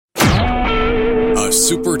a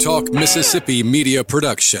Super Talk Mississippi media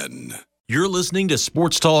production. You're listening to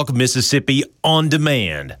Sports Talk Mississippi On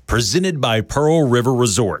Demand, presented by Pearl River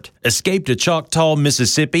Resort. Escape to Choctaw,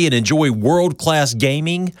 Mississippi and enjoy world-class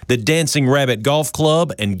gaming, the Dancing Rabbit Golf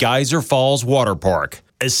Club, and Geyser Falls Water Park.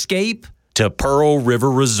 Escape to Pearl River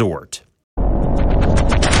Resort. To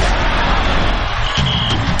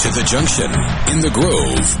the junction, in the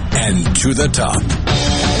Grove, and to the top.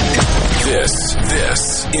 This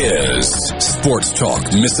is Sports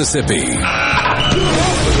Talk Mississippi.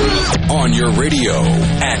 On your radio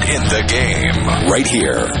and in the game, right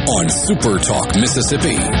here on Super Talk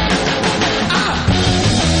Mississippi.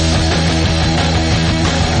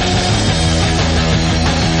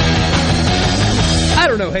 I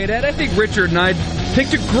don't know, hey Dad, I think Richard and I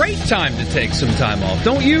picked a great time to take some time off,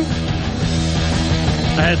 don't you?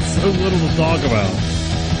 I had so little to talk about.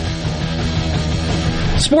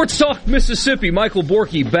 Sports Talk Mississippi, Michael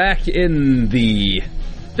Borky back in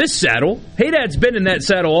this saddle. Hey Dad's been in that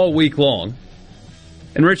saddle all week long.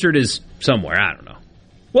 And Richard is somewhere, I don't know.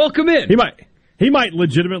 Welcome in. He might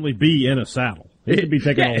legitimately be in a saddle. He could be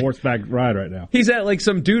taking a horseback ride right now. He's at like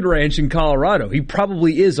some dude ranch in Colorado. He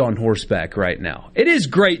probably is on horseback right now. It is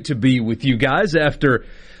great to be with you guys after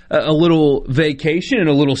a little vacation and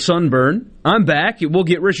a little sunburn. I'm back. We'll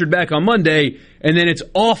get Richard back on Monday, and then it's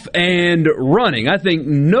off and running. I think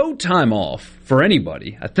no time off for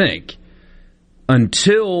anybody,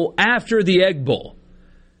 until after the Egg Bowl.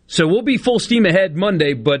 So we'll be full steam ahead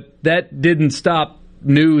Monday, but that didn't stop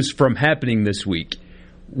news from happening this week.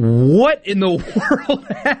 What in the world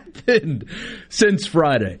happened since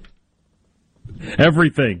Friday?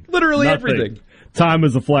 Everything. Literally Nothing. everything. Time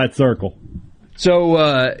is a flat circle. So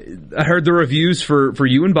I heard the reviews for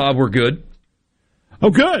you and Bob were good. Oh,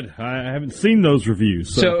 good. I haven't seen those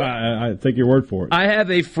reviews, so I take your word for it. I have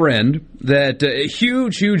a friend that a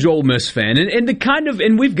huge Ole Miss fan, and the kind of,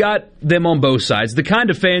 and we've got them on both sides, the kind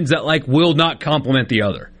of fans that will not compliment the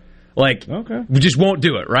other. Okay. We just won't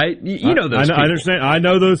do it, right? You know those people. I understand. I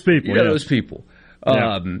know those people. You know those people.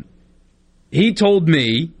 He told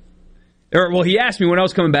me, he asked me when I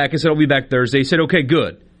was coming back. I said, I'll be back Thursday. He said, okay,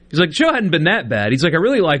 good. He's like, the show hadn't been that bad. He's like, I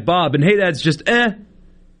really like Bob, and hey, that's just And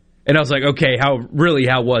I was like, okay, how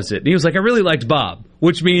was it? And he was like, I really liked Bob,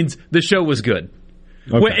 which means the show was good.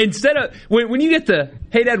 Okay. When you get the,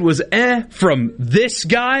 hey, Dad was from this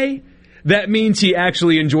guy, that means he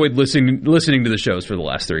actually enjoyed listening to the shows for the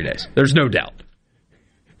last 3 days. There's no doubt.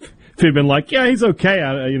 If he'd been like, yeah, he's okay,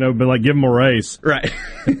 been like, give him a raise. Right.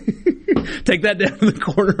 Take that down to the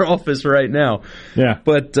corner office right now. Yeah.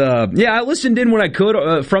 But, I listened in when I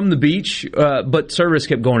could from the beach, but service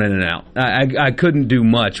kept going in and out. I couldn't do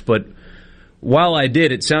much, but while I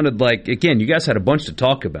did, it sounded like, again, you guys had a bunch to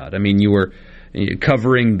talk about. I mean, you were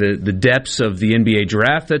covering the depths of the NBA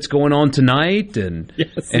draft that's going on tonight and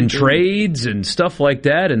trades and stuff like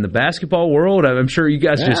that in the basketball world. I'm sure you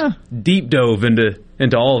guys just deep dove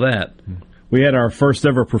into all that. We had our first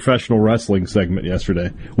ever professional wrestling segment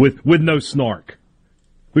yesterday with no snark.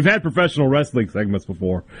 We've had professional wrestling segments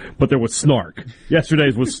before, but there was snark.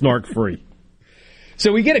 Yesterday's was snark free.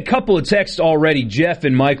 So we get a couple of texts already. Jeff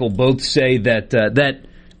and Michael both say that that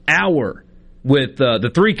hour with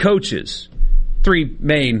the three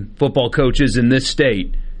main football coaches in this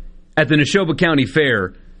state at the Neshoba County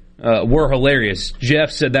Fair were hilarious.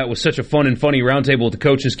 Jeff said that was such a fun and funny roundtable with the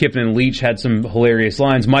coaches. Kiffin and Leach had some hilarious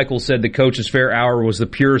lines. Michael said the coaches' fair hour was the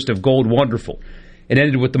purest of gold, wonderful. It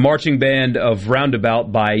ended with the marching band of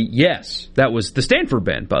Roundabout by Yes. That was the Stanford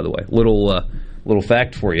band, by the way. Little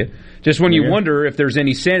fact for you. Just when you wonder if there's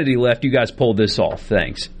any sanity left, you guys pulled this off.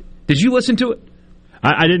 Thanks. Did you listen to it?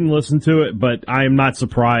 I didn't listen to it, but I am not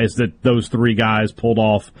surprised that those three guys pulled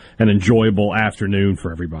off an enjoyable afternoon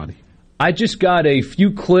for everybody. I just got a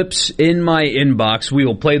few clips in my inbox. We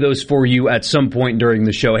will play those for you at some point during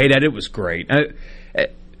the show. Hey, Dad, it was great.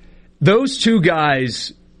 Those two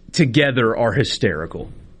guys together are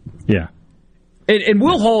hysterical. Yeah. And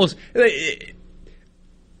Will Hall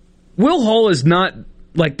is not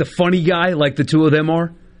like the funny guy like the two of them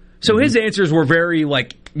are. So his answers were very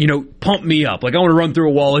pump me up. Like, I want to run through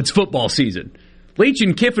a wall. It's football season. Leach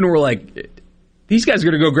and Kiffin were like, these guys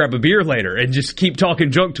are going to go grab a beer later and just keep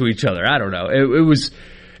talking junk to each other. I don't know. It was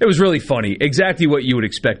really funny. Exactly what you would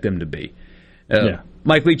expect them to be.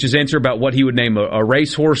 Mike Leach's answer about what he would name a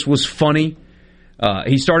racehorse was funny.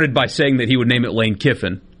 He started by saying that he would name it Lane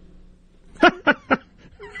Kiffin.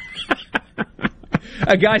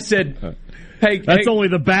 A guy said, That's only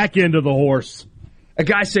the back end of the horse. A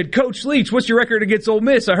guy said, Coach Leach, what's your record against Ole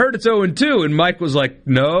Miss? I heard it's 0-2. And Mike was like,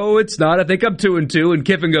 no, it's not. I think I'm 2-2. And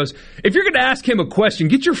Kiffin goes, if you're going to ask him a question,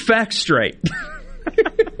 get your facts straight.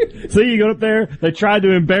 See, you go up there, they tried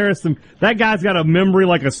to embarrass him. That guy's got a memory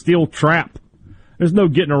like a steel trap. There's no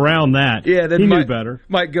getting around that. Yeah, then he knew better.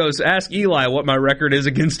 Mike goes, ask Eli what my record is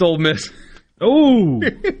against Ole Miss. Ooh.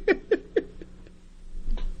 It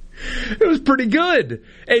was pretty good.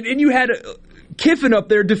 And you had Kiffin up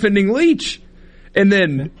there defending Leach. And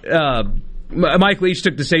then Mike Leach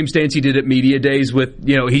took the same stance he did at media days with,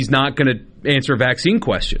 he's not going to answer vaccine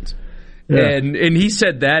questions. Yeah. And he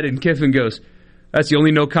said that, and Kiffin goes, that's the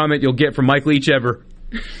only no comment you'll get from Mike Leach ever.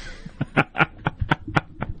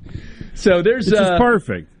 So there's... Which is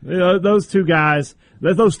perfect. Those two guys,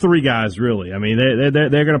 those three guys, really. I mean, they're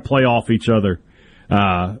going to play off each other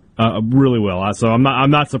really well. So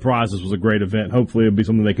I'm not surprised this was a great event. Hopefully it'll be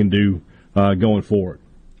something they can do going forward.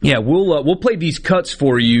 Yeah, we'll play these cuts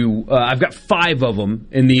for you. I've got 5 of them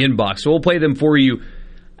in the inbox, so we'll play them for you.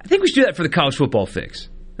 I think we should do that for the college football fix.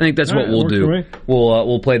 I think that's what we'll do.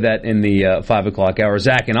 We'll play that in the 5 o'clock hour.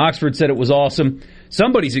 Zach in Oxford said it was awesome.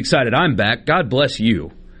 Somebody's excited I'm back. God bless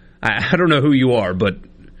you. I don't know who you are, but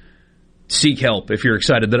seek help if you're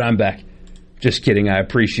excited that I'm back. Just kidding. I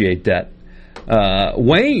appreciate that.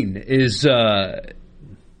 Wayne is a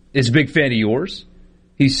big fan of yours.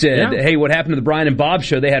 He said, hey, what happened to the Brian and Bob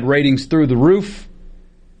show? They had ratings through the roof.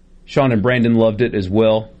 Sean and Brandon loved it as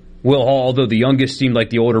well. Will Hall, although the youngest, seemed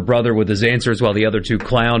like the older brother with his answers while the other two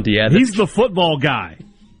clowned. Yeah, he's the football guy.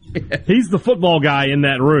 He's the football guy in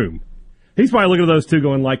that room. He's probably looking at those two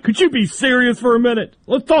going like, could you be serious for a minute?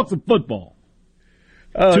 Let's talk some football.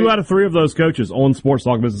 2 out of 3 of those coaches on Sports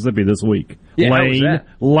Talk Mississippi this week. Yeah,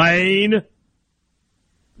 Lane. It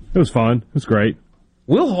was fun. It was great.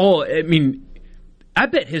 Will Hall, I mean, I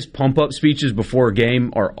bet his pump-up speeches before a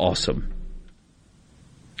game are awesome.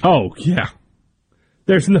 Oh, yeah.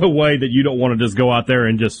 There's no way that you don't want to just go out there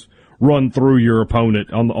and just run through your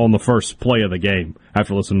opponent on the first play of the game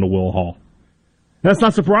after listening to Will Hall. That's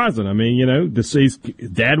not surprising. I mean, his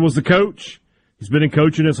dad was the coach. He's been in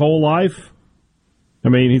coaching his whole life. I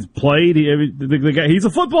mean, he's played. He's a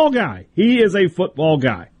football guy. He is a football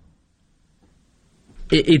guy.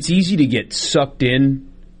 It's easy to get sucked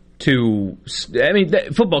in to. I mean,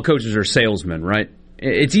 football coaches are salesmen, right?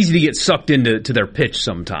 It's easy to get sucked into their pitch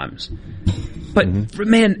sometimes. But,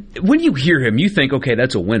 man, when you hear him, you think, okay,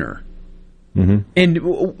 that's a winner. Mm-hmm.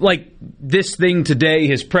 And, like, this thing today,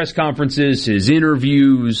 his press conferences, his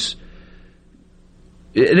interviews,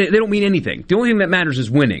 they don't mean anything. The only thing that matters is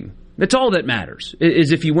winning. That's all that matters,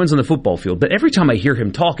 is if he wins on the football field. But every time I hear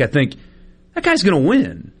him talk, I think, that guy's going to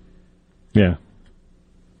win. Yeah.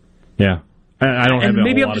 Yeah. I don't have a lot of doubt about that. And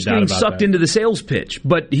maybe I'm just getting sucked into the sales pitch,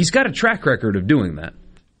 but he's got a track record of doing that.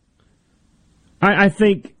 I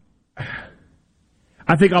think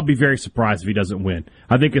I'll be very surprised if he doesn't win.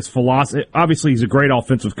 I think his philosophy, obviously he's a great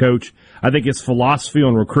offensive coach. I think his philosophy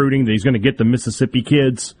on recruiting that he's going to get the Mississippi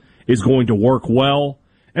kids is going to work well.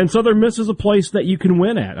 And Southern Miss is a place that you can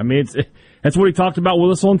win at. I mean, that's what he talked about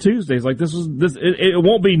with us on Tuesdays. Like it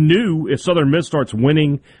won't be new if Southern Miss starts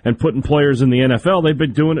winning and putting players in the NFL. They've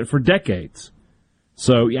been doing it for decades.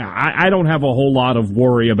 So yeah, I don't have a whole lot of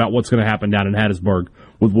worry about what's going to happen down in Hattiesburg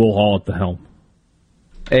with Will Hall at the helm.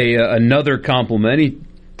 Another compliment. He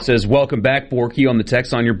says, welcome back, Borky, on the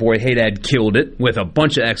text on your boy Hey Dad killed it with a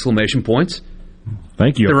bunch of exclamation points.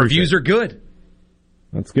 Thank you. The reviews are good.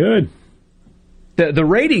 That's good. The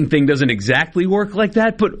rating thing doesn't exactly work like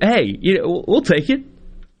that, but hey, we'll take it.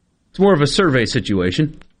 It's more of a survey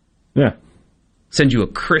situation. Yeah. Send you a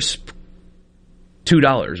crisp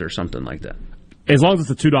 $2 or something like that. As long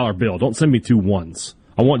as it's a $2 bill. Don't send me 2 ones.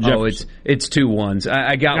 I want Jefferson. Oh, it's 2 ones.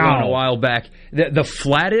 I got one a while back. The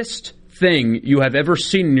flattest thing you have ever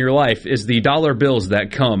seen in your life is the dollar bills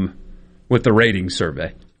that come with the rating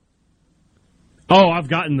survey. Oh, I've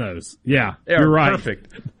gotten those. Yeah, you're right. Perfect.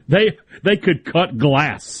 They could cut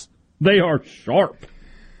glass. They are sharp.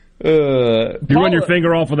 You run your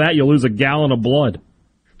finger off of that, you'll lose a gallon of blood.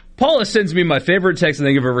 Paula sends me my favorite text I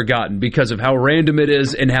think I've ever gotten because of how random it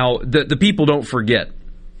is and how the people don't forget.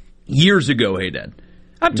 Years ago, hey Dad,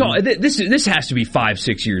 I'm talking. This has to be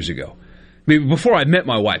 5-6 years ago. I mean, before I met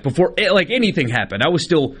my wife, before anything happened, I was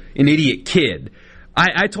still an idiot kid.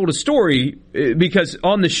 I told a story because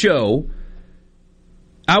on the show,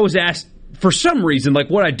 I was asked for some reason, like,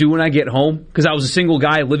 what I do when I get home, because I was a single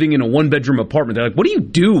guy living in a 1-bedroom apartment. They're like, what do you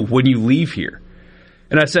do when you leave here?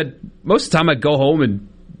 And I said, most of the time I go home and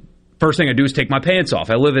first thing I do is take my pants off.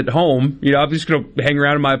 I live at home. I'm just going to hang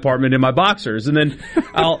around in my apartment in my boxers, and then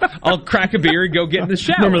I'll crack a beer and go get in the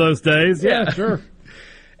shower. Remember those days? Yeah, sure.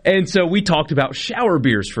 And so we talked about shower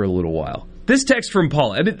beers for a little while. This text from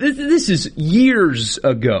Paula, this is years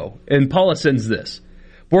ago, and Paula sends this.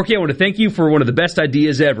 Borky, I want to thank you for one of the best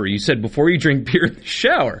ideas ever. You said before you drink beer in the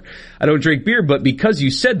shower. I don't drink beer, but because you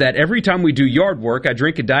said that, every time we do yard work, I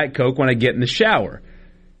drink a Diet Coke when I get in the shower.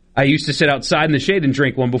 I used to sit outside in the shade and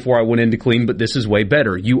drink one before I went in to clean, but this is way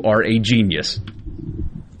better. You are a genius.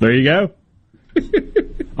 There you go.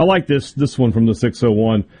 I like this one from the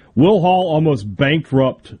 601. Will Hall almost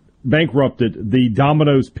bankrupted the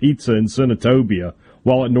Domino's Pizza in Senatobia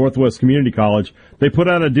while at Northwest Community College. They put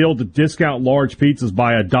out a deal to discount large pizzas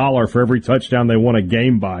by $1 for every touchdown they won a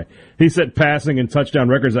game by. He set passing and touchdown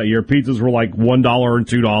records that year. Pizzas were like $1 and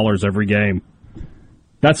 $2 every game.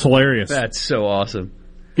 That's hilarious. That's so awesome.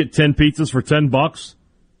 Get 10 pizzas for $10.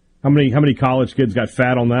 How many college kids got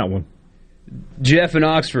fat on that one? Jeff in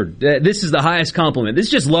Oxford, this is the highest compliment. This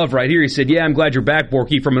is just love right here. He said, yeah, I'm glad you're back,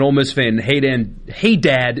 Borky, from an Ole Miss fan. Hey,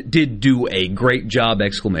 Dad did do a great job,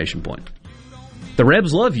 exclamation point. The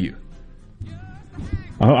Rebs love you.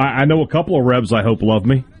 I know a couple of Rebs I hope love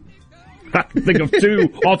me. I can think of two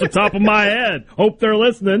off the top of my head. Hope they're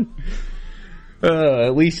listening.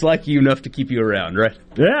 At least like you enough to keep you around, right?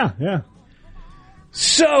 Yeah.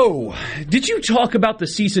 So, did you talk about the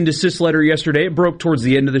cease and desist letter yesterday? It broke towards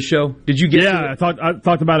the end of the show. Did you get to it? I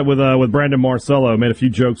talked about it with Brandon Marcello. I made a few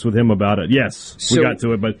jokes with him about it. Yes, we got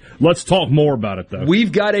to it, but let's talk more about it, though.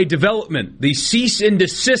 We've got a development. The cease and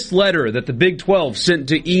desist letter that the Big 12 sent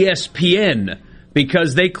to ESPN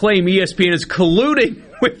because they claim ESPN is colluding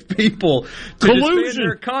with people to disband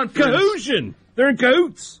their conference. Collusion! They're in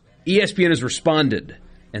cahoots! ESPN has responded,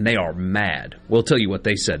 and they are mad. We'll tell you what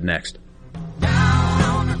they said next.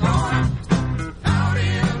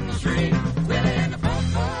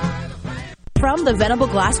 From the Venable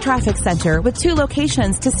Glass Traffic Center with 2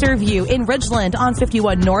 locations to serve you in Ridgeland on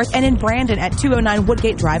 51 North and in Brandon at 209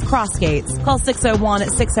 Woodgate Drive, Crossgates. Call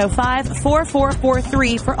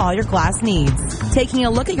 601-605-4443 for all your glass needs. Taking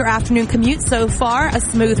a look at your afternoon commute so far, a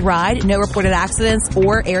smooth ride, no reported accidents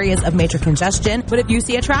or areas of major congestion. But if you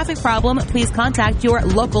see a traffic problem, please contact your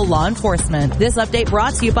local law enforcement. This update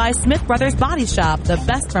brought to you by Smith Brothers Body Shop, the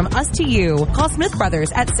best from us to you. Call Smith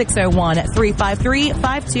Brothers at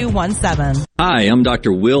 601-353-5217. Hi, I'm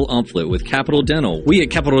Dr. Will Umflett with Capital Dental. We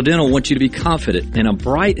at Capital Dental want you to be confident in a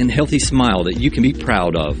bright and healthy smile that you can be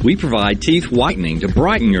proud of. We provide teeth whitening to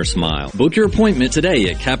brighten your smile. Book your appointment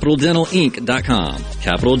today at CapitalDentalInc.com.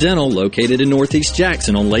 Capital Dental, located in Northeast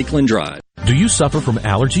Jackson on Lakeland Drive. Do you suffer from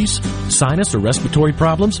allergies, sinus, or respiratory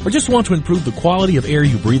problems, or just want to improve the quality of air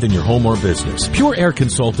you breathe in your home or business? Pure Air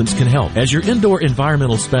Consultants can help. As your indoor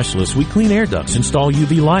environmental specialist, we clean air ducts, install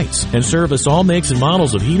UV lights, and service all makes and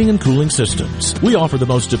models of heating and cooling systems. We offer the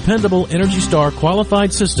most dependable Energy Star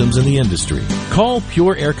qualified systems in the industry. Call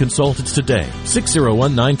Pure Air Consultants today,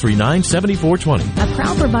 601-939-7420. A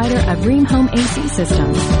proud provider of Rheem Home AC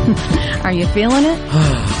systems. Are you feeling it?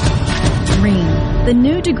 Rheem, the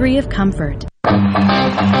new degree of comfort.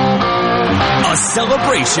 A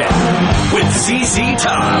celebration with ZZ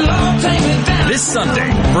Top. This Sunday,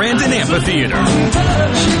 Brandon Amphitheater.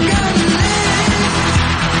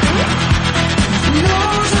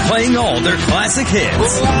 Playing all their classic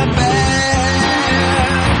hits.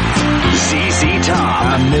 ZZ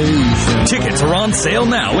Top. Amazing. Tickets are on sale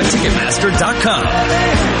now at Ticketmaster.com.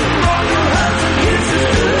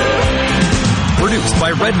 Produced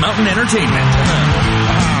by Red Mountain Entertainment.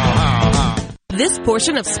 This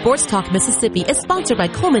portion of Sports Talk Mississippi is sponsored by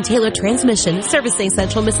Coleman Taylor Transmission, servicing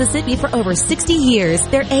Central Mississippi for over 60 years.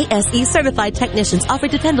 Their ASE certified technicians offer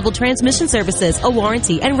dependable transmission services, a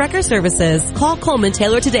warranty, and wrecker services. Call Coleman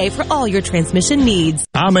Taylor today for all your transmission needs.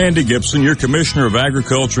 I'm Andy Gibson, your Commissioner of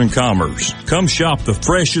Agriculture and Commerce. Come shop the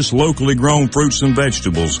freshest locally grown fruits and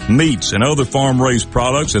vegetables, meats, and other farm-raised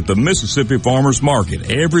products at the Mississippi Farmers Market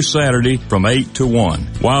every Saturday from 8 to 1.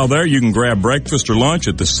 While there, you can grab breakfast or lunch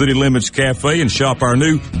at the City Limits Cafe and shop our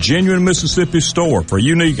new Genuine Mississippi store for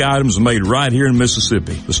unique items made right here in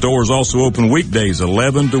Mississippi. The store is also open weekdays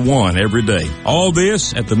 11 to 1 every day. All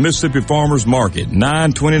this at the Mississippi Farmers Market,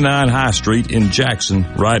 929 High Street in Jackson,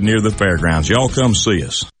 right near the fairgrounds. Y'all come see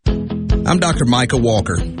us. I'm Dr. Micah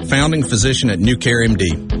Walker, founding physician at New Care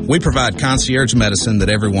MD. We provide concierge medicine that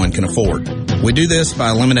everyone can afford. We do this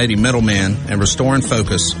by eliminating middlemen and restoring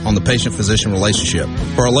focus on the patient-physician relationship.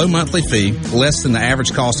 For a low monthly fee, less than the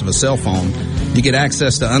average cost of a cell phone, you get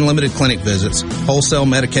access to unlimited clinic visits, wholesale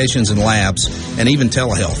medications and labs, and even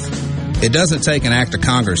telehealth. It doesn't take an act of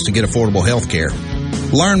Congress to get affordable health care.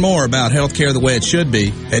 Learn more about health care the way it should be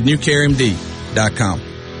at newcaremd.com.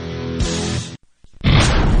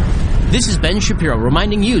 This is Ben Shapiro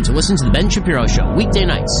reminding you to listen to The Ben Shapiro Show weekday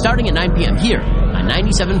nights starting at 9 p.m. here on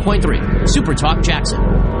 97.3 Super Talk Jackson.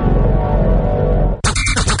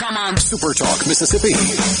 Come on. Super Talk Mississippi.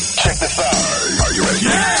 Check this out. Are you ready?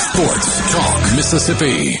 Yeah! Sports Talk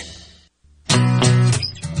Mississippi.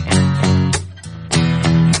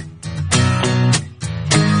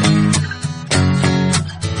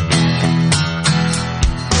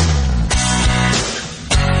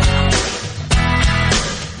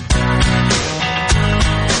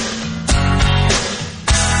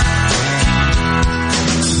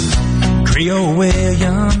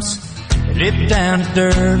 Williams lived down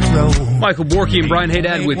dirt road. Michael Borky and Brian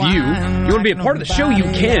Haydad with you. You want to be a part of the show? You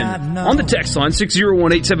can. On the text line,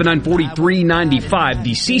 601-879-4395,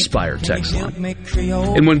 the C Spire text line.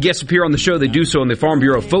 And when guests appear on the show, they do so on the Farm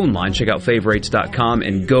Bureau phone line. Check out favorites.com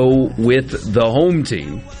and go with the home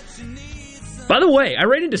team. By the way, I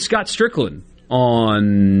ran into Scott Strickland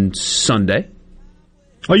on Sunday.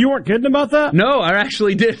 Oh, you weren't kidding about that? No, I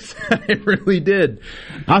actually did. I really did.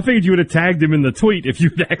 I figured you would have tagged him in the tweet if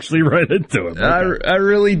you'd actually run into him. Okay. I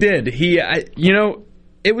really did.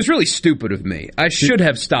 It was really stupid of me. I should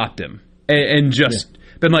have stopped him and just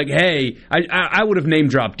been like, hey, I would have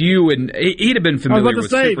name-dropped you, and he'd have been familiar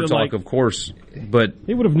with Super Talk, of course. But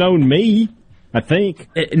he would have known me, I think.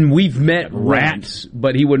 And we've met once,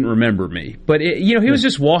 but he wouldn't remember me. But, he was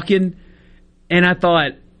just walking, and I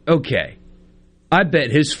thought, okay, I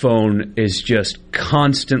bet his phone is just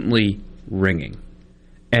constantly ringing.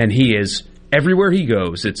 And he is, everywhere he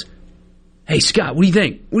goes, it's, hey, Scott, what do you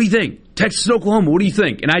think? What do you think? Texas and Oklahoma, what do you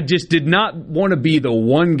think? And I just did not want to be the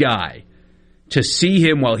one guy to see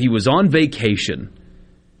him while he was on vacation.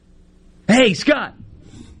 Hey, Scott,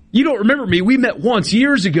 you don't remember me. We met once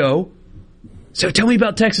years ago. So tell me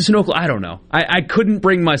about Texas and Oklahoma. I don't know. I couldn't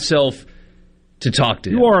bring myself to talk to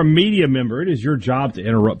him. You are a media member. It is your job to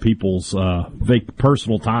interrupt people's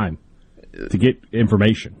personal time to get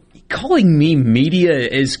information. Calling me media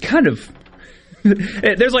is kind of...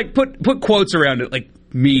 There's put quotes around it, like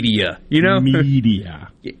media, Media.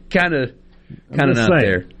 kind of not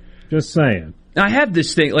there. Just saying. I have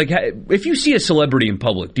this thing, like, if you see a celebrity in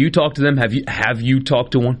public, do you talk to them? Have you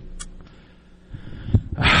talked to one?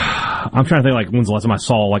 I'm trying to think, when's the last time I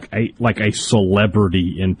saw a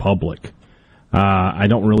celebrity in public. I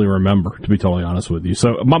don't really remember, to be totally honest with you.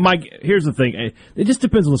 So here's the thing. It just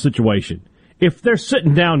depends on the situation. If they're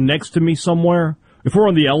sitting down next to me somewhere, if we're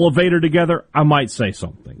on the elevator together, I might say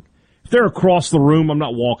something. If they're across the room, I'm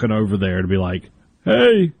not walking over there to be like,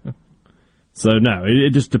 hey. So, no,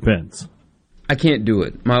 it just depends. I can't do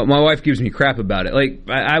it. My wife gives me crap about it. Like,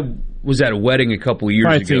 I was at a wedding a couple of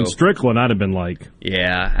years ago. Strickland, I'd have been like,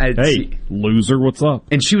 yeah. Hey, loser, what's up?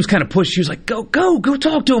 And she was kind of pushed. She was like, go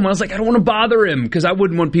talk to him. I was like, I don't want to bother him because I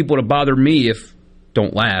wouldn't want people to bother me if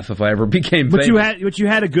I ever became famous. But you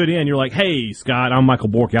had a good in. You're like, hey, Scott, I'm Michael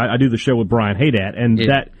Borky. I do the show with Brian Haydad. And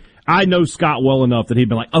that I know Scott well enough that he'd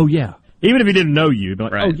be like, oh, yeah. Even if he didn't know you, he'd be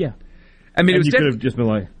like, oh, yeah. I mean, you could have just been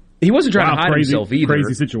like, he wasn't trying to hide himself either.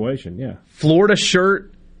 Crazy situation, yeah. Florida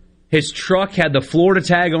shirt. His truck had the Florida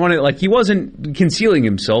tag on it. Like, he wasn't concealing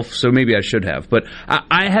himself, so maybe I should have. But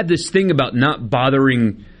I had this thing about not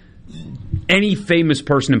bothering any famous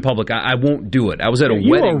person in public. I won't do it. I was at a wedding.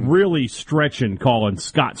 You are really stretching calling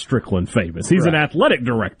Scott Strickland famous. He's an athletic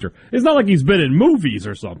director. It's not like he's been in movies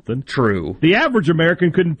or something. True. The average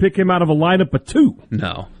American couldn't pick him out of a lineup of two.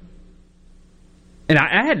 No. And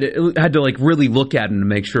I had to really look at him to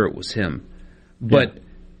make sure it was him. But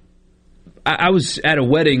I was at a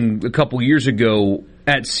wedding a couple years ago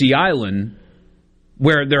at Sea Island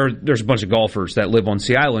where there's a bunch of golfers that live on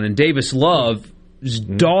Sea Island, and Davis Love's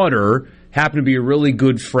daughter happened to be a really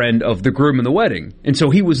good friend of the groom in the wedding. And so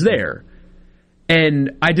he was there.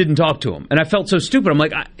 And I didn't talk to him. And I felt so stupid. I'm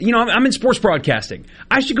like, I'm in sports broadcasting.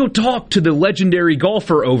 I should go talk to the legendary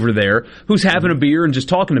golfer over there who's having a beer and just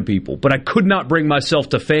talking to people. But I could not bring myself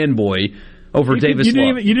to fanboy over Davis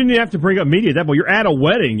Love. You didn't even have to bring up media at that point. You're at a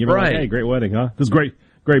wedding. You're like, hey, great wedding, huh? This is great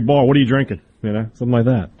bar. What are you drinking? Something like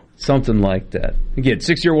that. Something like that. Again,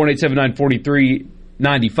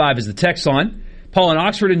 601-879-4395 is the text line. Paul in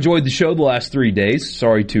Oxford enjoyed the show the last 3 days.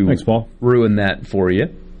 Sorry to ruin that for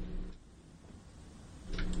you.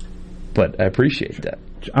 But I appreciate that.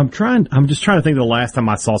 I'm just trying to think of the last time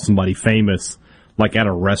I saw somebody famous, like at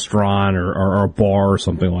a restaurant or a bar or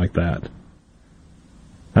something like that.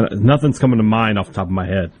 Nothing's coming to mind off the top of my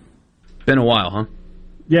head. Been a while, huh?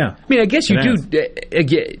 Yeah. I mean, I guess you do,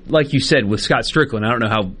 like you said, with Scott Strickland, I don't know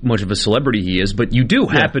how much of a celebrity he is, but you do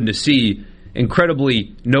happen to see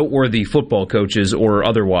incredibly noteworthy football coaches or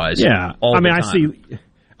otherwise. Yeah. All the time.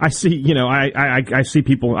 I see, I see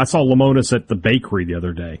people. I saw Lamonis at the bakery the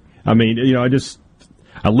other day. I mean,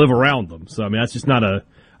 I live around them. So, I mean, that's just not a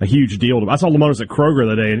huge deal. I saw Lamonis at Kroger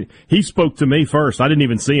the other day, and he spoke to me first. I didn't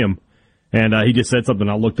even see him. And he just said something.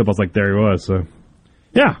 I looked up. I was like, there he was. So,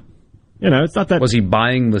 yeah. It's not that... Was he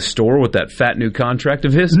buying the store with that fat new contract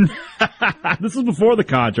of his? This is before the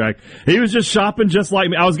contract. He was just shopping just like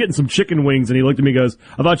me. I was getting some chicken wings, and he looked at me and goes,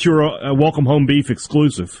 I thought you were a Welcome Home Beef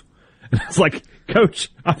exclusive. And I was like,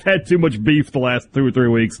 Coach, I've had too much beef the last 2 or 3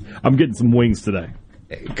 weeks. I'm getting some wings today.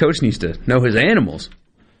 Coach needs to know his animals.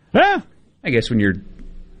 Yeah. I guess when you're,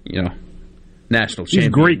 national champion. He's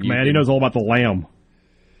Greek, man. He knows all about the lamb.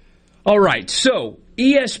 All right, so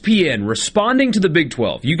ESPN responding to the Big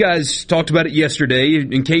 12. You guys talked about it yesterday.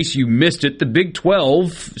 In case you missed it, the Big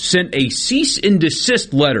 12 sent a cease and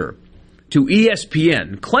desist letter to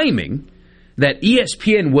ESPN claiming that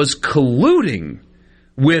ESPN was colluding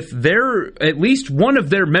with at least one of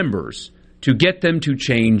their members to get them to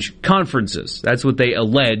change conferences. That's what they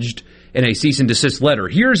alleged in a cease and desist letter.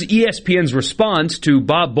 Here's ESPN's response to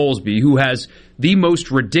Bob Bowlesby, who has the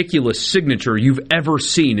most ridiculous signature you've ever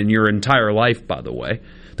seen in your entire life, by the way.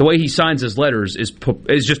 The way he signs his letters is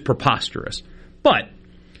just preposterous. But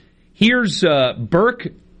here's Burke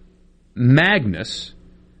Magnus,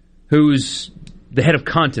 who's the head of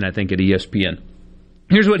content, I think, at ESPN.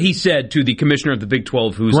 Here's what he said to the commissioner of the Big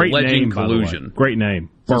 12 who's alleging collusion. Great name.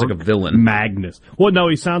 Sounds like a villain. Magnus. Well, no,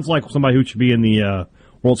 he sounds like somebody who should be in the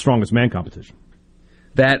World's Strongest Man competition.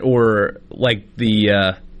 That or like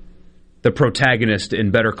the protagonist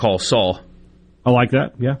in Better Call Saul. I like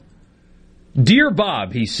that, yeah. Dear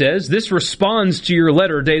Bob, he says, this responds to your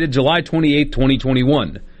letter dated July 28,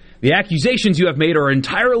 2021. The accusations you have made are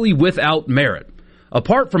entirely without merit.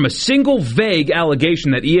 Apart from a single vague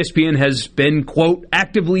allegation that ESPN has been, quote,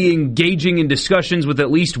 actively engaging in discussions with at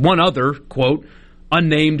least one other, quote,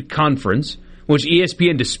 unnamed conference, which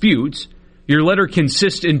ESPN disputes, your letter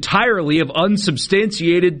consists entirely of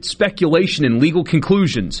unsubstantiated speculation and legal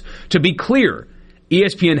conclusions. To be clear,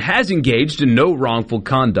 ESPN has engaged in no wrongful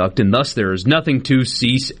conduct, and thus there is nothing to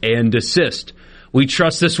cease and desist. We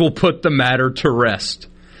trust this will put the matter to rest.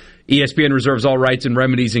 ESPN reserves all rights and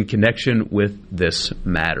remedies in connection with this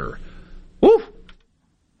matter. Woo!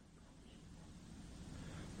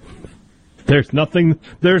 There's nothing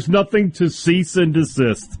to cease and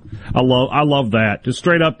desist. I love that. Just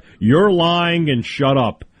straight up, you're lying and shut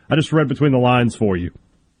up. I just read between the lines for you.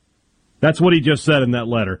 That's what he just said in that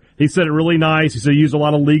letter. He said it really nice. He said he used a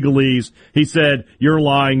lot of legalese. He said, you're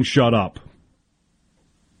lying, shut up.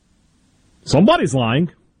 Somebody's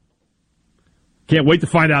lying. Can't wait to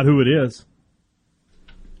find out who it is.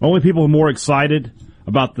 Only people who are more excited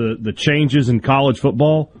about the changes in college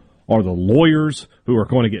football are the lawyers who are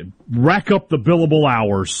going to rack up the billable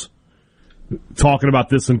hours talking about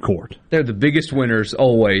this in court. They're the biggest winners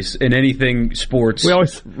always in anything sports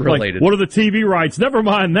related. Like, what are the TV rights? Never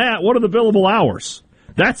mind that. What are the billable hours?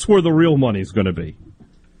 That's where the real money's going to be.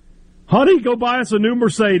 Honey, go buy us a new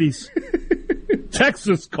Mercedes.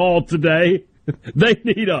 Texas called today. They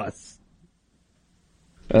need us.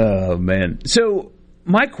 Oh, man. So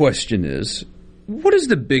my question is, what does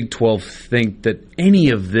the Big 12 think that any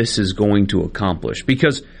of this is going to accomplish?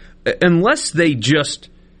 Because unless they just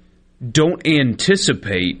don't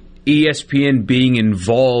anticipate ESPN being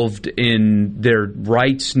involved in their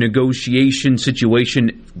rights negotiation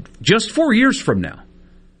situation just 4 years from now,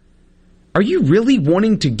 are you really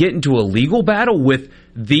wanting to get into a legal battle with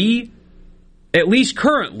at least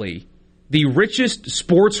currently, the richest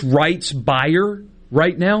sports rights buyer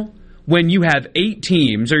right now, when you have 8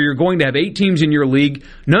 teams, or you're going to have 8 teams in your league,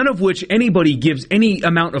 none of which anybody gives any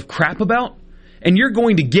amount of crap about, and you're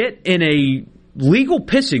going to get in a legal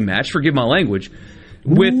pissing match, forgive my language,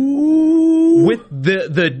 with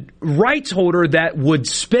the rights holder that would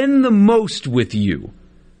spend the most with you.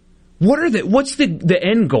 What's the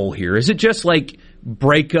end goal here? Is it just like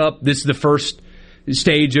break up? This is the first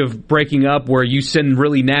stage of breaking up where you send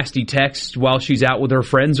really nasty texts while she's out with her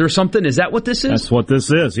friends or something? Is that what this is? That's what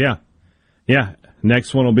this is, yeah. Yeah.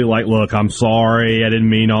 Next one will be like, look, I'm sorry. I didn't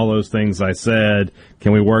mean all those things I said.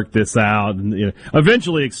 Can we work this out? And,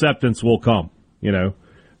 eventually acceptance will come,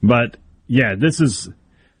 But, yeah, this is...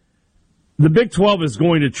 The Big 12 is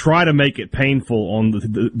going to try to make it painful on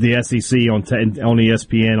the SEC, on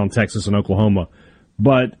ESPN, on Texas and Oklahoma.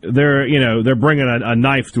 But they're bringing a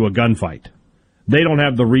knife to a gunfight. They don't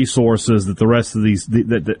have the resources that the rest of these...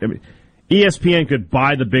 ESPN could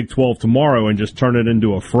buy the Big 12 tomorrow and just turn it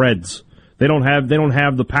into a Freds. They don't have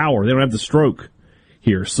the power. They don't have the stroke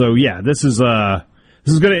here. So yeah, this is going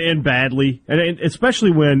to end badly, and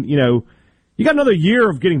especially when you got another year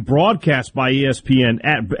of getting broadcast by ESPN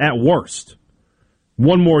at worst.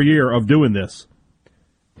 One more year of doing this.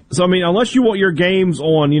 So I mean, unless you want your games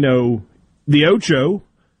on the Ocho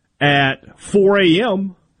at 4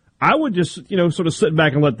 a.m., I would just, sort of sit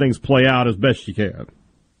back and let things play out as best you can.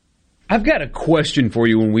 I've got a question for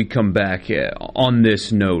you when we come back on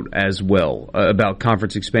this note as well about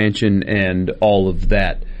conference expansion and all of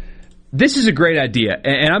that. This is a great idea,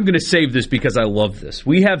 and I'm going to save this because I love this.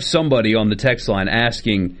 We have somebody on the text line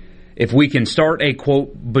asking if we can start a,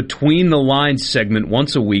 quote, between the lines segment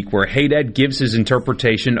once a week where Haydad gives his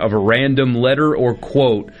interpretation of a random letter or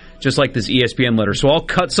quote, just like this ESPN letter. So I'll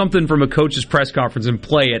cut something from a coach's press conference and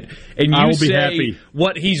play it, and you say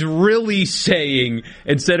what he's really saying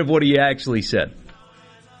instead of what he actually said.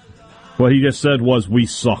 What he just said was, we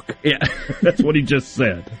suck. Yeah. That's what he just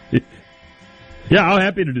said. Yeah, I'm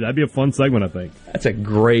happy to do that. That'd be a fun segment, I think. That's a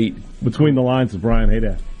great... Between the lines of Brian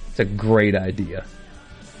Haydad. It's a great idea.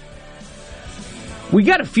 We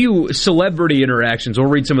got a few celebrity interactions. We'll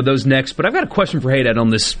read some of those next, but I've got a question for Haydad on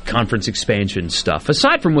this conference expansion stuff.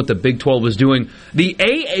 Aside from what the Big 12 is doing, the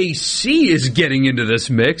AAC is getting into this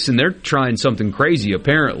mix, and they're trying something crazy,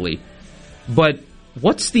 apparently. But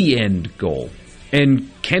what's the end goal? And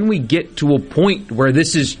can we get to a point where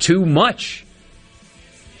this is too much?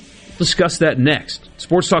 We'll discuss that next.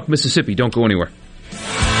 Sports Talk Mississippi. Don't go anywhere.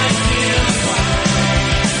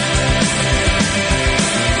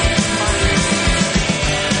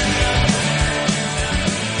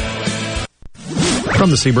 From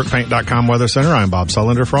the SeabrookPaint.com Weather Center, I'm Bob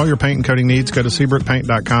Sullender. For all your paint and coating needs, go to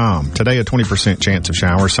SeabrookPaint.com. Today, a 20% chance of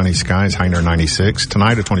showers, sunny skies, high near 96.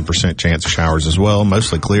 Tonight, a 20% chance of showers as well,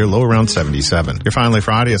 mostly clear, low around 77. Your finally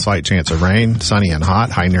Friday, a slight chance of rain, sunny and hot,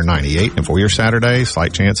 high near 98. And for your Saturday,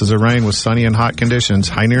 slight chances of rain with sunny and hot conditions,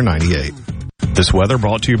 high near 98. This weather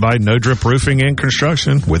brought to you by No Drip Roofing and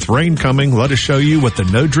Construction. With rain coming, let us show you what the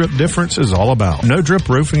No Drip difference is all about. No Drip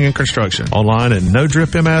Roofing and Construction. Online at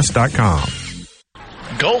NoDripMS.com.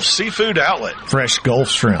 Gulf Seafood Outlet. Fresh Gulf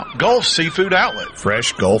Shrimp. Gulf Seafood Outlet.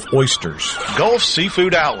 Fresh Gulf Oysters. Gulf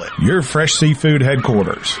Seafood Outlet. Your fresh seafood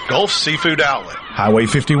headquarters. Gulf Seafood Outlet. Highway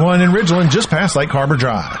 51 in Ridgeland, just past Lake Harbor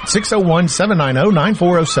Drive.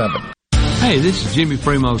 601-790-9407. Hey, this is Jimmy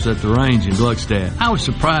Primos at the range in Gluckstadt. I was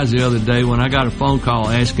surprised the other day when I got a phone call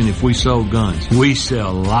asking if we sold guns. We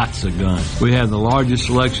sell lots of guns. We have the largest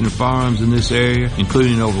selection of firearms in this area,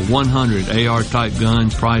 including over 100 AR-type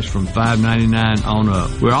guns priced from $5.99 on up.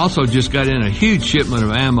 We also just got in a huge shipment of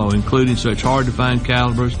ammo, including such hard-to-find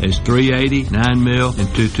calibers as .380, 9mm, and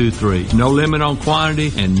 .223. No limit on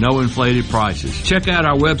quantity and no inflated prices. Check out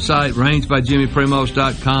our website,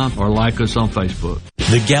 rangebyjimmyprimos.com, or like us on Facebook.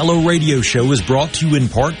 The Gallo Radio Show is brought to you in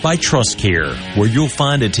part by TrustCare, where you'll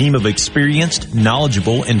find a team of experienced,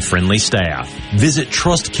 knowledgeable, and friendly staff. Visit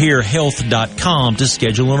TrustCareHealth.com to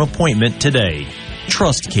schedule an appointment today.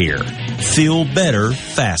 TrustCare. Feel better,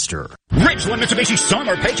 faster. Ridgeland Mitsubishi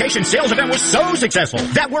Summer Vacation Sales Event was so successful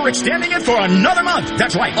that we're extending it for another month.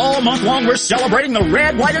 That's right, all month long we're celebrating the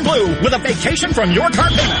red, white, and blue with a vacation from your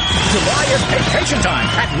car payment. July is vacation time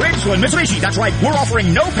at Ridgeland Mitsubishi. That's right, we're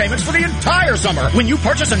offering no payments for the entire summer when you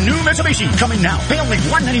purchase a new Mitsubishi. Coming now, pay only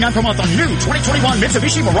 $199 per month on new 2021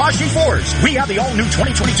 Mitsubishi Mirage G4s. We have the all-new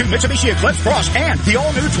 2022 Mitsubishi Eclipse Cross and the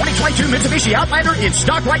all-new 2022 Mitsubishi Outlander in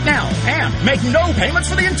stock right now. And make no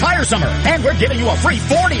payments for the entire summer. And we're giving you a free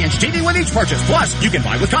 40-inch TV with each purchase. Plus, you can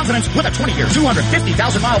buy with confidence with a 20-year,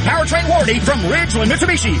 250,000-mile powertrain warranty from Ridgeland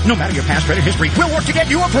Mitsubishi. No matter your past credit history, we'll work to get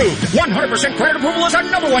you approved. 100% credit approval is our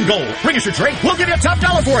number one goal. Bring us your trade, we'll give you a top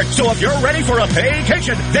dollar for it. So if you're ready for a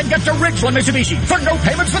vacation, then get to Ridgeland Mitsubishi for no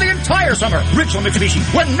payments for the entire summer. Ridgeland Mitsubishi,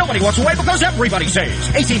 when nobody walks away because everybody saves.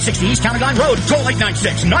 1860 East County Line Road. Call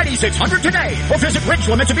 896-9600 today or visit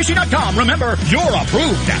RidgelandMitsubishi.com. Remember, you're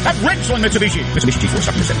approved at Ridgeland Mitsubishi. Mitsubishi G4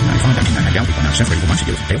 stock $795, $1999 down, 3.9% for 84 months.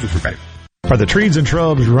 Pay with credit. Are the trees and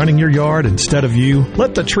shrubs running your yard instead of you?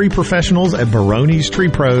 Let the tree professionals at Barone's Tree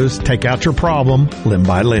Pros take out your problem limb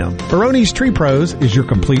by limb. Barone's Tree Pros is your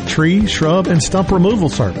complete tree, shrub, and stump removal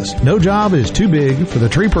service. No job is too big for the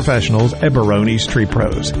tree professionals at Barone's Tree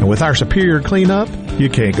Pros. And with our superior cleanup, you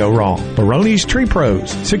can't go wrong. Barone's Tree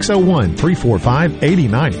Pros,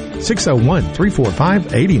 601-345-8090.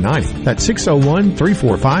 601-345-8090. That's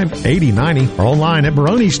 601-345-8090 or online at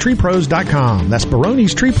baronestreepros.com. That's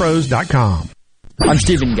baronestreepros.com. I'm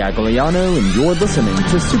Stephen Gagliano, and you're listening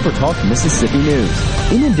to Super Talk Mississippi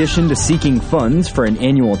News. In addition to seeking funds for an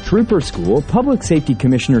annual trooper school, Public Safety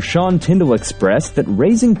Commissioner Sean Tyndall expressed that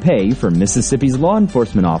raising pay for Mississippi's law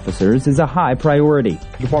enforcement officers is a high priority.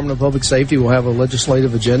 The Department of Public Safety will have a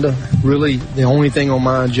legislative agenda. Really, the only thing on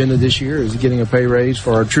my agenda this year is getting a pay raise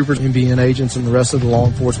for our troopers, MVN agents, and the rest of the law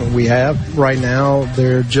enforcement we have. Right now,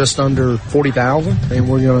 they're just under $40,000, and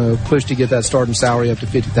we're going to push to get that starting salary up to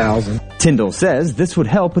 $50,000. Tyndall says this would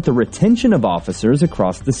help with the retention of officers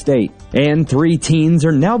across the state. And 3 teens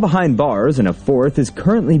are now behind bars, and a 4th is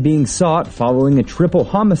currently being sought following a triple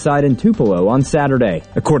homicide in Tupelo on Saturday.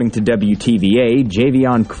 According to WTVA,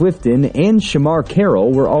 Javion Clifton and Shamar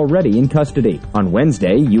Carroll were already in custody. On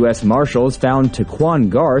Wednesday, U.S. Marshals found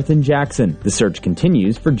Taquan Garth in Jackson. The search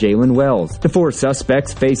continues for Jalen Wells. The 4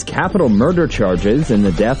 suspects face capital murder charges in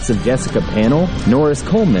the deaths of Jessica Pannell, Norris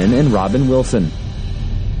Coleman, and Robin Wilson.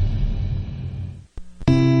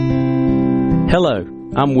 Hello,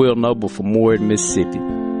 I'm Will Noble from Warren, Mississippi.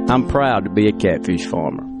 I'm proud to be a catfish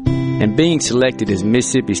farmer. And being selected as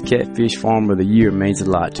Mississippi's Catfish Farmer of the Year means a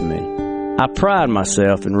lot to me. I pride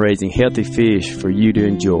myself in raising healthy fish for you to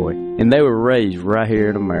enjoy, and they were raised right here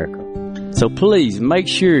in America. So please make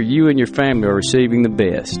sure you and your family are receiving the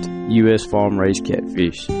best U.S. farm-raised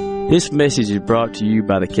catfish. This message is brought to you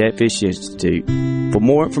by the Catfish Institute. For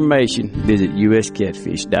more information, visit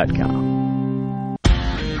uscatfish.com.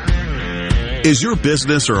 Is your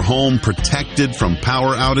business or home protected from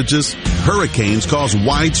power outages? Hurricanes cause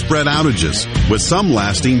widespread outages, with some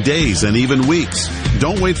lasting days and even weeks.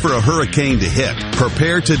 Don't wait for a hurricane to hit.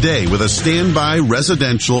 Prepare today with a standby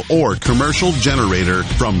residential or commercial generator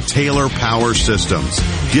from Taylor Power Systems.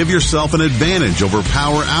 Give yourself an advantage over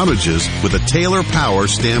power outages with a Taylor Power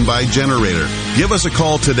standby generator. Give us a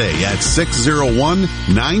call today at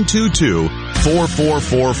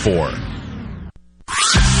 601-922-4444.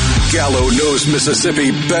 Gallo knows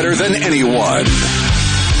Mississippi better than anyone.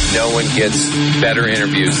 No one gets better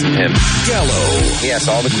interviews than him. Gallo. He asks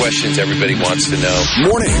all the questions everybody wants to know.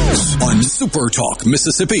 Mornings on Super Talk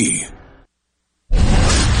Mississippi.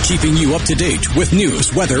 Keeping you up to date with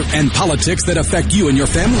news, weather, and politics that affect you and your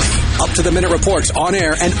family. Up-to-the-minute reports on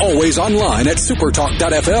air and always online at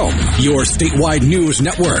supertalk.fm. Your statewide news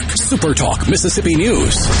network. Supertalk Mississippi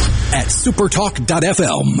News at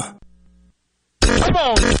supertalk.fm. Come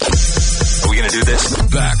on. Are we going to do this?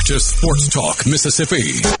 Back to Sports Talk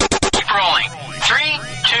Mississippi. Keep rolling. 3,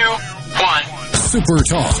 2, 1. Super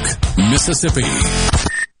Talk Mississippi.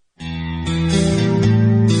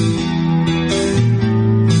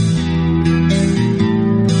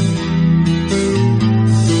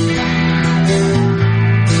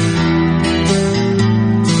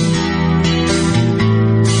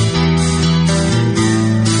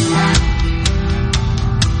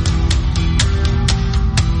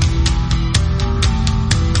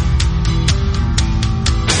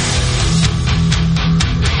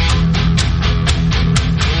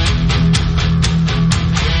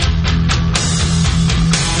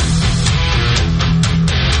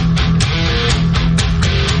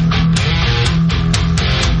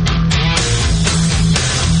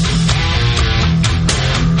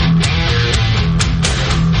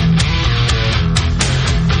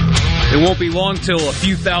 It won't be long till a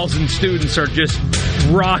few thousand students are just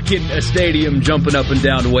rocking a stadium, jumping up and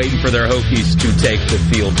down, waiting for their Hokies to take the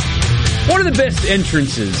field. One of the best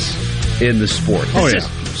entrances in the sport. This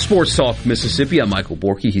is Sports Talk Mississippi. I'm Michael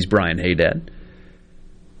Borky. He's Brian Haydad.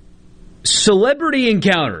 Celebrity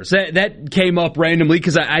encounters. That came up randomly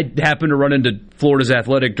because I happened to run into Florida's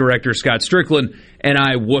athletic director, Scott Strickland, and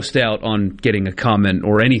I wussed out on getting a comment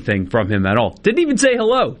or anything from him at all. Didn't even say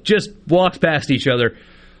hello. Just walked past each other.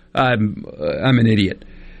 I'm an idiot.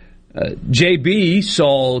 JB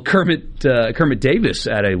saw Kermit Davis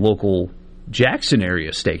at a local Jackson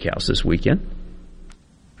area steakhouse this weekend.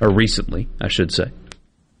 Or recently, I should say.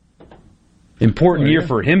 Important year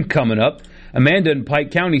for him coming up. Amanda in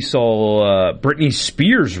Pike County saw Britney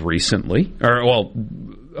Spears recently.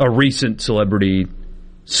 A recent celebrity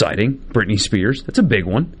sighting. Britney Spears. That's a big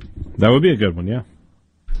one. That would be a good one, yeah.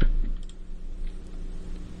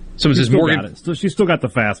 Someone says Morgan. She's still got the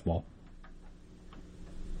fastball.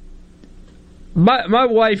 My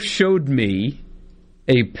wife showed me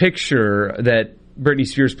a picture that Britney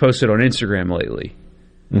Spears posted on Instagram lately.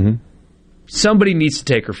 Mm-hmm. Somebody needs to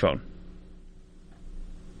take her phone.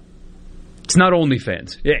 It's not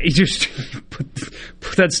OnlyFans. Yeah, you just put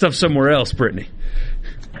that stuff somewhere else, Britney.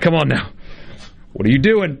 Come on now. What are you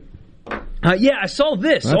doing? Yeah, I saw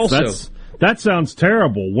this also. That sounds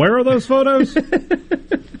terrible. Where are those photos?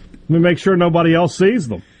 Let me make sure nobody else sees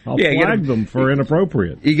them. I'll flag them for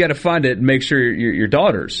inappropriate. You got to find it and make sure your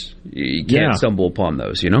daughters, you can't stumble upon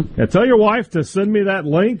those, you know? Yeah, tell your wife to send me that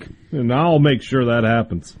link, and I'll make sure that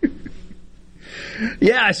happens.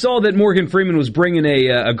 Yeah, I saw that Morgan Freeman was bringing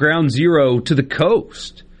a Ground Zero to the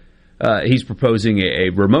coast. He's proposing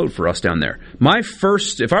a remote for us down there. My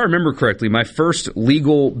first, if I remember correctly, my first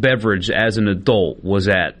legal beverage as an adult was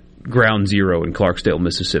at Ground Zero in Clarksdale,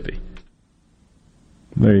 Mississippi.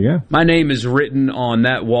 There you go. My name is written on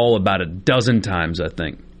that wall about a dozen times, I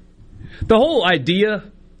think. The whole idea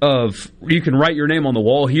of you can write your name on the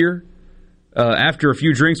wall here after a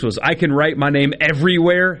few drinks was I can write my name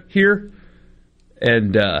everywhere here.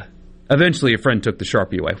 And eventually a friend took the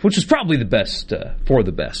Sharpie away, which is probably the best for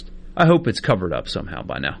the best. I hope it's covered up somehow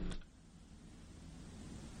by now.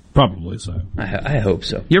 Probably so. I hope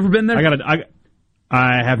so. You ever been there?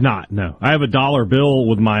 I have not. No, I have a dollar bill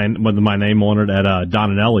with my name on it at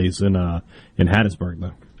Don and Ellie's in Hattiesburg,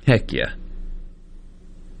 though. Heck yeah.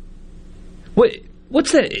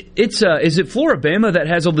 What's that? It's is it Floribama that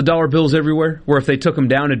has all the dollar bills everywhere? Where if they took them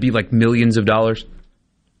down, it'd be like millions of dollars.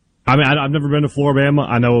 I mean, I've never been to Floribama.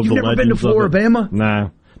 I know of the legends. You've never been to Floribama? Nah,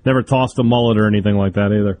 never tossed a mullet or anything like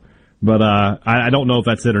that either. But I don't know if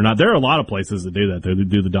that's it or not. There are a lot of places that do that. They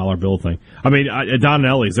do the dollar bill thing. I mean, at Don and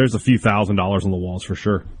Ellie's, there's a few $1,000s on the walls for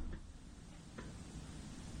sure.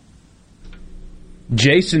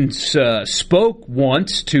 Jason spoke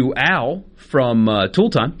once to Al from Tool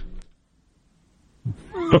Time.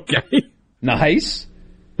 Okay. Nice.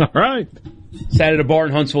 All right. Sat at a bar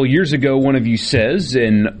in Huntsville years ago, one of you says,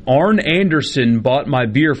 and Arn Anderson bought my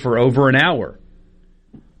beer for over an hour.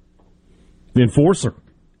 The enforcer.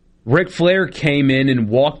 Ric Flair came in and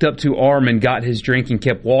walked up to Arn and got his drink and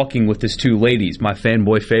kept walking with his two ladies, my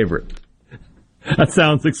fanboy favorite. That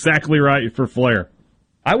sounds exactly right for Flair.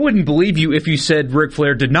 I wouldn't believe you if you said Ric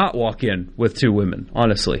Flair did not walk in with two women,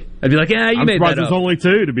 honestly. I'd be like, you made that up. There's only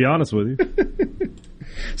two, to be honest with you.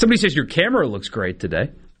 Somebody says your camera looks great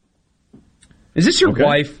today. Is this your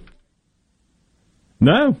wife?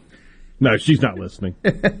 No, she's not listening.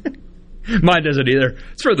 Mine doesn't either.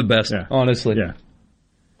 It's for the best, honestly. Yeah.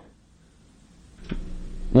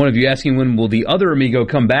 One of you asking when will the other amigo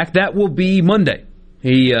come back? That will be Monday.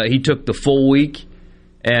 He took the full week,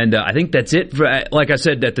 and I think that's it. Like I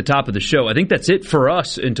said at the top of the show, I think that's it for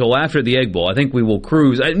us until after the Egg Bowl. I think we will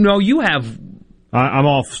cruise. No, you have. I'm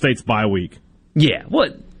off state's bye week. Yeah,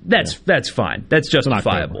 that's fine. That's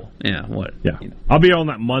justifiable. Yeah, what? Yeah, I'll be on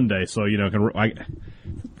that Monday, so because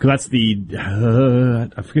that's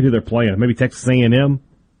the I forget who they're playing. Maybe Texas A&M.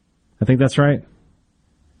 I think that's right.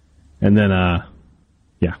 And then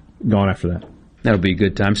gone after that. That'll be a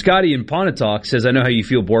good time. Scotty in Pontotoc says, I know how you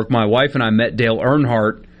feel, Bork. My wife and I met Dale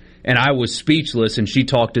Earnhardt, and I was speechless, and she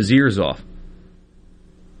talked his ears off.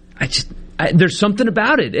 There's something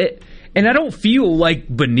about it. And I don't feel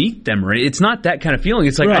like beneath them. Right? It's not that kind of feeling.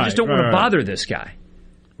 It's like, I just don't want to bother this guy.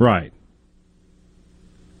 Right.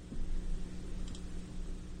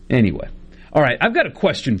 Anyway. All right, I've got a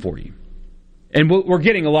question for you. And we're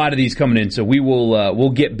getting a lot of these coming in, so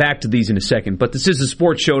we'll get back to these in a second. But this is a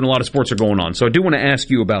sports show, and a lot of sports are going on. So I do want to ask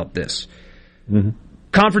you about this. Mm-hmm.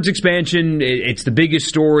 Conference expansion, it's the biggest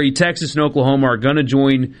story. Texas and Oklahoma are going to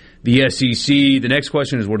join the SEC. The next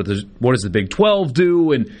question is, what does the Big 12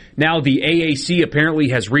 do? And now the AAC apparently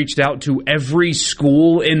has reached out to every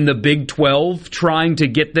school in the Big 12, trying to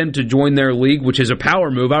get them to join their league, which is a power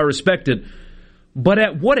move. I respect it. But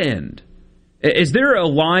at what end? Is there a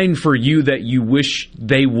line for you that you wish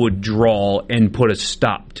they would draw and put a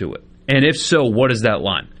stop to it? And if so, what is that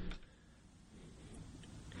line?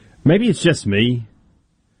 Maybe it's just me,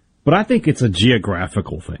 but I think it's a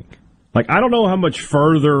geographical thing. Like, I don't know how much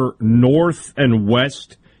further north and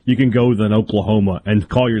west you can go than Oklahoma and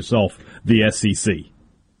call yourself the SEC.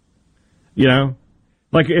 You know?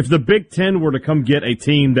 Like, if the Big Ten were to come get a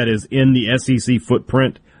team that is in the SEC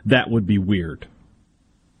footprint, that would be weird.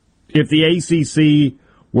 If the ACC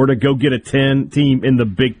were to go get a team in the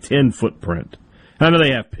Big Ten footprint, I know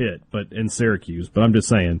they have Pitt, but in Syracuse, but I'm just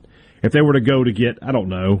saying, if they were to go to get, I don't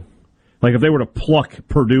know, like if they were to pluck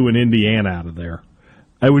Purdue and Indiana out of there,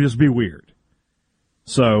 it would just be weird.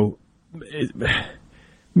 So, and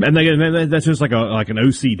that's just like an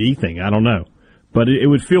OCD thing. I don't know, but it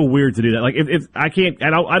would feel weird to do that. Like if I can't,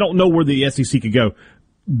 I don't know where the SEC could go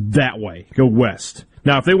that way, go west.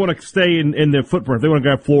 Now, if they want to stay in their footprint, if they want to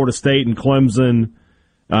go Florida State and Clemson,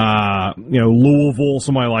 Louisville,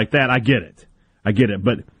 somebody like that, I get it.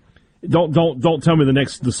 But don't tell me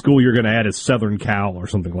the school you're going to add is Southern Cal or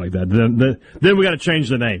something like that. Then we got to change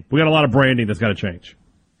the name. We got a lot of branding that's got to change.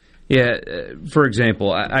 Yeah. For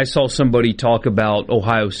example, I saw somebody talk about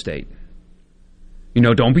Ohio State.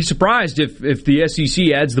 Don't be surprised if the SEC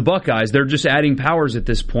adds the Buckeyes. They're just adding powers at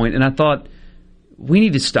this point. And I thought, we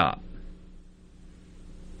need to stop.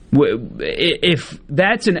 If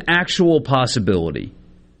that's an actual possibility,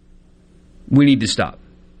 we need to stop.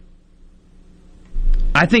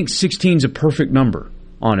 I think 16 is a perfect number,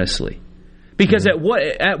 honestly. Because at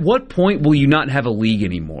what point will you not have a league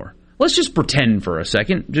anymore? Let's just pretend for a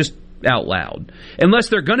second, just out loud. Unless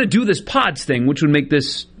they're going to do this pods thing, which would make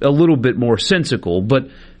this a little bit more sensical. But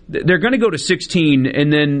they're going to go to 16,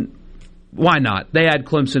 and then Why not? They had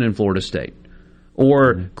Clemson and Florida State,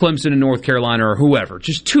 or Clemson and North Carolina, or whoever.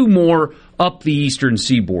 Just 2 more up the Eastern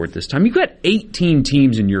Seaboard this time. You've got 18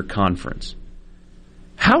 teams in your conference.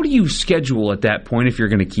 How do you schedule at that point if you're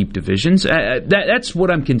going to keep divisions? That's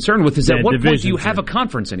what I'm concerned with, is at what point do you have a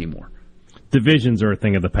conference anymore? Divisions are a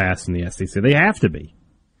thing of the past in the SEC. They have to be.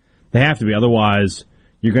 Otherwise,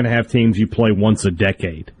 you're going to have teams you play once a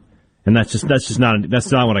decade. And that's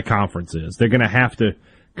not what a conference is. They're going to have to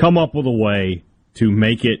come up with a way to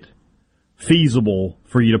make it feasible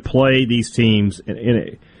for you to play these teams.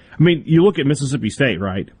 You look at Mississippi State,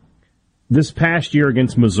 right? This past year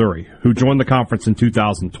against Missouri, who joined the conference in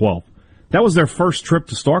 2012, that was their first trip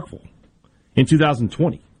to Starkville in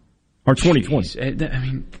 2020 or 2020.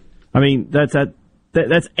 Jeez.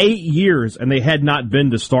 That's 8 years, and they had not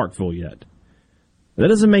been to Starkville yet. That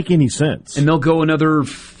doesn't make any sense. And they'll go another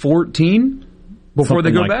 14 before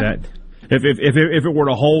they go back? That. If it were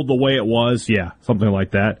to hold the way it was, yeah, something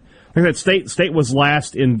like that. Like that State was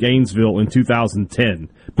last in Gainesville in 2010,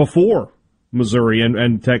 before Missouri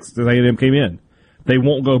and Texas A&M came in. They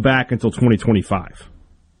won't go back until 2025.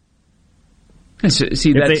 If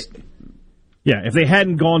they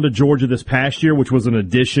hadn't gone to Georgia this past year, which was an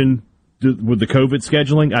addition with the COVID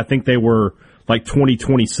scheduling, I think they were like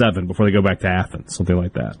 2027 before they go back to Athens, something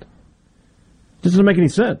like that. It doesn't make any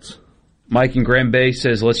sense. Mike in Grand Bay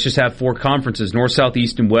says, let's just have 4 conferences, North, South,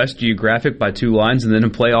 East, and West, geographic by 2 lines, and then a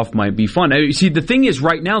playoff might be fun. You see, the thing is,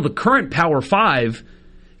 right now, the current Power 5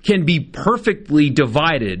 can be perfectly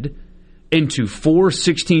divided into 4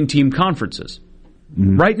 16-team conferences.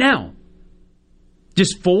 Mm-hmm. Right now.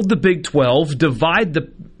 Just fold the Big 12, divide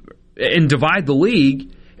the league,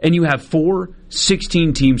 and you have 4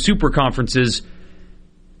 16-team super conferences,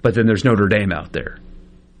 but then there's Notre Dame out there.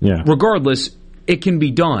 Yeah. Regardless, it can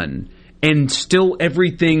be done, and still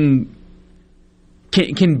everything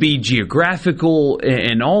can be geographical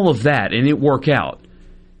and all of that, and it work out.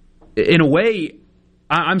 In a way,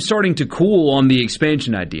 I'm starting to cool on the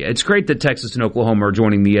expansion idea. It's great that Texas and Oklahoma are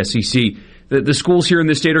joining the SEC. The schools here in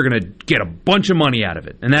this state are going to get a bunch of money out of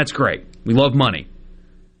it, and that's great. We love money.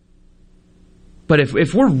 But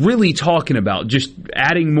if we're really talking about just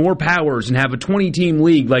adding more powers and have a 20-team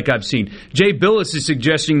league like I've seen, Jay Billis is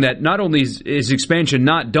suggesting that not only is expansion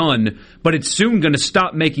not done, but it's soon going to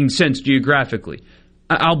stop making sense geographically.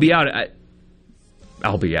 I'll be out.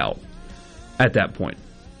 I'll be out at that point.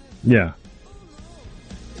 Yeah.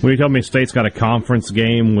 When you tell me State's got a conference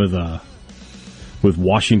game with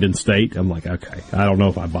Washington State, I'm like, okay, I don't know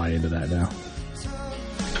if I buy into that now.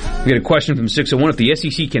 We get a question from 601. If the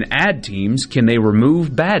SEC can add teams, can they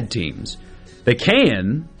remove bad teams? They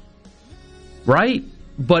can, right?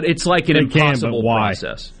 But it's like an impossible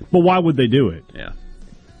process. But why would they do it? Yeah.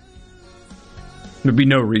 There'd be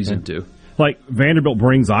no reason to. Like, Vanderbilt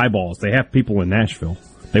brings eyeballs. They have people in Nashville.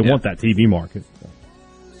 They want that TV market.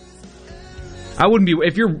 I wouldn't be...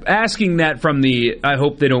 If you're asking that from the, I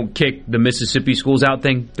hope they don't kick the Mississippi schools out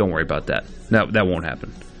thing, don't worry about that. That won't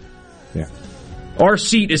happen. Yeah. Our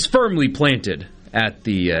seat is firmly planted at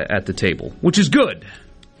the table, which is good.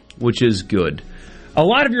 Which is good. A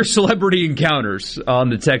lot of your celebrity encounters on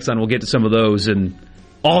the text line. We'll get to some of those and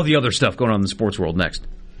all the other stuff going on in the sports world next.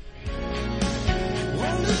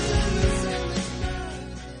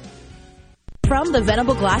 From the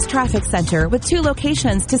Venable Glass Traffic Center with 2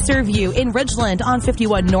 locations to serve you in Ridgeland on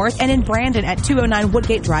 51 North and in Brandon at 209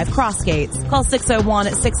 Woodgate Drive, Crossgates. Call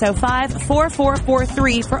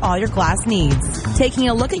 601-605-4443 for all your glass needs. Taking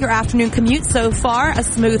a look at your afternoon commute so far, a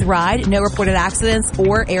smooth ride, no reported accidents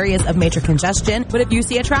or areas of major congestion. But if you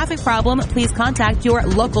see a traffic problem, please contact your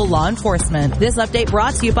local law enforcement. This update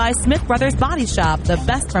brought to you by Smith Brothers Body Shop, the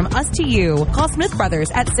best from us to you. Call Smith Brothers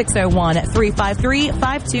at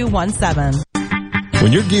 601-353-5217.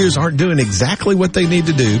 When your gears aren't doing exactly what they need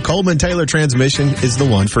to do, Coleman Taylor Transmission is the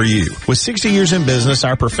one for you. With 60 years in business,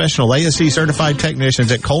 our professional ASE certified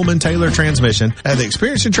technicians at Coleman Taylor Transmission have the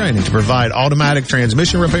experience and training to provide automatic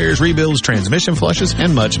transmission repairs, rebuilds, transmission flushes,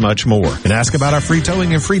 and much, much more. And ask about our free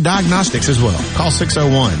towing and free diagnostics as well. Call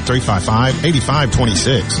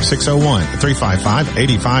 601-355-8526,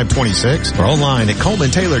 601-355-8526, or online at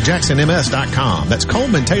ColemanTaylorJacksonMS.com. That's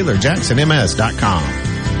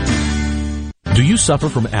ColemanTaylorJacksonMS.com. Do you suffer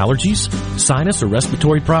from allergies, sinus, or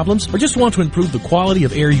respiratory problems, or just want to improve the quality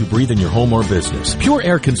of air you breathe in your home or business? Pure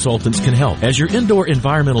Air Consultants can help. As your indoor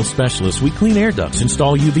environmental specialist, we clean air ducts,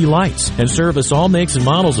 install UV lights, and service all makes and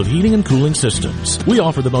models of heating and cooling systems. We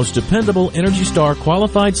offer the most dependable Energy Star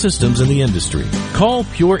qualified systems in the industry. Call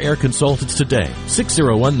Pure Air Consultants today,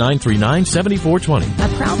 601-939-7420. A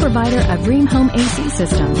proud provider of Rheem Home AC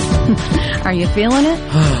Systems. Are you feeling it?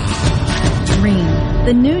 Rheem,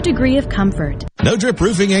 the new degree of comfort. No Drip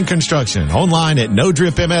Roofing and Construction. Online at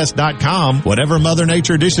NoDripMS.com. Whatever Mother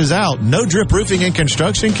Nature dishes out, No Drip Roofing and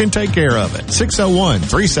Construction can take care of it.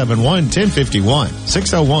 601-371-1051.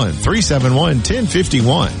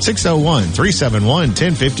 601-371-1051.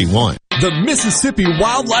 601-371-1051. The Mississippi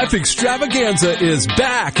Wildlife Extravaganza is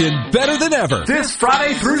back and better than ever. This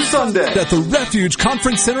Friday through Sunday at the Refuge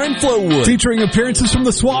Conference Center in Flowood. Featuring appearances from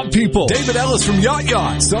the Swamp People, David Ellis from Yacht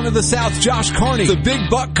Yacht, Son of the South Josh Carney, the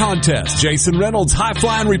Big Buck Contest, Jason Reynolds High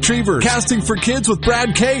Flying Retrievers, Casting for Kids with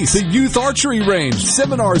Brad Case, the Youth Archery Range,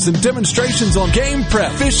 seminars and demonstrations on game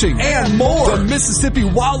prep, fishing, and more. The Mississippi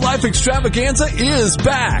Wildlife Extravaganza is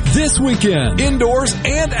back this weekend, indoors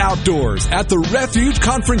and outdoors at the Refuge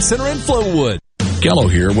Conference Center in Flowood. Gallo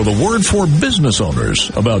here with a word for business owners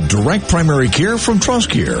about direct primary care from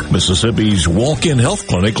TrustCare, Mississippi's walk-in health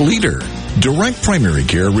clinic leader. Direct primary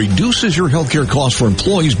care reduces your healthcare costs for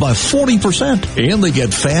employees by 40%, and they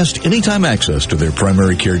get fast, anytime access to their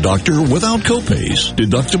primary care doctor without copays,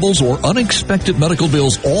 deductibles, or unexpected medical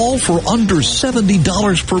bills, all for under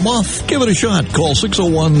 $70 per month. Give it a shot. Call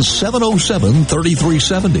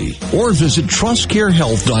 601-707-3370 or visit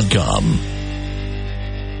TrustCareHealth.com.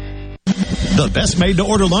 The best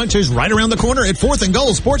made-to-order lunch is right around the corner at 4th and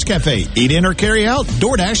Gold Sports Cafe. Eat in or carry out,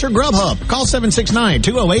 DoorDash or Grubhub. Call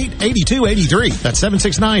 769-208-8283. That's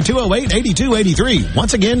 769-208-8283.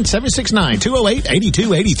 Once again,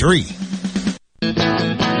 769-208-8283.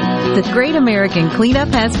 The Great American Cleanup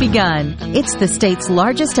has begun. It's the state's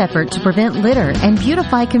largest effort to prevent litter and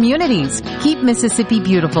beautify communities. Keep Mississippi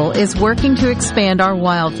Beautiful is working to expand our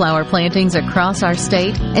wildflower plantings across our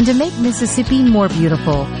state and to make Mississippi more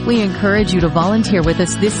beautiful. We encourage you to volunteer with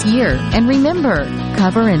us this year. And remember,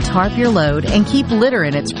 cover and tarp your load and keep litter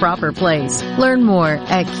in its proper place. Learn more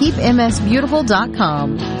at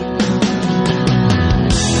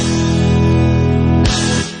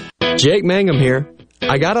keepmsbeautiful.com. Jake Mangum here.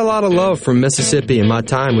 I got a lot of love from Mississippi in my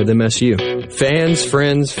time with MSU. Fans,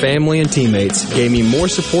 friends, family, and teammates gave me more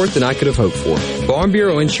support than I could have hoped for. Farm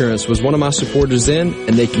Bureau Insurance was one of my supporters then,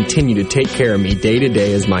 and they continue to take care of me day to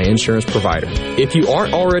day as my insurance provider. If you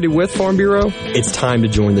aren't already with Farm Bureau, it's time to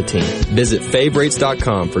join the team. Visit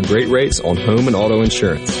favrates.com for great rates on home and auto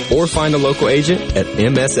insurance, or find a local agent at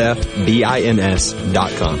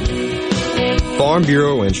msfbins.com. Farm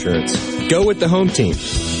Bureau Insurance. Go with the home team.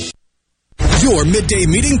 Your midday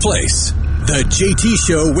meeting place. The JT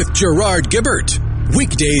Show with Gerard Gibbert.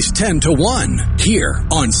 Weekdays 10 to 1 here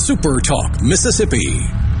on Super Talk, Mississippi.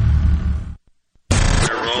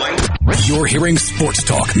 You're hearing Sports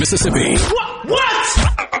Talk, Mississippi.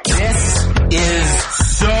 What? This is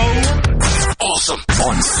so awesome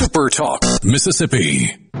on Super Talk,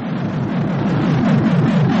 Mississippi.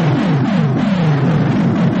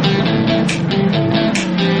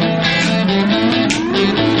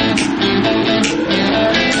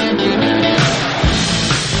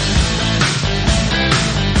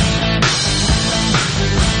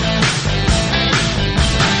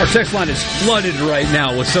 Our text line is flooded right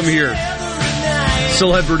now with some of your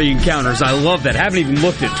celebrity encounters. I love that. Haven't even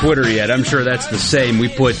looked at Twitter yet. I'm sure that's the same. We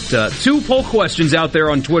put two poll questions out there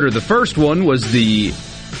on Twitter. The first one was the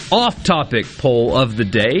off-topic poll of the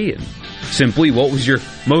day. Simply, what was your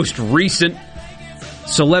most recent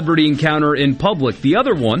celebrity encounter in public? The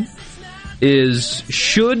other one is,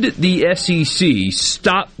 should the SEC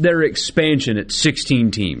stop their expansion at 16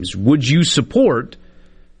 teams? Would you support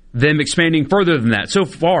them expanding further than that? So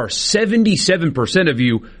far, 77% of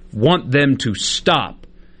you want them to stop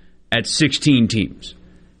at 16 teams.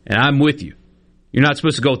 And I'm with you. You're not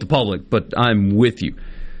supposed to go with the public, but I'm with you.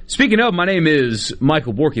 Speaking of, my name is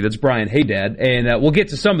Michael Borky. That's Brian Haydad. And we'll get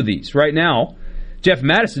to some of these. Right now, Jeff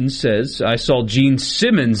Madison says, I saw Gene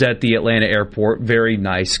Simmons at the Atlanta airport. Very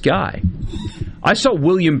nice guy. I saw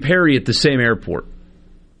William Perry at the same airport.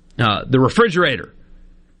 The refrigerator.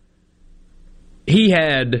 He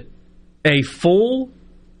had a full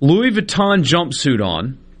Louis Vuitton jumpsuit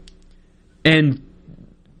on and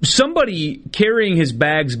somebody carrying his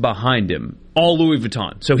bags behind him, all Louis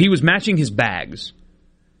Vuitton. So he was matching his bags.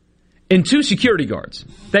 And two security guards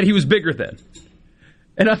that he was bigger than.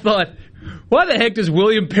 And I thought, why the heck does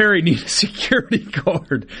William Perry need a security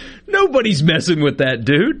guard? Nobody's messing with that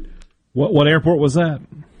dude. What airport was that?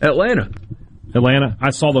 Atlanta. I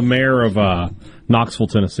saw the mayor of Knoxville,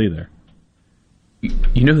 Tennessee there.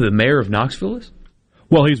 You know who the mayor of Knoxville is?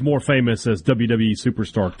 Well, he's more famous as WWE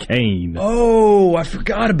superstar Kane. Oh, I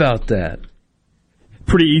forgot about that.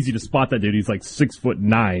 Pretty easy to spot that dude. He's like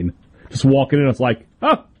 6'9". Just walking in, it's like,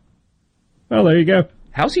 oh, well, there you go.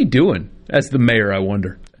 How's he doing as the mayor, I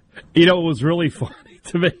wonder? You know, it was really funny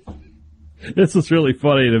to me. This is really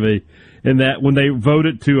funny to me. In that when they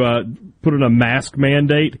voted to put in a mask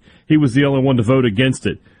mandate, he was the only one to vote against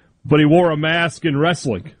it. But he wore a mask in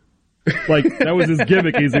wrestling. Like, that was his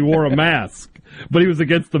gimmick, is he wore a mask. But he was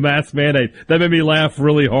against the mask mandate. That made me laugh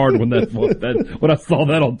really hard when I saw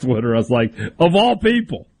that on Twitter. I was like, of all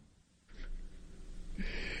people.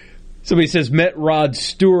 Somebody says, met Rod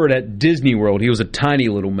Stewart at Disney World. He was a tiny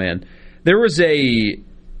little man. There was a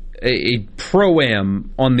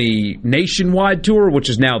Pro-Am on the Nationwide tour, which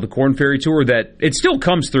is now the Korn Ferry Tour, that it still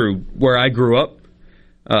comes through where I grew up.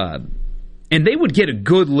 And they would get a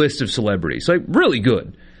good list of celebrities, like really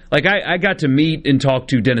good. Like I got to meet and talk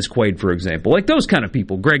to Dennis Quaid, for example. Like those kind of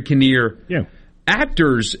people. Greg Kinnear. Yeah.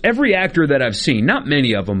 Actors, every actor that I've seen, not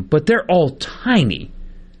many of them, but they're all tiny.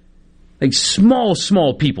 Like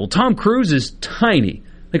small people. Tom Cruise is tiny.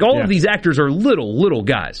 Like all of these actors are little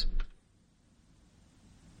guys.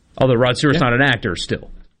 Although Rod Stewart's not an actor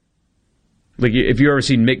still. Like if you've ever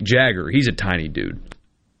seen Mick Jagger, he's a tiny dude.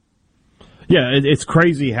 Yeah, it's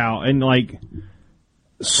crazy how, and like,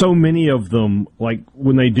 so many of them, like,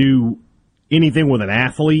 when they do anything with an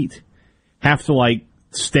athlete, have to, like,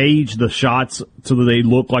 stage the shots so that they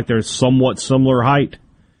look like they're somewhat similar height.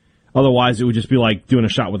 Otherwise, it would just be like doing a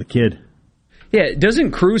shot with a kid. Yeah,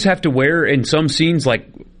 doesn't Cruise have to wear, in some scenes, like,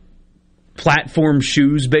 platform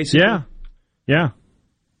shoes, basically? Yeah.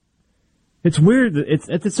 It's weird.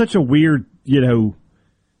 It's such a weird,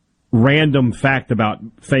 random fact about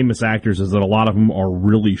famous actors is that a lot of them are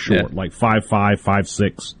really short, like 5'5",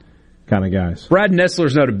 5'6" kind of guys. Brad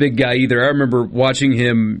Nessler's not a big guy either. I remember watching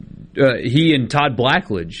him, he and Todd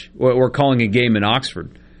Blackledge were calling a game in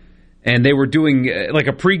Oxford, and they were doing like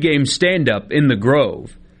a pregame stand-up in the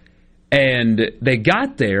Grove, and they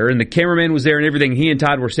got there, and the cameraman was there and everything. He and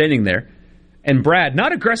Todd were standing there, and Brad,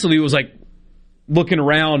 not aggressively, was like looking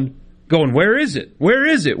around, going, "Where is it? Where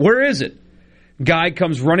is it? Where is it?" Guy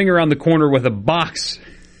comes running around the corner with a box,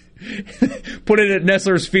 put it at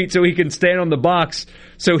Nessler's feet so he can stand on the box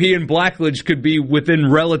so he and Blackledge could be within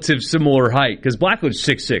relative similar height. Because Blackledge's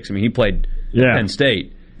 6'6". I mean, he played Penn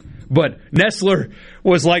State. But Nessler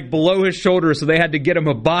was like below his shoulder, so they had to get him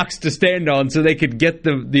a box to stand on so they could get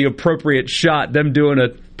the appropriate shot, them doing a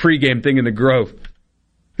pregame thing in the Grove.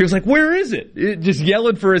 He was like, "Where is it?" Just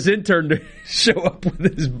yelling for his intern to show up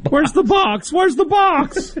with his box. "Where's the box? Where's the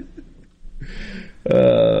box?"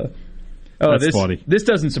 That's funny. This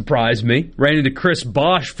doesn't surprise me. Ran into Chris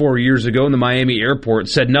Bosh 4 years ago in the Miami airport.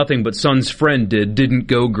 Said nothing but son's friend didn't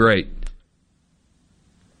go great.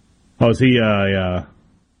 Oh, is he? Yeah,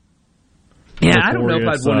 I don't know if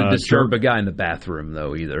I'd want to disturb a guy in the bathroom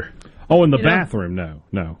though either. Oh, in the bathroom? No.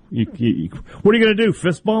 You, what are you going to do?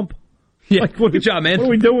 Fist bump? Yeah. Like, good job, man. What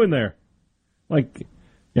are we doing there? Like,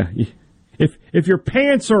 yeah. If your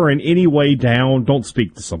pants are in any way down, don't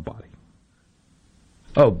speak to somebody.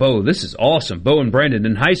 Oh, Bo, this is awesome. Bo and Brandon,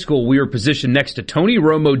 in high school, we were positioned next to Tony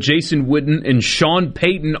Romo, Jason Witten, and Sean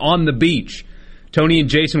Payton on the beach. Tony and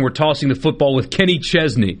Jason were tossing the football with Kenny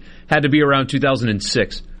Chesney. Had to be around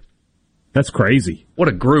 2006. That's crazy. What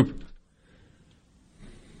a group.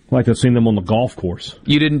 I'd like to have seen them on the golf course.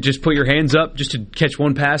 You didn't just put your hands up just to catch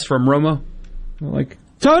one pass from Romo? Like,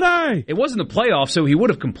 Tony! It wasn't the playoff, so he would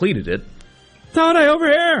have completed it. Tony, over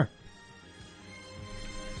here!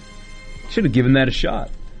 Should have given that a shot.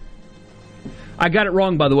 I got it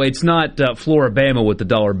wrong, by the way. It's not Floribama with the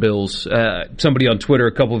dollar bills. Somebody on Twitter,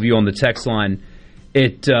 a couple of you on the text line,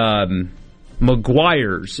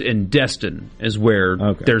 McGuire's in Destin is where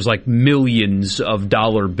there's like millions of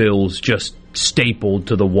dollar bills just stapled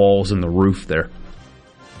to the walls and the roof there.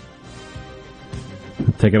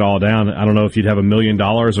 Take it all down. I don't know if you'd have $1 million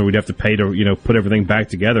or we'd have to pay to put everything back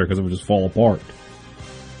together because it would just fall apart.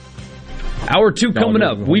 Hour 2 coming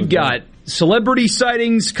up. We've got celebrity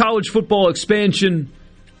sightings, college football expansion,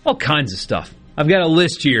 all kinds of stuff. I've got a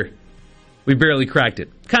list here. We barely cracked it.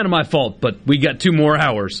 Kind of my fault, but we got 2 more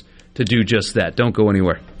hours to do just that. Don't go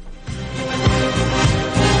anywhere.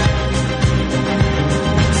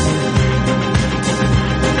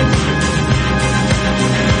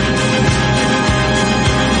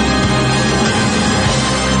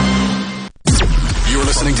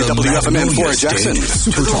 WFMN Fort Jackson,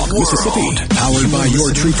 Super Talk, Mississippi. Powered by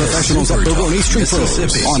your tree professionals at Baroni's Tree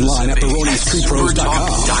Pros. Online at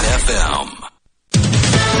baronistreepros.com.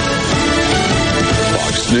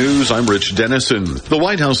 Fox News, I'm Rich Dennison. The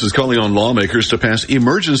White House is calling on lawmakers to pass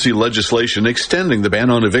emergency legislation extending the ban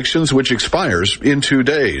on evictions, which expires in 2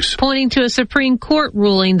 days. Pointing to a Supreme Court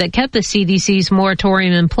ruling that kept the CDC's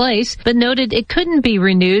moratorium in place, but noted it couldn't be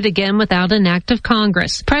renewed again without an act of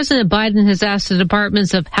Congress. President Biden has asked the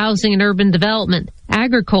Departments of Housing and Urban Development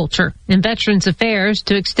Agriculture, and Veterans Affairs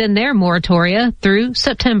to extend their moratoria through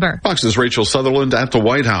September. Fox's Rachel Sutherland at the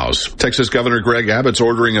White House. Texas Governor Greg Abbott's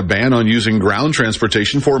ordering a ban on using ground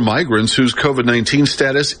transportation for migrants whose COVID-19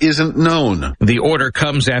 status isn't known. The order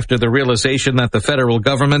comes after the realization that the federal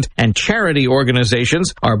government and charity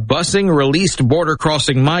organizations are busing released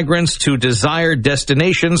border-crossing migrants to desired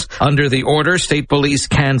destinations. Under the order, state police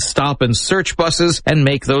can stop and search buses and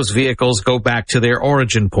make those vehicles go back to their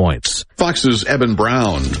origin points. Fox's Eben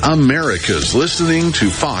Brown, America's listening to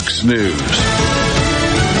Fox News.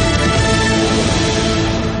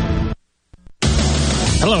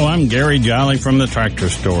 Hello, I'm Gary Jolly from the Tractor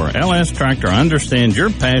Store. LS Tractor understands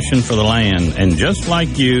your passion for the land, and just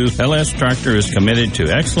like you, LS Tractor is committed to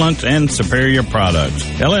excellence and superior products.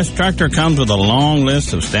 LS Tractor comes with a long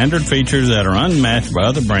list of standard features that are unmatched by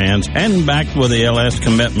other brands and backed with the LS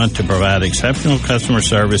commitment to provide exceptional customer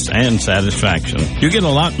service and satisfaction. You get a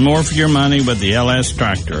lot more for your money with the LS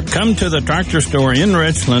Tractor. Come to the Tractor Store in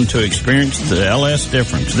Richland to experience the LS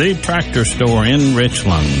difference. The Tractor Store in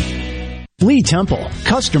Richland. Lee Temple,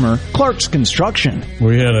 customer, Clark's Construction.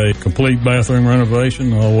 We had a complete bathroom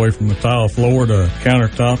renovation all the way from the tile floor to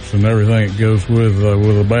countertops and everything that goes with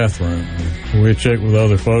a bathroom. We checked with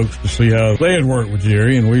other folks to see how they had worked with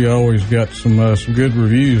Jerry, and we always got some good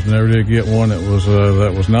reviews. Never did get one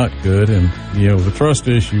that was not good. And the trust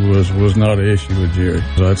issue was not an issue with Jerry.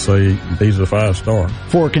 So I'd say he's a 5-star.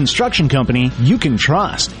 For a construction company you can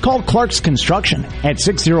trust, call Clark's Construction at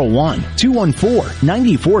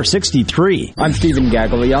 601-214-9463. I'm Stephen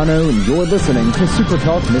Gagliano, and you're listening to Super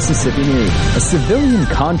Talk Mississippi News. A civilian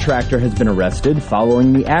contractor has been arrested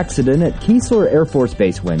following the accident at Keesler Air Force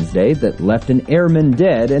Base Wednesday that left an airman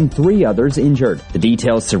dead and 3 others injured. The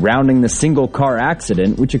details surrounding the single-car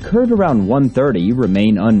accident, which occurred around 1:30,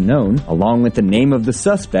 remain unknown, along with the name of the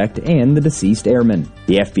suspect and the deceased airman.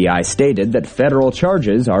 The FBI stated that federal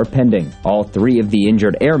charges are pending. All 3 of the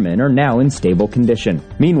injured airmen are now in stable condition.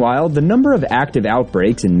 Meanwhile, the number of active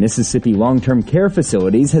outbreaks in Mississippi long-term care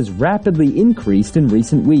facilities has rapidly increased in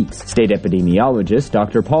recent weeks. State epidemiologist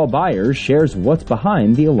Dr. Paul Byers shares what's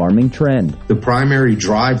behind the alarming trend. The primary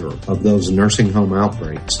driver of those nursing home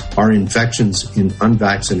outbreaks are infections in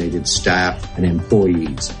unvaccinated staff and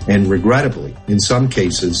employees. And regrettably, in some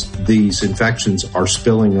cases, these infections are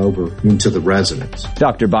spilling over into the residents.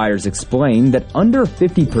 Dr. Byers explained that under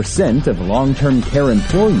 50% of long-term care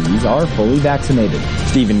employees are fully vaccinated.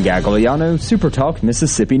 Stephen Gagliano, Super Talk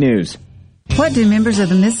Mississippi News. What do members of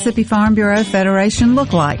the Mississippi Farm Bureau Federation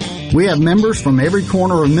look like? We have members from every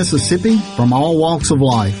corner of Mississippi, from all walks of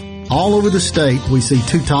life. All over the state, we see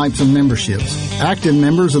 2 types of memberships. Active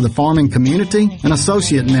members of the farming community and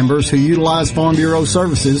associate members who utilize Farm Bureau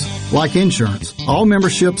services like insurance. All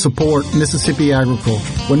memberships support Mississippi agriculture.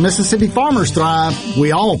 When Mississippi farmers thrive,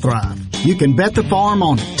 we all thrive. You can bet the farm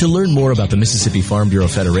on it. To learn more about the Mississippi Farm Bureau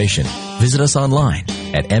Federation, visit us online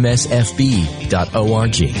at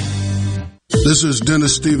msfb.org. This is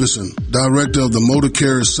Dennis Stevenson, Director of the Motor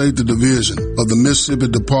Carrier Safety Division of the Mississippi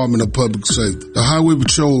Department of Public Safety. The Highway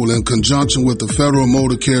Patrol, in conjunction with the Federal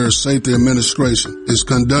Motor Carrier Safety Administration, is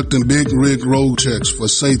conducting big rig road checks for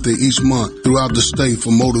safety each month throughout the state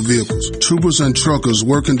for motor vehicles. Troopers and truckers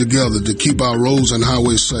working together to keep our roads and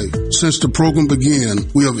highways safe. Since the program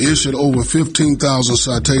began, we have issued over 15,000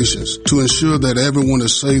 citations to ensure that everyone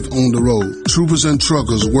is safe on the road. Troopers and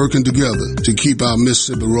truckers working together to keep our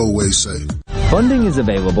Mississippi roadways safe. Funding is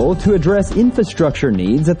available to address infrastructure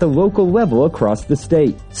needs at the local level across the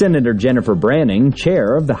state. Senator Jennifer Branning,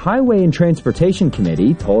 chair of the Highway and Transportation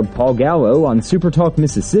Committee, told Paul Gallo on Super Talk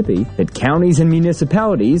Mississippi that counties and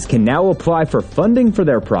municipalities can now apply for funding for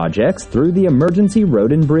their projects through the Emergency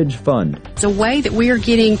Road and Bridge Fund. It's a way that we are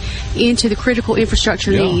getting into the critical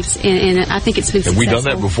infrastructure needs, and I think it's been successful. Have we done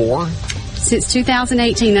that before? Since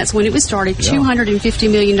 2018, that's when it was started.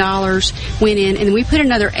 $250 million went in, and we put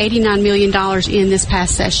another $89 million in this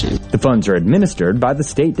past session. The funds are administered by the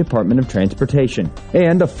State Department of Transportation.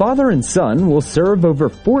 And a father and son will serve over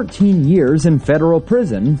 14 years in federal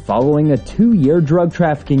prison following a 2-year drug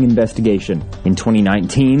trafficking investigation. In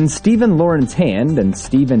 2019, Stephen Lawrence Hand and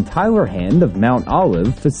Stephen Tyler Hand of Mount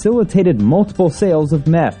Olive facilitated multiple sales of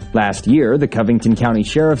meth. Last year, the Covington County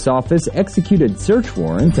Sheriff's Office executed search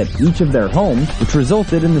warrants at each of their homes, which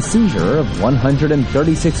resulted in the seizure of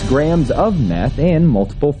 136 grams of meth and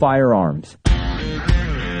multiple firearms.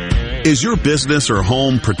 Is your business or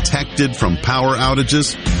home protected from power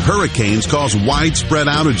outages? Hurricanes cause widespread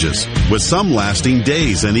outages, with some lasting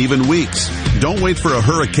days and even weeks. Don't wait for a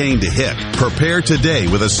hurricane to hit. Prepare today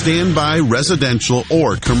with a standby residential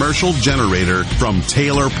or commercial generator from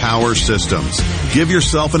Taylor Power Systems. Give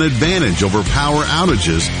yourself an advantage over power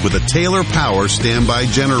outages with a Taylor Power standby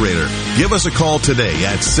generator. Give us a call today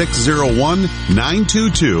at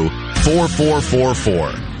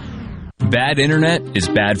 601-922-4444. Bad internet is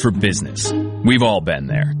bad for business. We've all been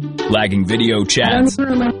there. Lagging video chats,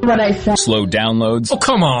 slow downloads. Oh,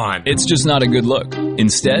 come on. It's just not a good look.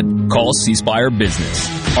 Instead, call C Spire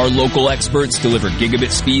Business. Our local experts deliver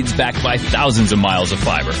gigabit speeds backed by thousands of miles of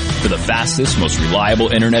fiber for the fastest, most reliable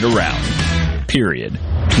internet around. Period.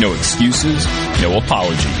 No excuses, no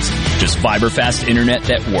apologies. Just fiber-fast internet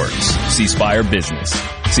that works. C Spire Business.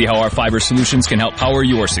 See how our fiber solutions can help power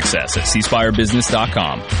your success at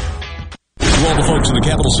cspirebusiness.com. To all the folks in the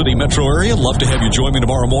Capital City metro area, love to have you join me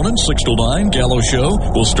tomorrow morning, 6 to 9, Gallo Show.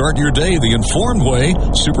 We'll start your day the informed way.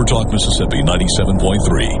 Super Talk Mississippi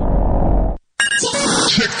 97.3.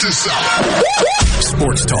 Check this out.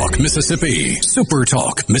 Sports Talk Mississippi. Super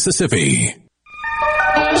Talk Mississippi.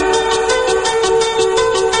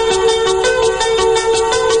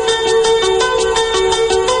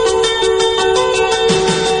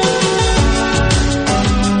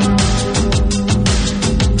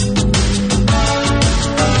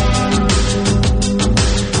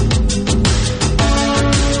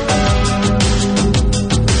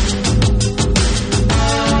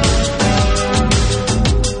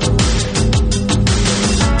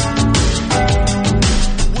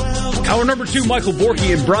 Number 2, Michael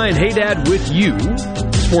Borky and Brian Haydad with you.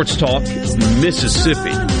 Sports Talk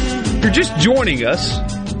Mississippi. If you're just joining us,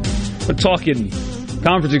 we're talking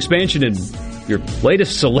conference expansion and your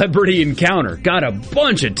latest celebrity encounter. Got a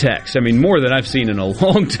bunch of texts. I mean, more than I've seen in a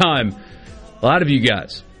long time. A lot of you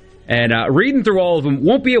guys. And reading through all of them,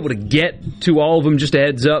 won't be able to get to all of them, just a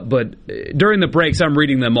heads up, but during the breaks, I'm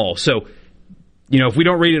reading them all. So, you know, if we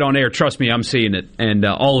don't read it on air, trust me, I'm seeing it. And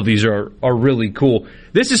all of these are really cool.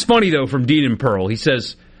 This is funny, though, from Dean and Pearl. He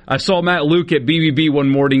says, I saw Matt Luke at BBB one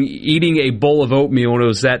morning eating a bowl of oatmeal, and it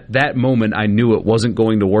was that moment I knew it wasn't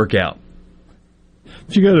going to work out.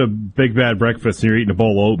 If you go to Big Bad Breakfast and you're eating a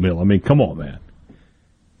bowl of oatmeal, I mean, come on, man.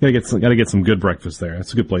 Gotta get some good breakfast there.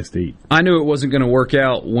 That's a good place to eat. I knew it wasn't going to work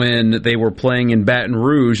out when they were playing in Baton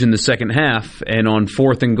Rouge in the second half, and on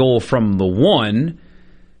 4th and goal from the 1,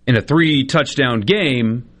 in a 3-touchdown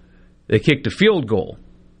game, they kicked a field goal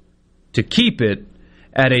to keep it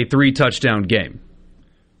at a 3-touchdown game.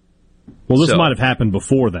 Well, this might have happened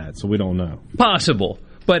before that, so we don't know. Possible.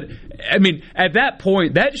 But, I mean, at that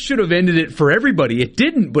point, that should have ended it for everybody. It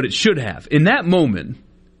didn't, but it should have. In that moment,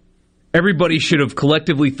 everybody should have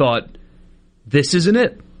collectively thought, this isn't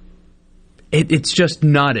it. It's just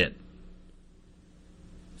not it.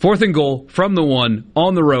 4th and goal from the 1,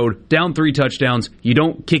 on the road, down 3 touchdowns. You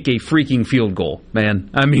don't kick a freaking field goal, man.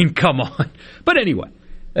 I mean, come on. But anyway,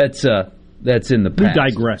 that's in the past. We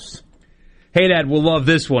digress. Hey, Dad, we'll love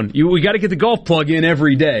this one. We got to get the golf plug in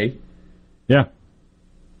every day. Yeah.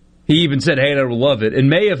 He even said, hey, Dad, we'll love it. In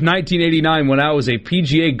May of 1989, when I was a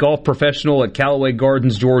PGA golf professional at Callaway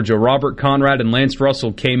Gardens, Georgia, Robert Conrad and Lance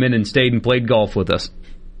Russell came in and stayed and played golf with us.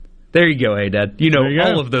 There you go, hey, Dad. You know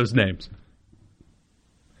all of those names.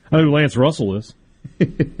 I know who Lance Russell is.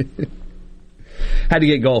 Had to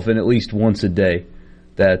get golf in at least once a day.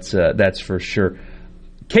 That's for sure.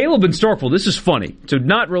 Caleb in Starkville, this is funny. So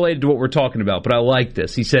not related to what we're talking about, but I like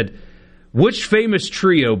this. He said, which famous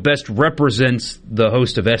trio best represents the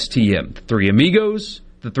host of STM? The Three Amigos,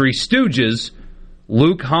 the Three Stooges,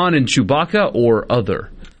 Luke, Han, and Chewbacca, or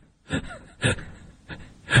other?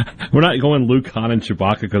 We're not going Luke, Han, and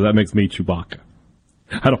Chewbacca because that makes me Chewbacca.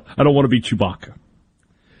 I don't want to be Chewbacca.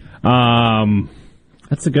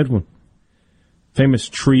 That's a good one. Famous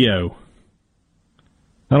trio.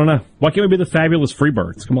 I don't know. Why can't we be the Fabulous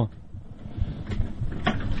Freebirds? Come on.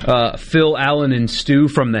 Phil, Allen, and Stu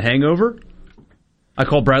from The Hangover. I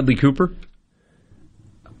call Bradley Cooper.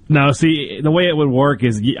 No, see, the way it would work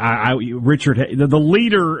is Richard, the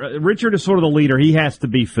leader. Richard is sort of the leader. He has to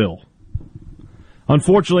be Phil.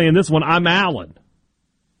 Unfortunately, in this one, I'm Allen.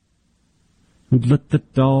 Let the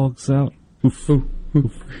dogs out. Oof, oof,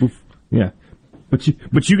 oof, oof. Yeah, but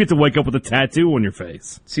you get to wake up with a tattoo on your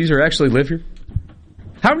face. Caesar actually live here?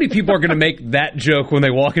 How many people are going to make that joke when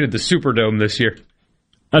they walk into the Superdome this year?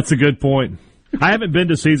 That's a good point. I haven't been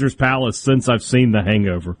to Caesar's Palace since I've seen The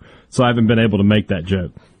Hangover, so I haven't been able to make that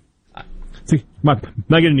joke. See, not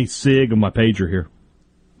getting any SIG on my pager here.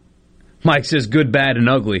 Mike says good, bad, and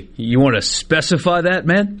ugly. You want to specify that,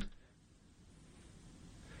 man?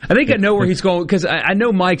 I think I know where he's going, because I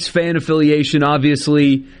know Mike's fan affiliation,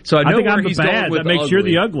 obviously. So I know think where I'm the he's bad. going with that makes ugly. you're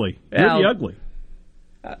the ugly. You're the ugly.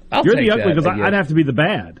 You're the ugly because I'd have to be the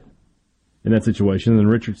bad in that situation, and then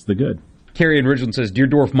Richard's the good. Carrie in Ridgeland says,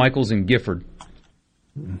 Deerdorf, Michaels, and Gifford.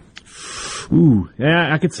 Ooh,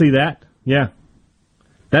 yeah, I could see that. Yeah.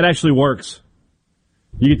 That actually works.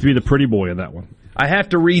 You get to be the pretty boy in that one. I have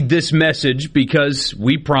to read this message because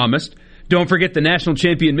we promised. Don't forget the national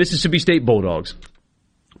champion Mississippi State Bulldogs.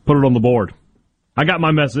 Put it on the board. I got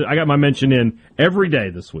my message. I got my mention in every day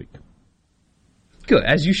this week. Good,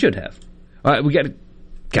 as you should have. All right, we got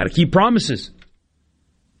to keep promises.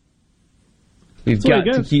 We've got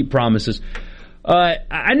to keep promises.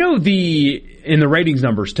 I know and the ratings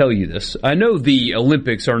numbers tell you this. I know the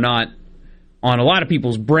Olympics are not on a lot of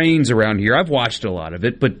people's brains around here. I've watched a lot of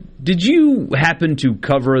it, but did you happen to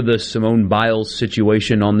cover the Simone Biles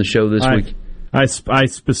situation on the show this week? I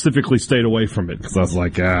specifically stayed away from it because I was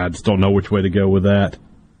like, I just don't know which way to go with that.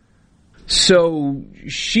 So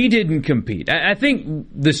she didn't compete. I think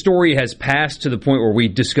the story has passed to the point where we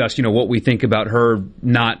discussed, what we think about her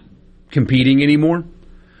not competing anymore.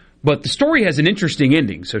 But the story has an interesting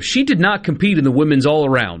ending. So she did not compete in the women's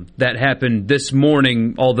all-around. That happened this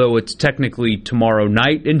morning, although it's technically tomorrow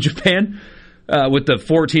night in Japan, with the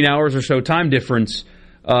 14 hours or so time difference.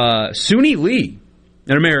 Suni Lee,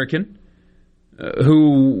 an American,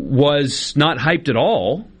 who was not hyped at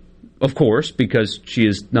all, of course, because she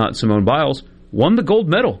is not Simone Biles, won the gold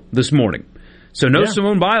medal this morning. So no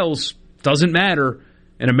Simone Biles, doesn't matter.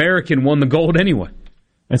 An American won the gold anyway.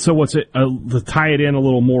 And so to tie it in a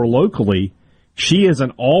little more locally, she is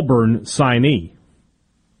an Auburn signee.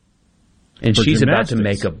 And she's about to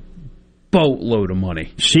make a boatload of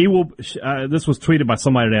money. She will. This was tweeted by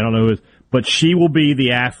somebody today, I don't know who, but she will be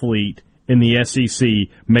the athlete in the SEC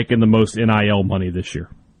making the most NIL money this year.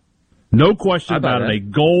 No question about it. A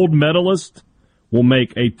gold medalist will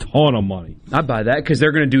make a ton of money. I buy that because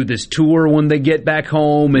they're going to do this tour when they get back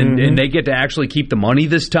home, and they get to actually keep the money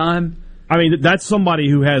this time. I mean, that's somebody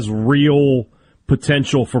who has real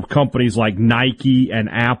potential for companies like Nike and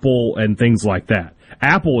Apple and things like that.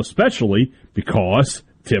 Apple especially because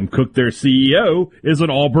Tim Cook, their CEO, is an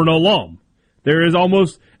Auburn alum. There is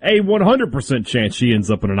almost a 100% chance she ends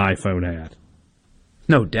up in an iPhone ad.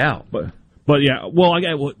 No doubt. But yeah,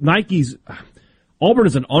 Nike's... Auburn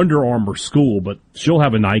is an Under Armour school, but she'll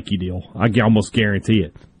have a Nike deal. I can almost guarantee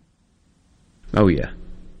it. Oh, yeah.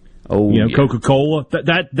 Coca-Cola.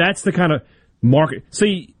 That's the kind of market.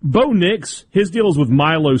 See, Bo Nix, his deal is with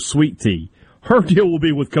Milo Sweet Tea. Her deal will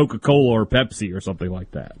be with Coca-Cola or Pepsi or something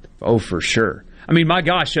like that. Oh, for sure. I mean, my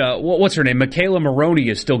gosh, what's her name? Michaela Maroney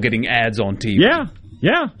is still getting ads on TV.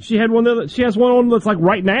 Yeah. She has one on that's like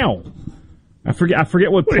right now. I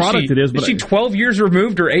forget what product it is. But is she 12 years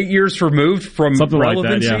removed or 8 years removed from relevancy,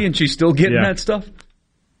 like that, and she's still getting that stuff?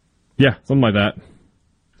 Yeah, something like that.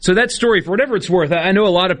 So that story, for whatever it's worth, I know a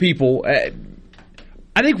lot of people.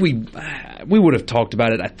 I think we would have talked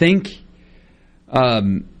about it. I think,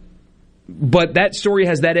 but that story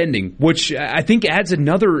has that ending, which I think adds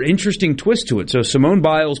another interesting twist to it. So Simone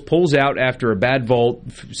Biles pulls out after a bad vault,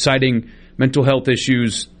 citing mental health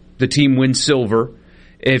issues. The team wins silver.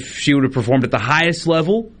 If she would have performed at the highest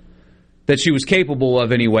level that she was capable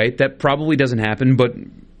of anyway, that probably doesn't happen, but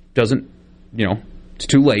doesn't, it's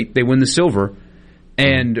too late. They win the silver.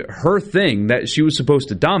 And her thing that she was supposed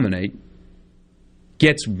to dominate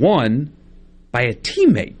gets won by a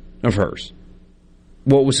teammate of hers.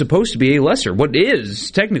 What was supposed to be what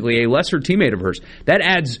is technically a lesser teammate of hers. That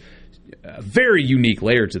adds a very unique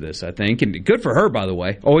layer to this, I think. And good for her, by the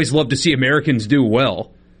way. Always love to see Americans do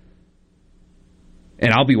well.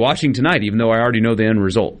 And I'll be watching tonight, even though I already know the end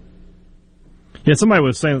result. Yeah, somebody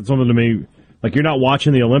was saying something to me, like, you're not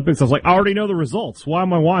watching the Olympics? I was like, I already know the results. Why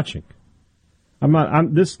am I watching? I'm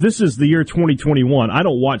not. This is the year 2021. I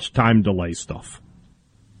don't watch time delay stuff.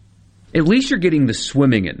 At least you're getting the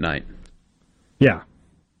swimming at night. Yeah.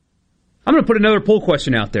 I'm going to put another poll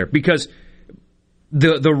question out there because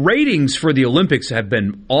the ratings for the Olympics have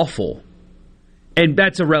been awful. And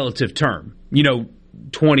that's a relative term.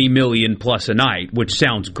 20 million plus a night, which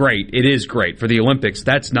sounds great. It is great. For the Olympics,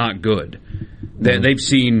 that's not good. They've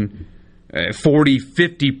seen 40,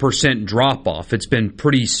 50% drop-off. It's been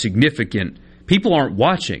pretty significant. People aren't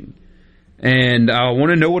watching. And I want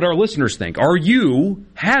to know what our listeners think. Will you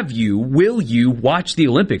watch the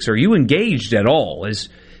Olympics? Are you engaged at all?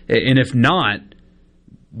 And if not,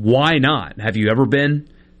 why not? Have you ever been?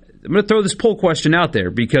 I'm going to throw this poll question out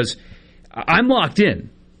there because I'm locked in.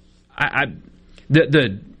 I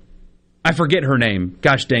forget her name.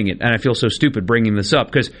 Gosh dang it. And I feel so stupid bringing this up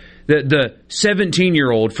because the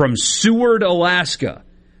 17-year-old from Seward, Alaska,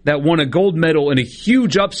 that won a gold medal in a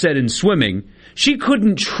huge upset in swimming, she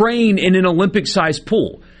couldn't train in an Olympic-sized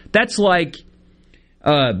pool. That's like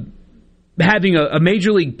having a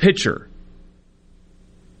major league pitcher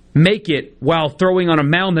make it while throwing on a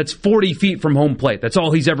mound that's 40 feet from home plate. That's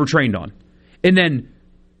all he's ever trained on. And then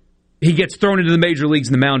he gets thrown into the major leagues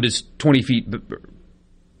and the mound is 20 feet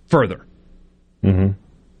further. Mm-hmm.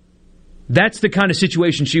 That's the kind of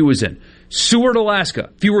situation she was in. Seward, Alaska.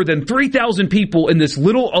 Fewer than 3,000 people in this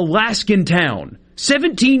little Alaskan town.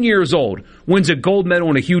 17 years old. Wins a gold medal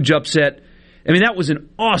in a huge upset. I mean, that was an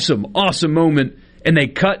awesome, awesome moment. And they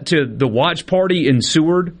cut to the watch party in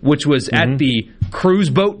Seward, which was at the cruise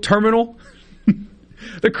boat terminal.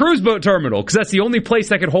 The cruise boat terminal, because that's the only place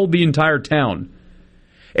that could hold the entire town.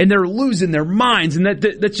 And they're losing their minds, and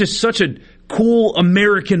that's just such a cool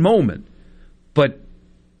American moment. But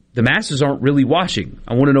the masses aren't really watching.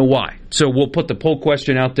 I want to know why. So we'll put the poll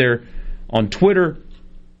question out there on Twitter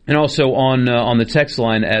and also on the text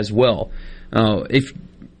line as well. If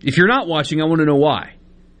you're not watching, I want to know why.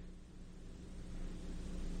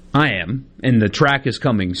 I am, and the track is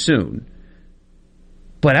coming soon.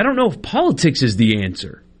 But I don't know if politics is the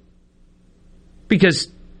answer. Because,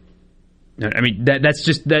 I mean,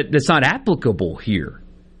 that's not applicable here.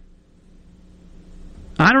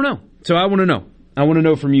 I don't know. So I want to know. I want to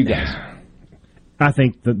know from you guys. I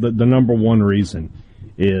think the number one reason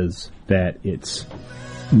is that it's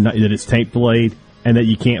tape delayed and that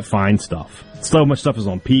you can't find stuff. So much stuff is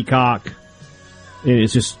on Peacock.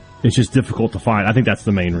 It's just difficult to find. I think that's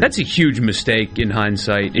the main reason. That's a huge mistake in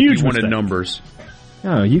hindsight. If you wanted numbers.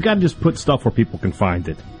 No, you got to just put stuff where people can find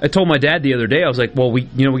it. I told my dad the other day. I was like, "Well, we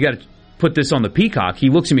got to put this on the Peacock." He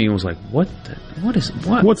looks at me and was like, "What?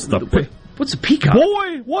 What's the Peacock?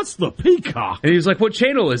 Boy, what's the Peacock?" And he was like, "What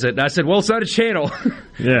channel is it?" And I said, "Well, it's not a channel."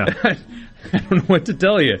 Yeah. I don't know what to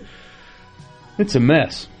tell you. It's a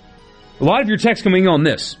mess. A lot of your text coming on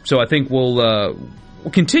this, so I think we'll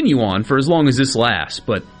continue on for as long as this lasts.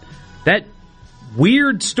 But that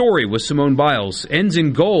weird story with Simone Biles ends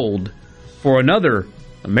in gold for another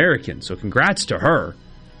American, so congrats to her.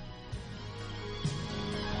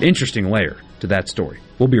 Interesting layer to that story.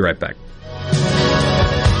 We'll be right back.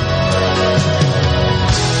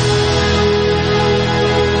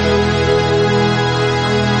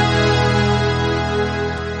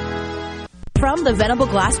 From the Venable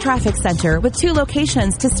Glass Traffic Center with 2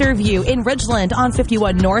 locations to serve you in Ridgeland on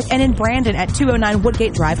 51 North and in Brandon at 209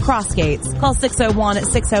 Woodgate Drive, Crossgates. Call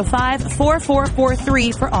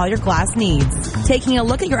 601-605-4443 for all your glass needs. Taking a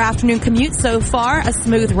look at your afternoon commute so far, a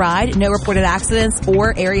smooth ride, no reported accidents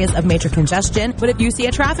or areas of major congestion. But if you see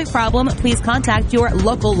a traffic problem, please contact your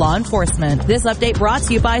local law enforcement. This update brought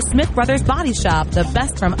to you by Smith Brothers Body Shop, the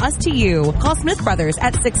best from us to you. Call Smith Brothers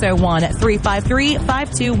at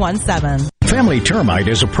 601-353-5217. Family Termite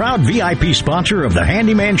is a proud VIP sponsor of the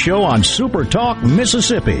Handyman Show on Super Talk,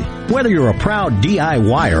 Mississippi. Whether you're a proud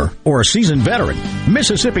DIYer or a seasoned veteran,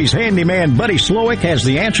 Mississippi's handyman Buddy Slowick has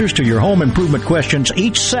the answers to your home improvement questions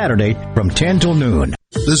each Saturday from 10 till noon.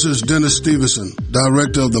 This is Dennis Stevenson,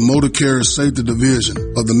 Director of the Motor Carrier Safety Division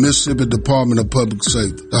of the Mississippi Department of Public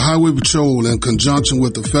Safety. The Highway Patrol, in conjunction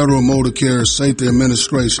with the Federal Motor Carrier Safety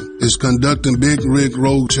Administration, is conducting big rig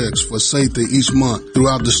road checks for safety each month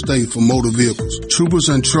throughout the state for motor vehicles.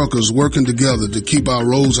 Troopers and truckers working together to keep our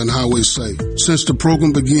roads and highways safe. Since the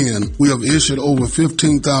program began, we have issued over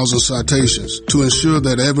 15,000 citations to ensure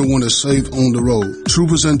that everyone is safe on the road.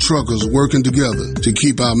 Troopers and truckers working together to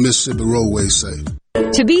keep our Mississippi roadways safe.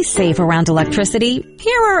 To be safe around electricity,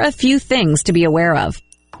 here are a few things to be aware of.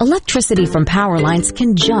 Electricity from power lines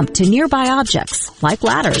can jump to nearby objects, like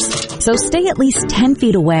ladders, so stay at least 10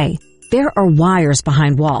 feet away. There are wires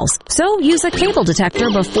behind walls, so use a cable detector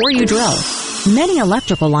before you drill. Many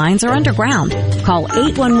electrical lines are underground. Call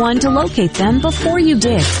 811 to locate them before you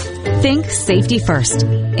dig. Think safety first.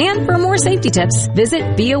 And for more safety tips, visit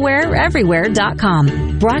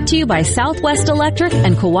BeAwareEverywhere.com. Brought to you by Southwest Electric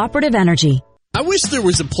and Cooperative Energy. I wish there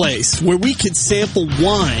was a place where we could sample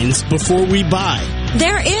wines before we buy.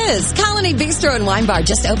 There is. Colony Bistro and Wine Bar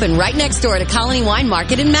just opened right next door to Colony Wine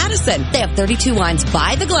Market in Madison. They have 32 wines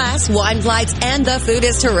by the glass, wine flights, and the food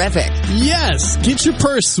is terrific. Yes. Get your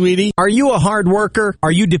purse, sweetie. Are you a hard worker?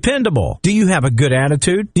 Are you dependable? Do you have a good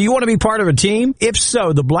attitude? Do you want to be part of a team? If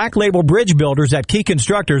so, the Black Label Bridge Builders at Key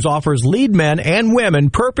Constructors offers lead men and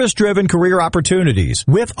women purpose-driven career opportunities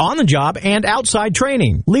with on-the-job and outside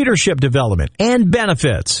training, leadership development, and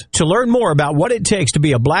benefits. To learn more about what it takes to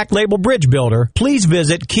be a Black Label Bridge Builder, please please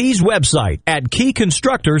visit Key's website at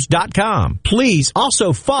keyconstructors.com. Please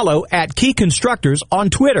also follow at Key Constructors on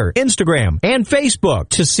Twitter, Instagram, and Facebook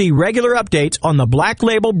to see regular updates on the Black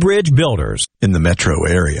Label Bridge builders. In the metro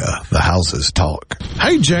area, the houses talk.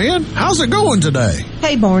 Hey, Jan, how's it going today?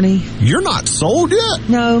 Hey, Barney. You're not sold yet?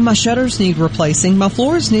 No, my shutters need replacing, my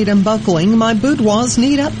floors need unbuckling, my boudoirs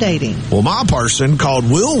need updating. Well, my person called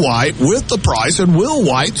Will White with the price, and Will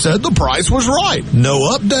White said the price was right.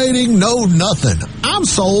 No updating, no nothing. I'm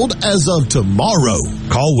sold as of tomorrow.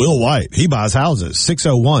 Call Will White. He buys houses.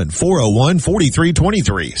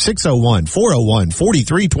 601-401-4323.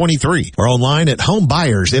 601-401-4323. Or online at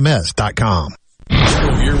homebuyersms.com.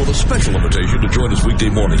 Joe here with a special invitation to join us weekday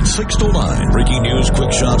morning, 6 to 9. Breaking news,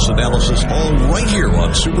 quick shots, analysis, all right here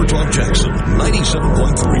on Super Talk Jackson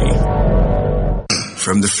 97.3.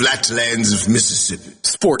 From the flatlands of Mississippi.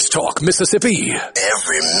 Sports Talk Mississippi.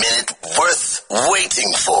 Every minute worth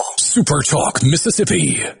waiting for. Super Talk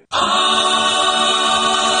Mississippi.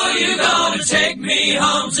 Are you gonna take me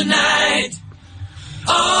home tonight?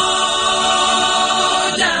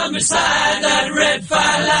 Oh, down beside that red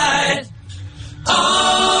firelight.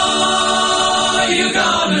 Oh, you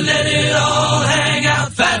gonna let it all hang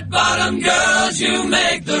out, fat bottom girls, you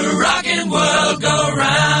make the rockin' world go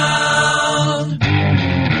round.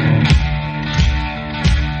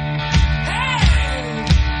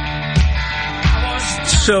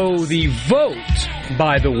 So the vote,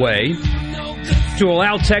 by the way, to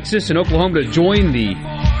allow Texas and Oklahoma to join the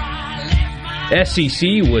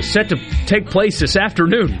SEC was set to take place this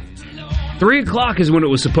afternoon. 3 o'clock is when it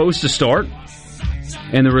was supposed to start.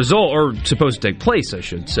 And the result, or supposed to take place, I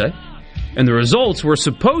should say. And the results were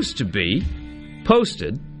supposed to be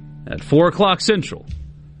posted at 4 o'clock Central.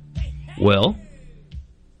 Well,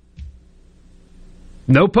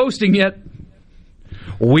 no posting yet.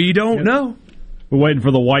 We don't know. We're waiting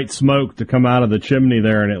for the white smoke to come out of the chimney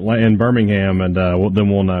there in Birmingham, and then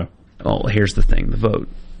we'll know. Oh, here's the thing. The vote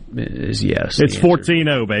is yes. It's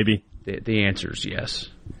 14-0, baby. The answer is yes.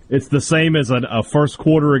 It's the same as a first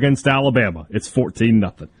quarter against Alabama. It's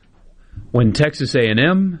 14-0. When Texas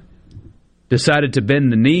A&M decided to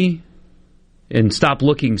bend the knee and stop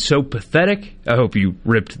looking so pathetic, I hope you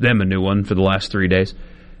ripped them a new one for the last 3 days.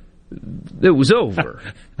 It was over.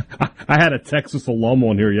 I had a Texas alum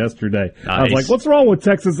on here yesterday. Nice. I was like, what's wrong with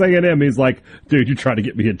Texas A&M? He's like, dude, you're trying to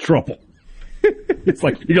get me in trouble. It's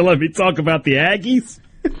like, you're going to let me talk about the Aggies?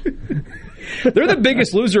 They're the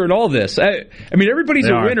biggest loser in all this. I mean, everybody's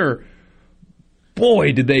a winner.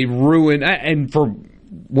 Boy, did they ruin, and for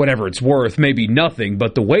whatever it's worth, maybe nothing,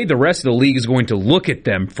 but the way the rest of the league is going to look at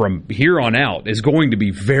them from here on out is going to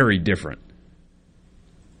be very different.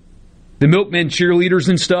 The Milkmen cheerleaders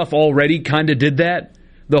and stuff already kind of did that.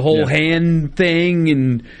 The whole hand thing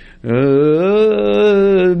and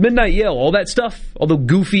Midnight Yell, all that stuff. Although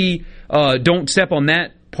goofy, don't step on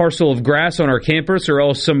that parcel of grass on our campus or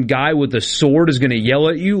else some guy with a sword is going to yell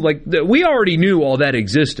at you. Like, we already knew all that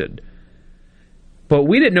existed. But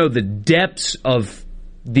we didn't know the depths of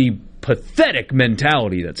the pathetic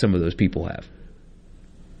mentality that some of those people have.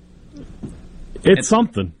 It's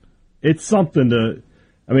something. It's something to...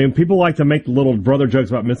 I mean, people like to make little brother jokes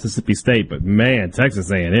about Mississippi State, but man, Texas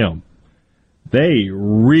A&M, they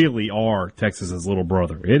really are Texas's little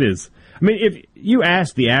brother. It is. I mean, if you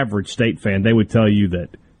ask the average State fan, they would tell you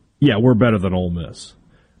that, yeah, we're better than Ole Miss.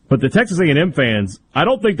 But the Texas A&M fans, I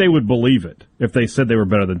don't think they would believe it if they said they were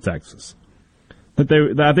better than Texas. But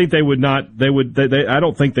I think they would not. They would. I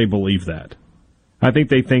don't think they believe that. I think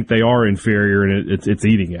they are inferior, and it's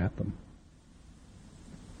eating at them.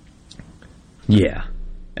 Yeah.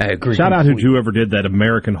 I agree. Shout out to whoever did that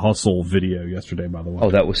American Hustle video yesterday, by the way.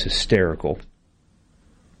 Oh, that was hysterical.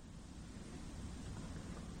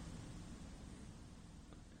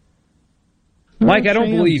 Mike, I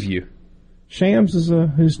don't believe you. Shams is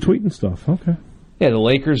tweeting stuff. Okay. Yeah, the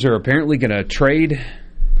Lakers are apparently going to trade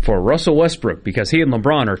for Russell Westbrook because he and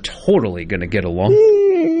LeBron are totally going to get along.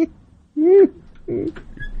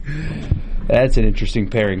 That's an interesting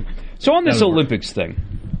pairing. So on this Olympics thing,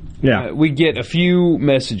 we get a few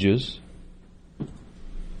messages.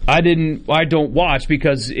 I don't watch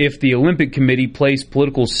because if the Olympic Committee plays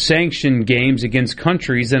political sanction games against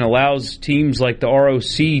countries and allows teams like the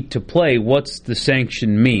ROC to play, what's the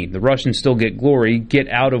sanction mean? The Russians still get glory, get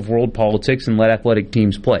out of world politics, and let athletic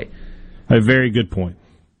teams play. A very good point.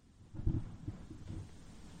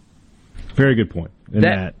 Very good point. In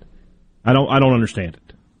that I don't understand it.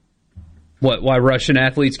 What? Why Russian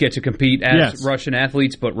athletes get to compete as Russian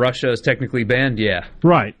athletes, but Russia is technically banned? Yeah.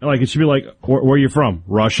 Right. Like, it should be like, where are you from?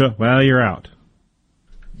 Russia? Well, you're out.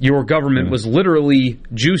 Your government was literally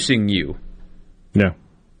juicing you. Yeah.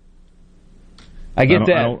 I get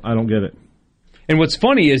that. I don't get it. And what's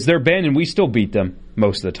funny is they're banned and we still beat them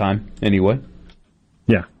most of the time anyway.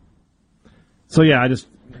 Yeah. So, yeah,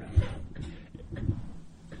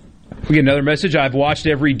 We get another message. I've watched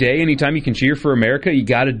every day. Anytime you can cheer for America, you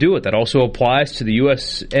got to do it. That also applies to the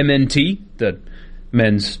USMNT, the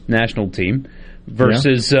men's national team,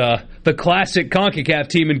 versus the classic CONCACAF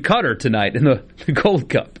team in Qatar tonight in the Gold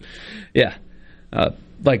Cup. Yeah.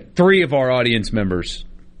 Like 3 of our audience members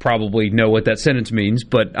probably know what that sentence means,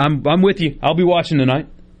 but I'm with you. I'll be watching tonight.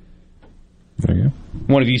 There you go.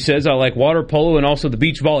 One of you says, I like water polo and also the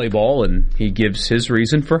beach volleyball, and he gives his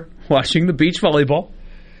reason for watching the beach volleyball.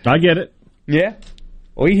 I get it. Yeah,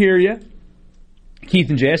 we hear you. Keith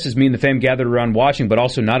and Jay says, me and the fam gathered around watching, but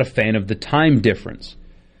also not a fan of the time difference.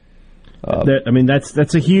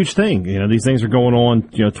 That's a huge thing. These things are going on,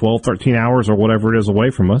 12, 13 hours or whatever it is away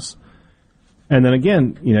from us. And then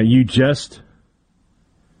again, you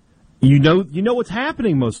know what's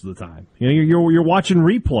happening most of the time. You're watching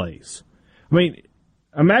replays. I mean,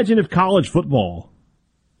 imagine if college football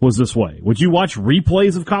was this way. Would you watch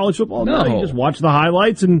replays of college football? No. You just watch the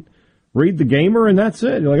highlights and read the gamer, and that's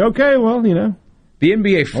it. You're like, okay, well, The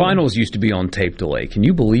NBA Finals used to be on tape delay. Can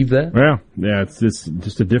you believe that? Yeah, it's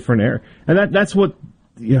just a different era. And that's what,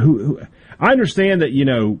 I understand that,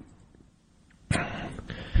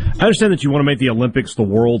 I understand that you want to make the Olympics the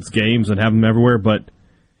world's games and have them everywhere, but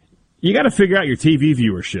you got to figure out your TV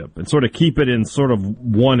viewership and sort of keep it in sort of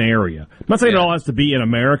one area. I'm not saying it all has to be in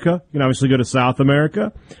America. You can obviously go to South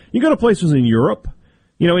America. You go to places in Europe.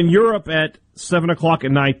 In Europe at 7 o'clock at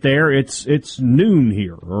night there, it's noon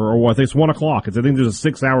here, or I think it's 1 o'clock. I think there's a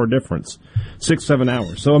 6-hour difference, 6-7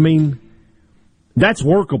 hours. So, I mean, that's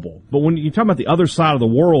workable. But when you're talking about the other side of the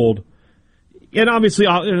world, and obviously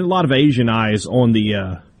a lot of Asian eyes on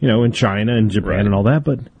the, in China and Japan and all that,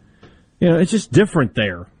 but, it's just different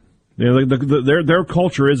there. Their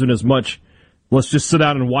culture isn't as much, let's just sit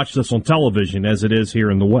down and watch this on television as it is here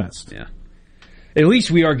in the West. Yeah. At least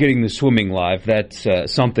we are getting the swimming live. That's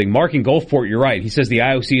something. Mark in Gulfport, you're right. He says the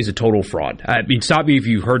IOC is a total fraud. I mean, stop me if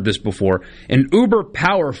you've heard this before. An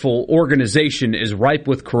uber-powerful organization is ripe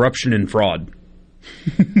with corruption and fraud.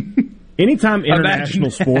 Anytime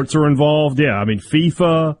international sports are involved,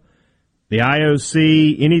 FIFA, the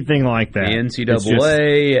IOC, anything like that. The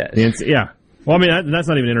NCAA. Yeah. Well, I mean, that's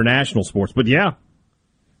not even international sports, but yeah.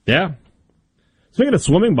 Yeah. Speaking of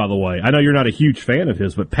swimming, by the way, I know you're not a huge fan of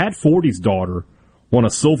his, but Pat Forty's daughter won a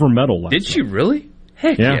silver medal last Did she really?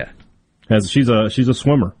 Heck yeah. She's a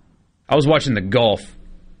swimmer. I was watching the golf.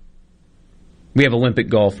 We have Olympic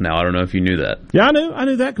golf now. I don't know if you knew that. Yeah, I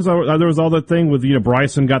knew that because there was all that thing with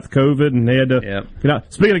Bryson got the COVID and they had to.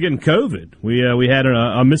 Speaking of getting COVID, we had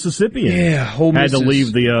a Mississippian. Yeah, had to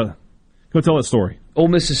leave the. Go tell that story. Ole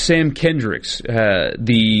Miss's Sam Kendricks, I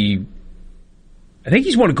think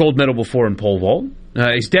he's won a gold medal before in pole vault.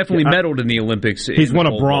 He's definitely medaled in the Olympics. He's won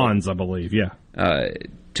a bronze, I believe. Yeah.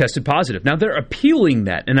 Tested positive. Now they're appealing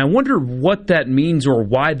that, and I wonder what that means or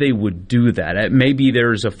why they would do that. Maybe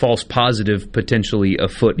there's a false positive potentially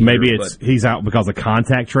afoot here. Maybe he's out because of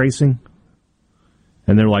contact tracing,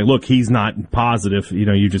 and they're like, "Look, he's not positive.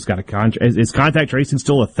 You just got a contact. Is contact tracing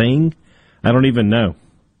still a thing? I don't even know.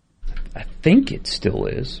 I think it still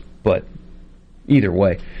is, but either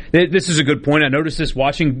way, this is a good point. I noticed this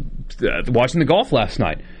watching the golf last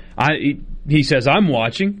night. He says, I'm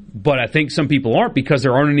watching, but I think some people aren't because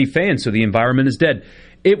there aren't any fans, so the environment is dead.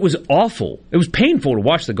 It was awful. It was painful to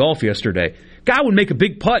watch the golf yesterday. Guy would make a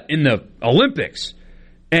big putt in the Olympics,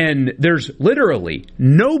 and there's literally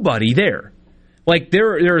nobody there. Like,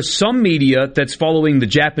 there is some media that's following the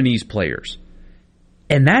Japanese players,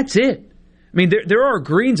 and that's it. I mean, there are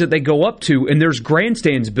greens that they go up to, and there's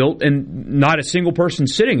grandstands built, and not a single person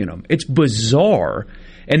sitting in them. It's bizarre.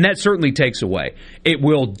 And that certainly takes away. It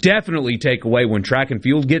will definitely take away when track and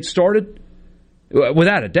field gets started,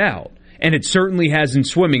 without a doubt. And it certainly has in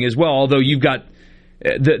swimming as well, although you've got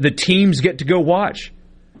the teams get to go watch.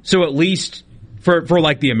 So at least for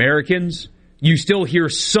like the Americans, you still hear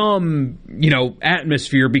some,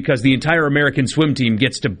 atmosphere because the entire American swim team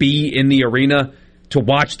gets to be in the arena to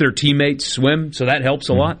watch their teammates swim. So that helps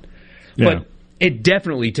a lot. Yeah. But it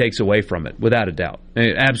definitely takes away from it, without a doubt.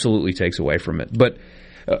 It absolutely takes away from it. But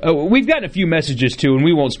we've gotten a few messages, too, and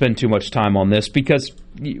we won't spend too much time on this because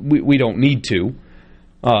we don't need to.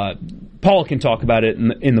 Paul can talk about it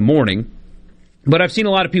in the morning. But I've seen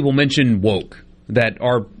a lot of people mention woke, that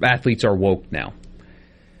our athletes are woke now.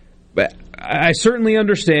 But I certainly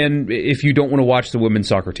understand if you don't want to watch the women's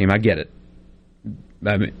soccer team. I get it.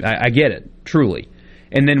 I mean, I get it, truly.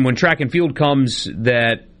 And then when track and field comes,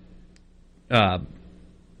 that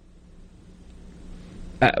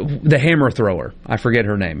the hammer thrower. I forget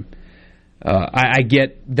her name. I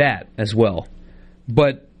get that as well.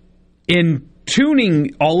 But in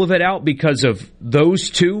tuning all of it out because of those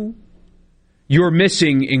two, you're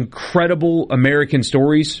missing incredible American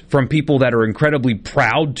stories from people that are incredibly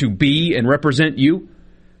proud to be and represent you.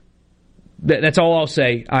 That's all I'll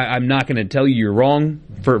say. I'm not going to tell you you're wrong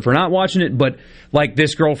for not watching it, but like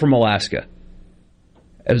this girl from Alaska.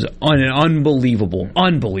 It was an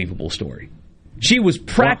unbelievable story. She was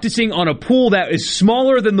practicing on a pool that is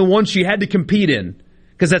smaller than the one she had to compete in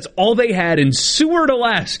because that's all they had in Seward,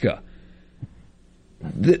 Alaska.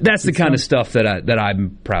 That's the kind of stuff that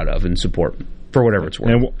I'm proud of and support for whatever it's worth.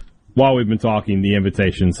 And while we've been talking, the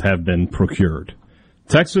invitations have been procured.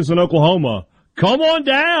 Texas and Oklahoma, come on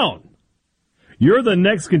down. You're the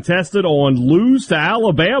next contestant on Lose to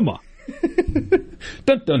Alabama.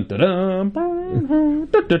 Dun, dun, dun, dun, dun,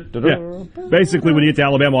 dun, dun, dun. Yeah. Basically, when you get to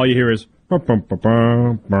Alabama, all you hear is...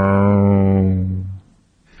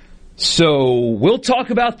 So, we'll talk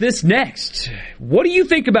about this next. What do you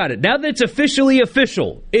think about it? Now that it's officially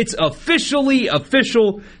official. It's officially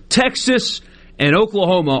official. Texas and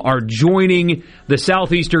Oklahoma are joining the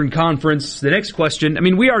Southeastern Conference. The next question, I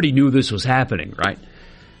mean, we already knew this was happening, right?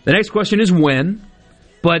 The next question is when.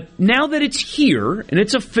 But now that it's here and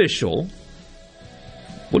it's official,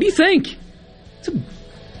 what do you think? It's a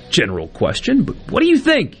general question, but what do you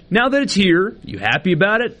think? Now that it's here, you happy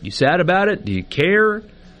about it? You sad about it? Do you care?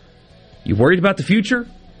 You worried about the future?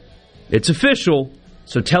 It's official,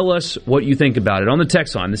 so tell us what you think about it. On the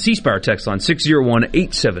text line, the C Spire text line,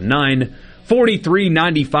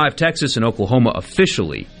 601-879-4395. Texas and Oklahoma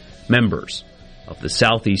officially members of the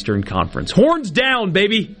Southeastern Conference. Horns down,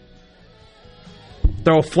 baby!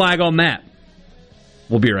 Throw a flag on that.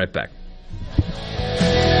 We'll be right back.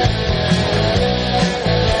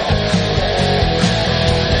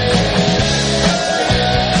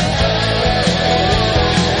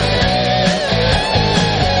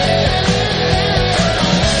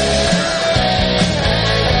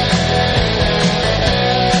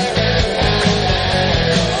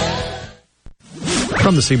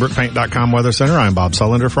 From the SeabrookPaint.com Weather Center, I'm Bob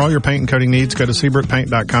Sullender. For all your paint and coating needs, go to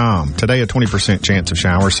SeabrookPaint.com. Today, a 20% chance of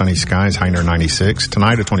showers, sunny skies, high near 96.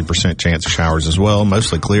 Tonight, a 20% chance of showers as well,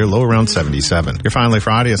 mostly clear, low around 77. Your finally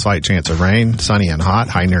Friday, a slight chance of rain, sunny and hot,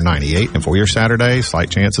 high near 98. And for your Saturday, slight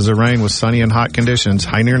chances of rain with sunny and hot conditions,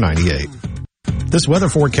 high near 98. This weather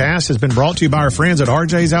forecast has been brought to you by our friends at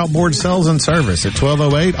RJ's Outboard Sales and Service at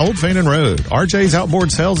 1208 Old Fannin Road. RJ's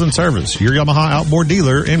Outboard Sales and Service, your Yamaha outboard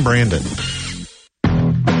dealer in Brandon.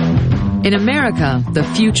 In America, the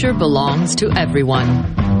future belongs to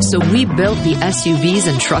everyone. So we built the SUVs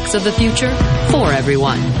and trucks of the future for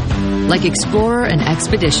everyone. Like Explorer and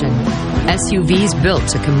Expedition, SUVs built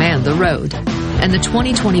to command the road. And the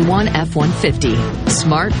 2021 F-150,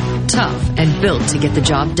 smart, tough, and built to get the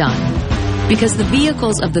job done. Because the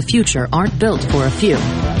vehicles of the future aren't built for a few.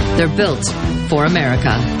 They're built for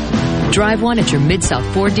America. Drive one at your Mid-South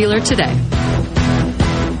Ford dealer today.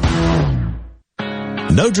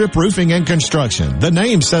 No Drip Roofing and Construction. The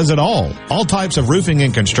name says it all. All types of roofing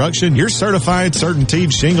and construction. Your certified,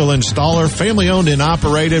 certainteed shingle installer, family owned and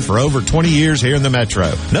operated for over 20 years here in the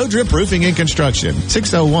Metro. No Drip Roofing and Construction.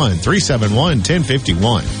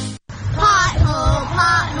 601-371-1051.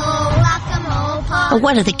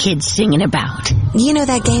 What are the kids singing about? You know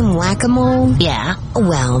that game Whack-A-Mole? Yeah.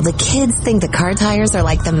 Well, the kids think the car tires are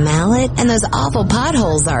like the mallet and those awful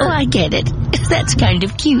potholes are... Oh, I get it. That's kind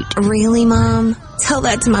of cute. Really, Mom? Tell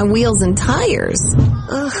that to my wheels and tires.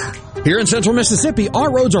 Ugh. Here in Central Mississippi, our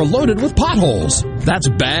roads are loaded with potholes. That's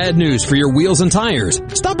bad news for your wheels and tires.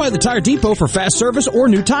 Stop by the Tire Depot for fast service or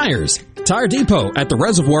new tires. Tire Depot at the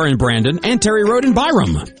Reservoir in Brandon and Terry Road in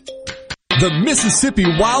Byram. The Mississippi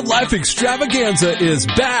Wildlife Extravaganza is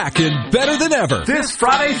back and better than ever. This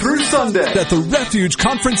Friday through Sunday at the Refuge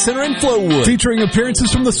Conference Center in Flowood. Featuring appearances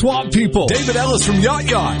from the Swamp People, David Ellis from Yacht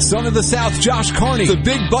Yacht, Son of the South Josh Carney, the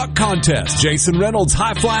Big Buck Contest, Jason Reynolds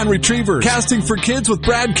High Flying Retrievers, Casting for Kids with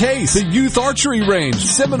Brad Case, the Youth Archery Range,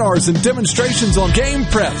 seminars and demonstrations on game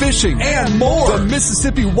prep, fishing, and more. The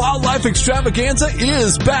Mississippi Wildlife Extravaganza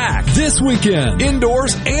is back this weekend,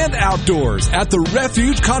 indoors and outdoors at the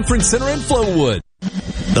Refuge Conference Center in Flowood.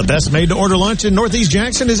 The best made-to-order lunch in Northeast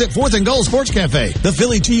Jackson is at 4th and Gold Sports Cafe. The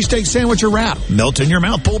Philly cheesesteak sandwich or wrap,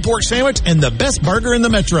 melt-in-your-mouth pulled pork sandwich, and the best burger in the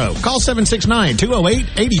metro. Call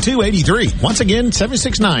 769-208-8283. Once again,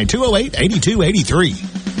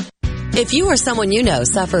 769-208-8283. If you or someone you know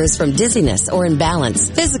suffers from dizziness or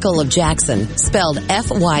imbalance, Physical of Jackson, spelled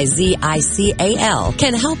F-Y-Z-I-C-A-L,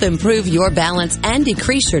 can help improve your balance and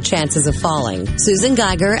decrease your chances of falling. Susan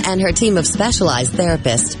Geiger and her team of specialized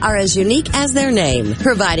therapists are as unique as their name,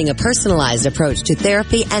 providing a personalized approach to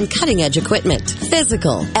therapy and cutting-edge equipment.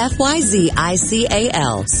 Physical,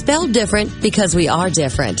 F-Y-Z-I-C-A-L, spelled different because we are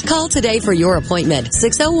different. Call today for your appointment,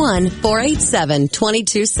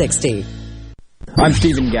 601-487-2260. I'm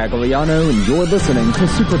Stephen Gagliano, and you're listening to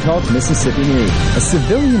Super Talk Mississippi News. A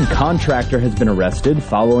civilian contractor has been arrested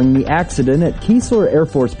following the accident at Keesler Air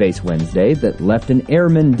Force Base Wednesday that left an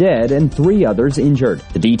airman dead and 3 others injured.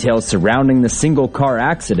 The details surrounding the single-car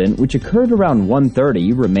accident, which occurred around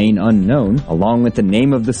 1:30, remain unknown, along with the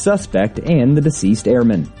name of the suspect and the deceased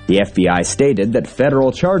airman. The FBI stated that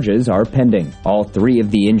federal charges are pending. All 3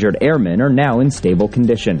 of the injured airmen are now in stable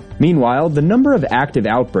condition. Meanwhile, the number of active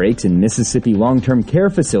outbreaks in Mississippi long-term care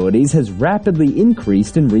facilities has rapidly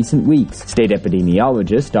increased in recent weeks. State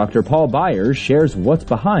epidemiologist Dr. Paul Byers shares what's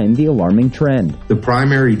behind the alarming trend. The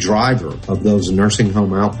primary driver of those nursing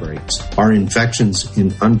home outbreaks are infections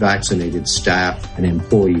in unvaccinated staff and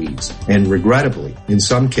employees. And regrettably, in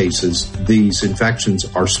some cases, these infections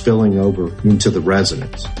are spilling over into the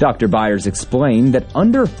residents. Dr. Byers explained that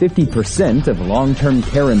under 50% of long-term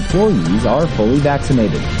care employees are fully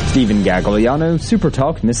vaccinated. Stephen Gagliano, Super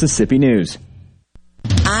Talk Mississippi News.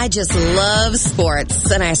 I just love sports,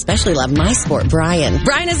 and I especially love my sport, Brian.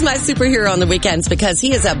 Brian is my superhero on the weekends because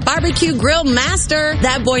he is a barbecue grill master.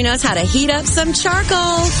 That boy knows how to heat up some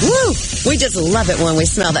charcoal. Woo! We just love it when we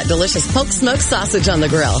smell that delicious Polk smoked sausage on the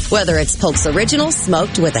grill. Whether it's Polk's Original,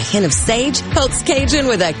 smoked with a hint of sage, Polk's Cajun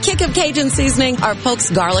with a kick of Cajun seasoning, or Polk's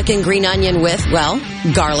Garlic and Green Onion with, well,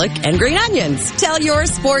 garlic and green onions. Tell your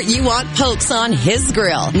sport you want Polk's on his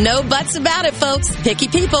grill. No buts about it, folks. Picky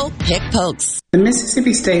people, pick Polk's. The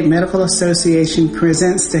Mississippi State Medical Association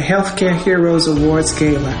presents the Healthcare Heroes Awards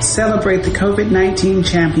Gala. Celebrate the COVID-19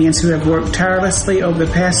 champions who have worked tirelessly over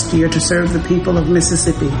the past year to serve the people of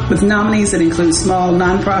Mississippi. With nominees that include small,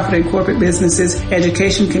 nonprofit and corporate businesses,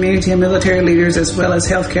 education, community and military leaders, as well as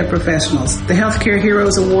healthcare professionals. The Healthcare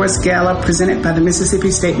Heroes Awards Gala, presented by the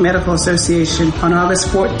Mississippi State Medical Association on August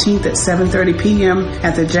 14th at 7:30 p.m.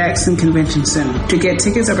 at the Jackson Convention Center. To get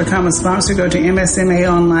tickets or become a sponsor, go to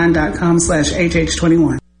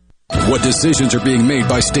msmaonline.com/HH21. What decisions are being made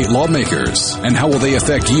by state lawmakers, and how will they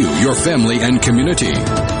affect you, your family, and community?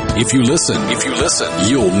 If you listen,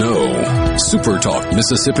 you'll know. Super Talk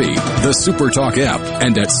Mississippi, the Super Talk app,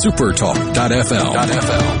 and at supertalk.fm.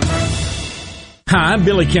 Hi, I'm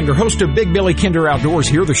Billy Kinder, host of Big Billy Kinder Outdoors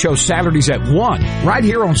here. The show Saturdays at 1, right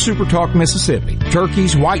here on Super Talk Mississippi.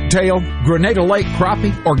 Turkeys, whitetail, Grenada Lake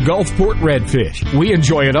crappie, or Gulfport redfish. We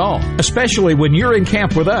enjoy it all, especially when you're in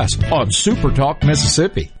camp with us on Super Talk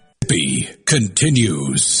Mississippi. B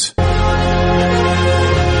continues.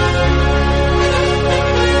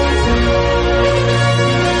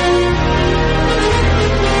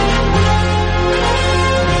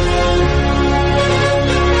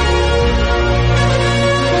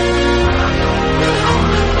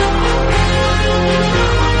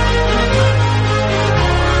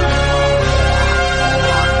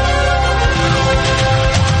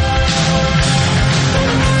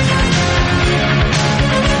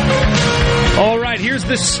 Here's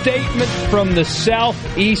the statement from the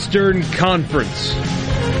Southeastern Conference.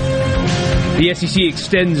 The SEC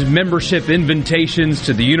extends membership invitations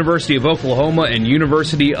to the University of Oklahoma and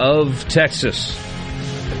University of Texas.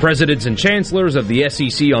 The presidents and chancellors of the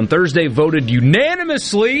SEC on Thursday voted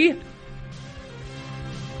unanimously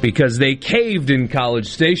because they caved in College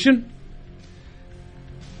Station.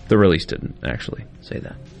 The release didn't actually say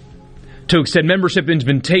that. To extend membership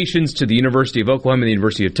invitations to the University of Oklahoma and the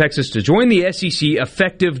University of Texas to join the SEC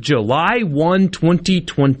effective July 1,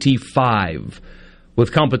 2025,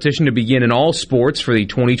 with competition to begin in all sports for the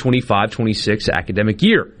 2025-26 academic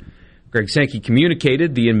year. Greg Sankey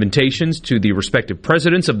communicated the invitations to the respective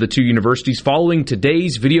presidents of the two universities following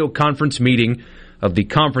today's video conference meeting of the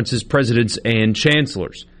conference's presidents and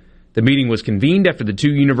chancellors. The meeting was convened after the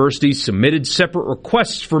two universities submitted separate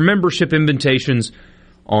requests for membership invitations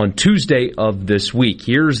on Tuesday of this week.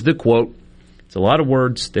 Here's the quote. It's a lot of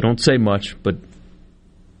words. They don't say much, but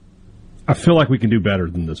I feel like we can do better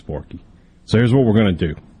than this, Borky. So here's what we're going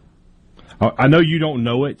to do. I know you don't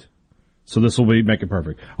know it, so this will make it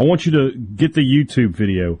perfect. I want you to get the YouTube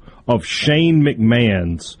video of Shane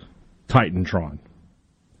McMahon's Titantron.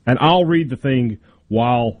 And I'll read the thing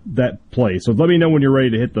while that plays. So let me know when you're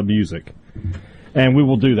ready to hit the music. And we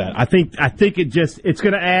will do that. I think it's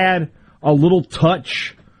going to add a little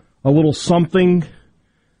touch, a little something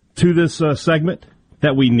to this segment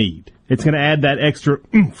that we need. It's going to add that extra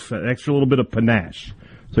oomph, that extra little bit of panache.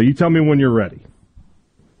 So you tell me when you're ready.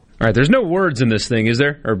 All right, there's no words in this thing, is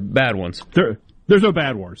there? Or bad ones? There's no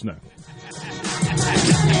bad words, no.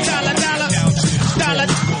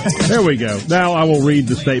 There we go. Now I will read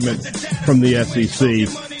the statement from the SEC.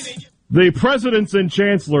 The presidents and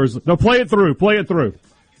chancellors... No, play it through.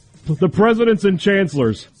 The presidents and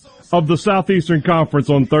chancellors of the Southeastern Conference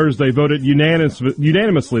on Thursday voted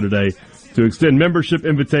unanimously today to extend membership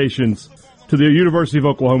invitations to the University of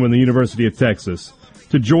Oklahoma and the University of Texas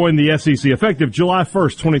to join the SEC effective July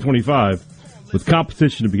 1st, 2025, with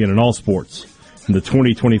competition to begin in all sports in the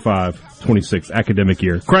 2025-26 academic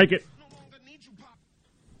year. Crank it.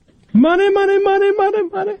 Money, money, money, money,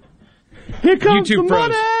 money. Here comes YouTube the pros.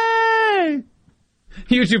 money.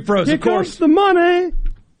 YouTube pros, Here of course. comes the money.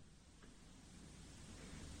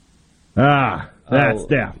 That's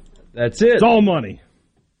That's it. It's all money.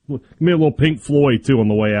 Give me a little Pink Floyd, too, on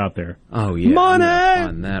the way out there. Oh, yeah. Money! I'm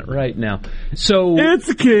on that right now. So, it's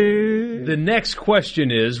a kid. The next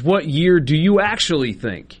question is, what year do you actually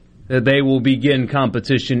think that they will begin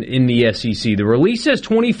competition in the SEC? The release says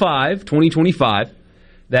 2025.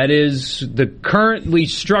 That is the currently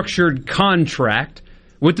structured contract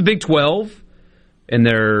with the Big 12 and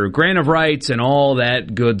their grant of rights and all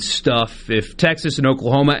that good stuff. If Texas and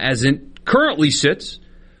Oklahoma, as it currently sits,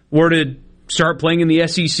 were to start playing in the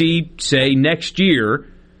SEC, say, next year,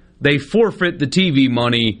 they forfeit the TV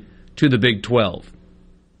money to the Big 12.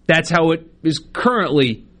 That's how it is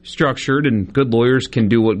currently structured, and good lawyers can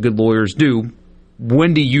do what good lawyers do.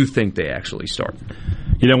 When do you think they actually start?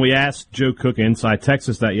 You know, we asked Joe Cook Inside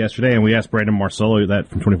Texas that yesterday, and we asked Brandon Marcello that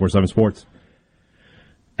from 24/7 Sports.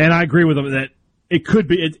 And I agree with him that it could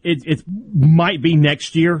be, it might be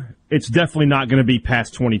next year. It's definitely not going to be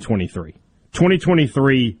past 2023.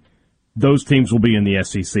 2023, those teams will be in the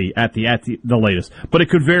SEC at the latest. But it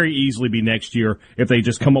could very easily be next year if they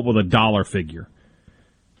just come up with a dollar figure.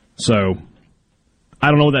 So, I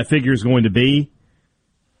don't know what that figure is going to be.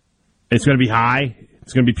 It's going to be high.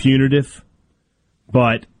 It's going to be punitive.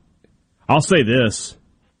 But I'll say this.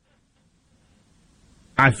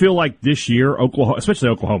 I feel like this year, Oklahoma, especially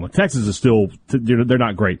Oklahoma, Texas is still, they're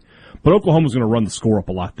not great. But Oklahoma's going to run the score up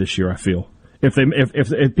a lot this year, I feel.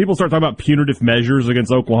 If people start talking about punitive measures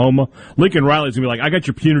against Oklahoma, Lincoln Riley's going to be like, I got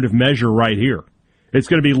your punitive measure right here. It's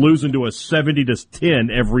going to be losing to a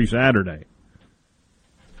 70-10 every Saturday.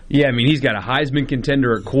 Yeah, I mean, he's got a Heisman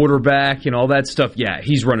contender at quarterback and all that stuff. Yeah,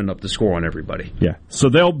 he's running up the score on everybody. Yeah, so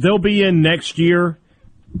they'll be in next year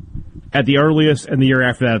at the earliest and the year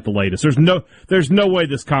after that at the latest. There's no way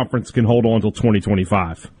this conference can hold on until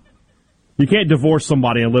 2025. You can't divorce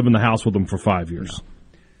somebody and live in the house with them for 5 years. No.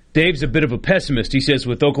 Dave's a bit of a pessimist. He says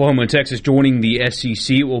with Oklahoma and Texas joining the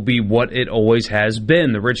SEC, it will be what it always has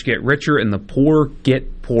been. The rich get richer and the poor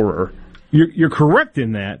get poorer. You're correct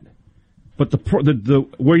in that, but the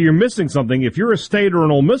where you're missing something, if you're a State or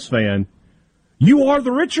an Ole Miss fan, you are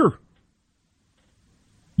the richer.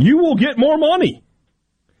 You will get more money.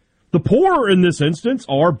 The poor in this instance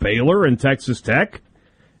are Baylor and Texas Tech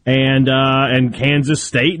and Kansas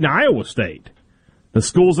State and Iowa State. The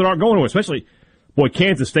schools that aren't going away, especially... Boy,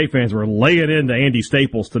 Kansas State fans were laying into Andy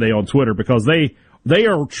Staples today on Twitter because they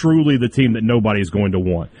are truly the team that nobody's going to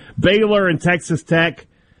want. Baylor and Texas Tech,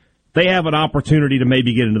 they have an opportunity to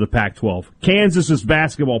maybe get into the Pac-12. Kansas's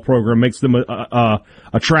basketball program makes them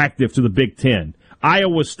attractive to the Big Ten.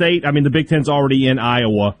 Iowa State, I mean, the Big Ten's already in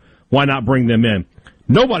Iowa. Why not bring them in?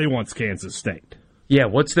 Nobody wants Kansas State. Yeah,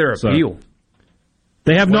 what's their appeal?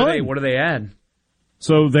 They have none. What do they add?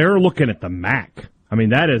 So they're looking at the MAC. I mean,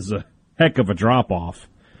 that is a heck of a drop-off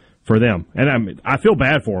for them. And I feel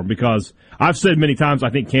bad for them because I've said many times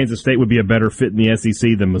I think Kansas State would be a better fit in the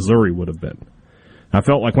SEC than Missouri would have been. I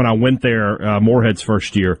felt like when I went there Moorhead's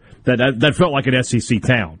first year, that felt like an SEC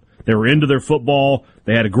town. They were into their football.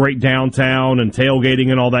 They had a great downtown and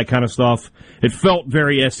tailgating and all that kind of stuff. It felt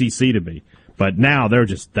very SEC to me. But now they're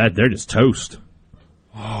just toast.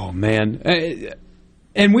 Oh, man.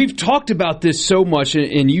 And we've talked about this so much,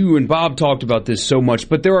 and you and Bob talked about this so much,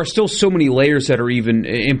 but there are still so many layers that are even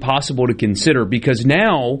impossible to consider because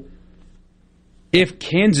now, if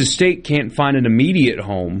Kansas State can't find an immediate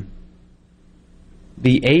home,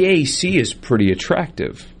 the AAC is pretty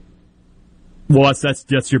attractive. Well,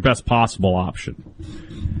 that's your best possible option.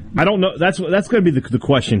 I don't know. That's going to be the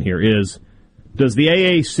question here is, does the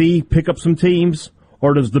AAC pick up some teams,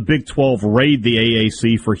 or does the Big 12 raid the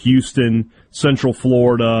AAC for Houston, Central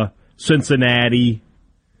Florida, Cincinnati,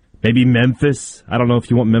 maybe Memphis? I don't know if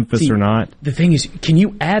you want Memphis or not. The thing is, can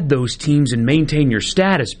you add those teams and maintain your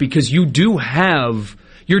status? Because you do have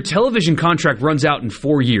your television contract runs out in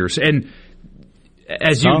 4 years. And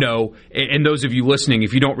as you know, and those of you listening,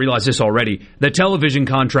 if you don't realize this already, the television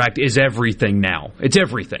contract is everything now. It's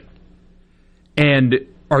everything. And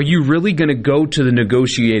are you really going to go to the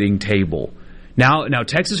negotiating table? Now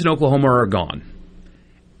Texas and Oklahoma are gone.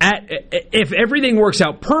 If everything works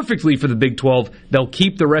out perfectly for the Big 12, they'll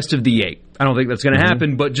keep the rest of the 8. I don't think that's going to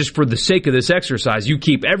happen, but just for the sake of this exercise, you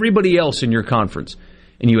keep everybody else in your conference.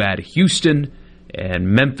 And you add Houston and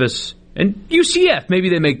Memphis and UCF. Maybe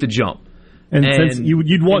they make the jump. And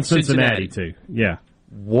you'd want Cincinnati too. Yeah.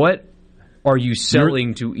 What are you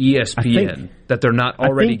selling to ESPN that they're not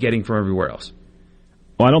already getting from everywhere else?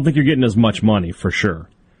 Well, I don't think you're getting as much money for sure.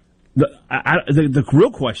 The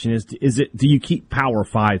real question is do you keep Power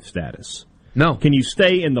 5 status? No. Can you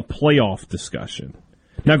stay in the playoff discussion?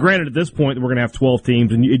 Now, granted, at this point, we're going to have 12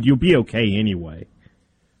 teams, and you'll be okay anyway.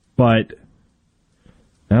 But,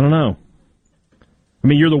 I don't know. I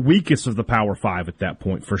mean, you're the weakest of the Power 5 at that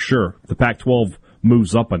point, for sure. The Pac-12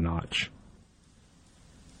 moves up a notch.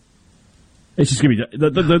 It's just going to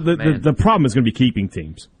be... The problem is going to be keeping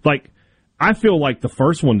teams. Like, I feel like the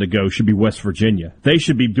first one to go should be West Virginia. They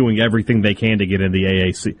should be doing everything they can to get in the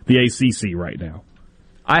ACC right now.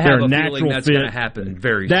 I have a feeling that's going to happen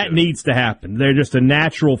very soon. That needs to happen. They're just a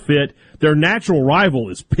natural fit. Their natural rival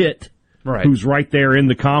is Pitt, who's right there in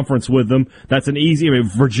the conference with them. That's an easy. I mean,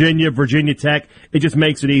 Virginia Tech. It just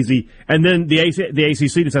makes it easy. And then the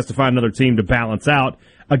ACC just has to find another team to balance out.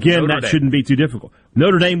 Again, Notre Dame shouldn't be too difficult.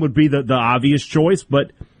 Notre Dame would be the obvious choice,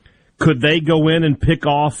 but could they go in and pick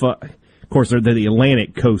off? Of course, they're the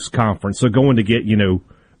Atlantic Coast Conference, so going to get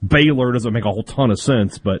Baylor doesn't make a whole ton of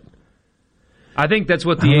sense, but. I think that's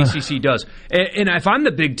what the ACC does. And if I'm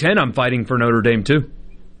the Big Ten, I'm fighting for Notre Dame, too.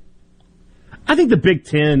 I think the Big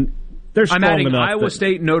Ten, they're strong enough. I'm adding Iowa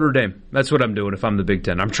State and Notre Dame. That's what I'm doing if I'm the Big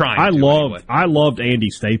Ten. I'm trying I loved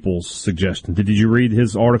Andy Staples' suggestion. Did you read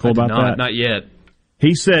his article about that? Not yet.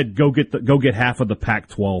 He said, go get half of the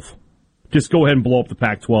Pac-12. Just go ahead and blow up the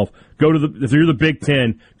Pac-12. If you're the Big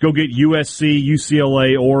Ten, go get USC,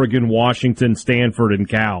 UCLA, Oregon, Washington, Stanford, and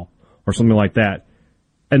Cal, or something like that.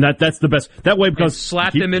 And that's the best. That way, because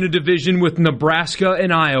slap them in a division with Nebraska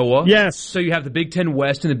and Iowa. Yes. So you have the Big Ten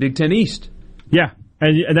West and the Big Ten East. Yeah,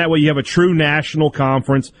 and that way you have a true national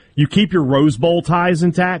conference. You keep your Rose Bowl ties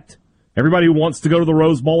intact. Everybody who wants to go to the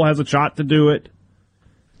Rose Bowl has a shot to do it.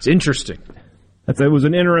 It's interesting. It was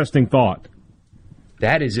an interesting thought.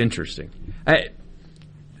 That is interesting.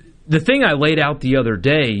 The thing I laid out the other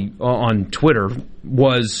day on Twitter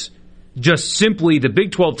was just simply the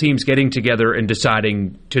Big 12 teams getting together and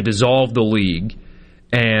deciding to dissolve the league,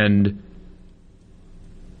 and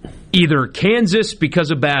either Kansas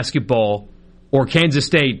because of basketball or Kansas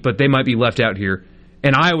State, but they might be left out here,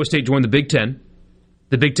 and Iowa State join the Big Ten.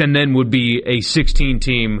 The Big Ten then would be a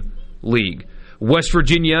 16-team league. West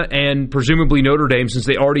Virginia and presumably Notre Dame, since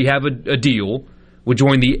they already have a deal, would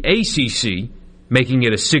join the ACC, making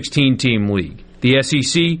it a 16-team league. The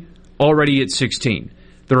SEC already at 16.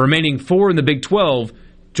 The remaining 4 in the Big 12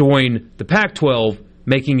 join the Pac-12,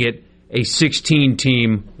 making it a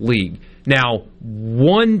 16-team league. Now,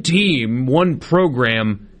 one team, one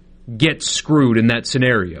program gets screwed in that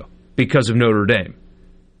scenario because of Notre Dame.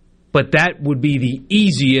 But that would be the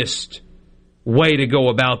easiest way to go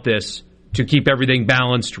about this to keep everything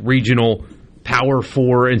balanced, regional, Power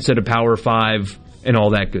 4 instead of Power 5, and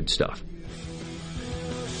all that good stuff.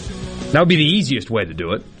 That would be the easiest way to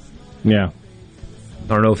do it. Yeah. I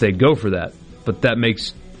don't know if they'd go for that, but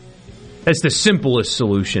that's the simplest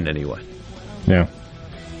solution anyway. Yeah.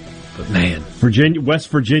 But man. West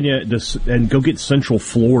Virginia, and go get Central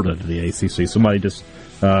Florida to the ACC. Somebody just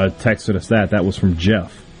texted us that. That was from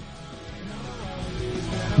Jeff.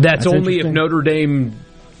 That's only if Notre Dame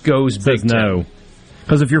goes Big Ten. No.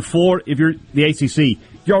 Because if you're the ACC,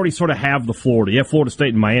 you already sort of have the Florida. You have Florida State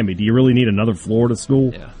and Miami. Do you really need another Florida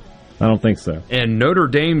school? Yeah. I don't think so. And Notre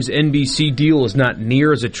Dame's NBC deal is not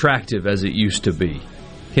near as attractive as it used to be,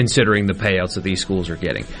 considering the payouts that these schools are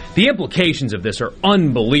getting. The implications of this are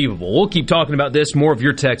unbelievable. We'll keep talking about this. More of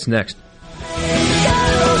your text next.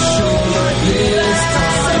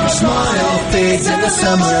 Smile fades in the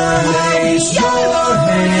summer. Place your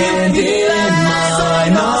hand in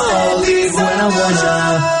mine. I'll leave when I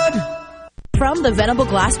wanna. From the Venable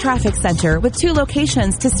Glass Traffic Center with 2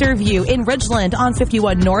 locations to serve you in Ridgeland on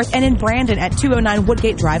 51 North and in Brandon at 209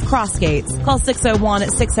 Woodgate Drive, Crossgates. Call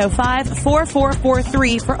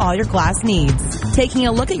 601-605-4443 for all your glass needs. Taking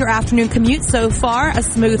a look at your afternoon commute so far, a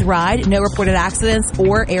smooth ride, no reported accidents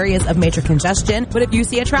or areas of major congestion. But if you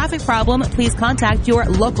see a traffic problem, please contact your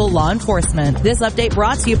local law enforcement. This update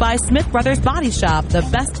brought to you by Smith Brothers Body Shop, the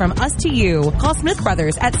best from us to you. Call Smith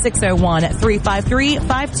Brothers at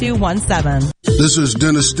 601-353-5217. This is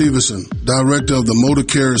Dennis Stevenson, Director of the Motor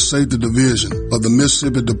Carrier Safety Division of the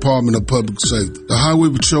Mississippi Department of Public Safety. The Highway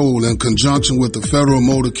Patrol, in conjunction with the Federal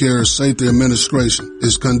Motor Carrier Safety Administration,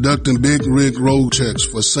 is conducting big rig road checks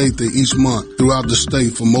for safety each month throughout the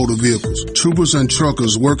state for motor vehicles. Troopers and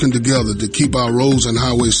truckers working together to keep our roads and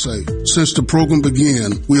highways safe. Since the program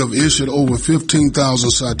began, we have issued over 15,000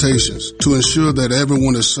 citations to ensure that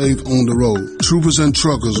everyone is safe on the road. Troopers and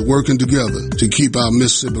truckers working together to keep our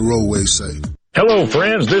Mississippi roadways safe. Hello,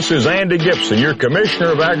 friends. This is Andy Gibson, your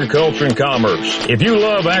Commissioner of Agriculture and Commerce. If you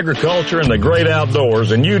love agriculture and the great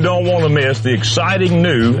outdoors, and you don't want to miss the exciting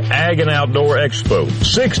new Ag and Outdoor Expo.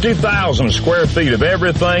 60,000 square feet of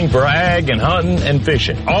everything for ag and hunting and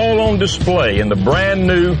fishing. All on display in the brand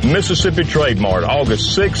new Mississippi Trade Mart,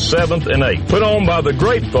 August 6th, 7th, and 8th. Put on by the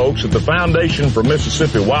great folks at the Foundation for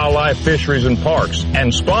Mississippi Wildlife, Fisheries, and Parks,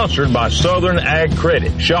 and sponsored by Southern Ag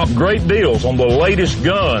Credit. Shop great deals on the latest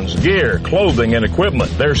guns, gear, clothing, and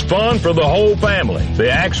equipment. There's fun for the whole family.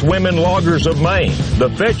 The Axe Women Loggers of Maine,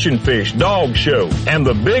 the Fetch and Fish Dog Show, and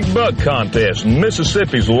the Big Buck Contest,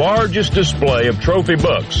 Mississippi's largest display of trophy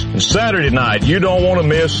bucks. And Saturday night, you don't want to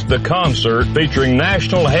miss the concert featuring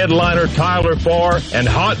national headliner Tyler Farr and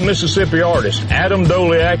hot Mississippi artists Adam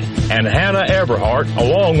Doliak and Hannah Everhart,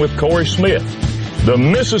 along with Corey Smith. The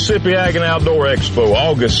Mississippi Ag and Outdoor Expo,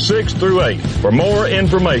 August 6th through 8th. For more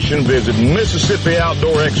information, visit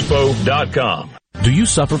MississippiOutdoorExpo.com. Do you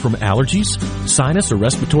suffer from allergies, sinus, or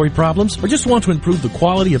respiratory problems, or just want to improve the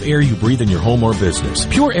quality of air you breathe in your home or business?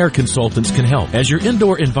 Pure Air Consultants can help. As your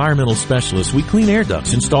indoor environmental specialist, we clean air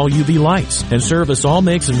ducts, install UV lights, and service all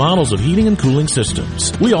makes and models of heating and cooling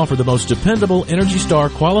systems. We offer the most dependable Energy Star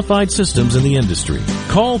qualified systems in the industry.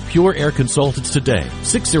 Call Pure Air Consultants today,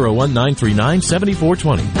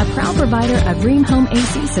 601-939-7420. A proud provider of Rheem Home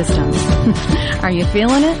AC systems. Are you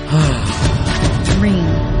feeling it?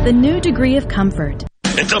 Rheem, the new degree of comfort.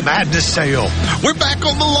 It's a madness sale. We're back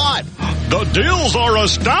on the lot. The deals are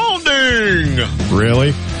astounding.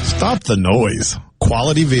 Really? Stop the noise.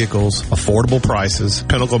 Quality vehicles, affordable prices,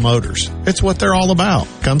 Pinnacle Motors. It's what they're all about.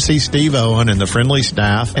 Come see Steve Owen and the friendly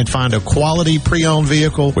staff and find a quality pre-owned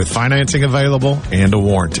vehicle with financing available and a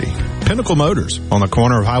warranty. Pinnacle Motors on the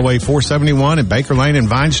corner of Highway 471 and Baker Lane and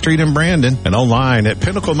Vine Street in Brandon, and online at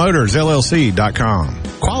PinnacleMotorsLLC.com.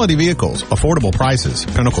 Quality vehicles, affordable prices,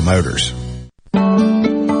 Pinnacle Motors.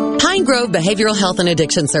 Pine Grove Behavioral Health and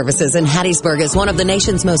Addiction Services in Hattiesburg is one of the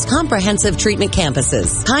nation's most comprehensive treatment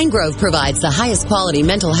campuses. Pine Grove provides the highest quality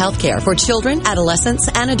mental health care for children, adolescents,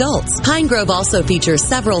 and adults. Pine Grove also features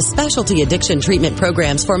several specialty addiction treatment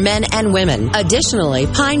programs for men and women. Additionally,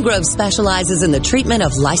 Pine Grove specializes in the treatment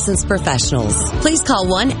of licensed professionals. Please call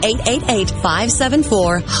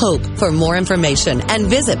 1-888-574-HOPE for more information and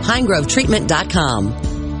visit pinegrovetreatment.com.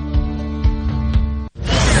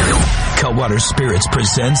 Cutwater Spirits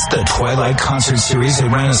presents the Twilight Concert Series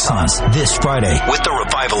at Renaissance this Friday with the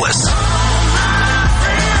Revivalists.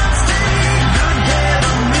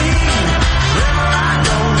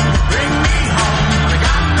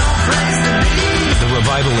 The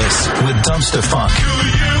Revivalists with Dumpster Funk,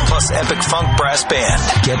 plus Epic Funk Brass Band.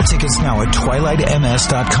 Get tickets now at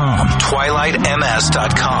twilightms.com.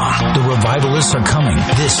 Twilightms.com. The Revivalists are coming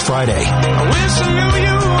this Friday. I wish I knew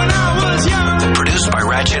you when I was young. Produced by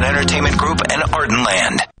Ratchet Entertainment Group and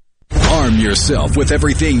Ardenland. Arm yourself with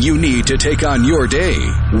everything you need to take on your day.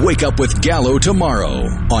 Wake up with Gallo tomorrow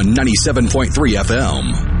on 97.3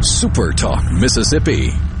 FM. Super Talk,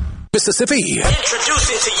 Mississippi. Mississippi.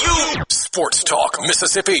 Introducing to you Sports Talk,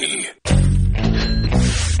 Mississippi.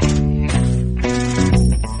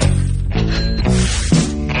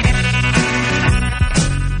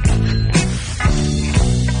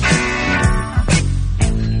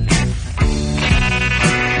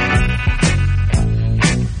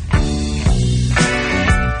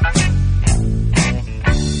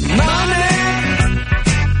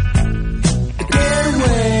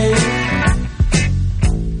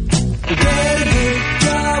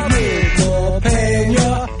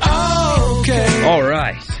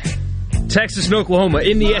 Texas and Oklahoma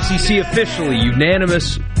in the SEC officially.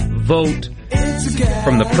 Unanimous vote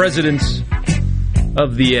from the presidents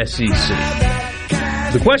of the SEC.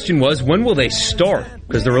 The question was, when will they start?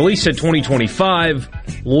 Because the release said 2025.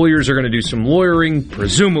 Lawyers are going to do some lawyering.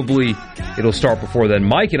 Presumably, it'll start before then.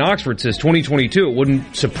 Mike in Oxford says 2022. It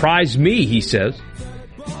wouldn't surprise me, he says.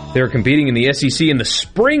 They're competing in the SEC in the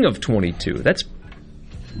spring of 22. That's a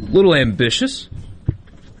little ambitious.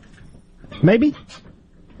 Maybe.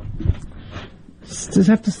 Just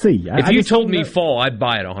have to see. If you told me fall, I'd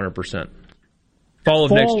buy it 100%. Fall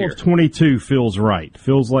of next year. Fall of 22 feels right.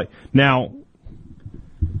 Feels like... Now,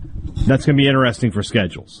 that's going to be interesting for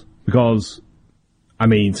schedules. Because I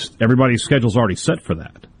mean, everybody's schedule's already set for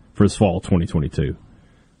that, for this fall 2022.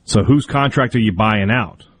 So whose contract are you buying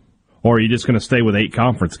out? Or are you just going to stay with 8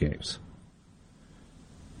 conference games?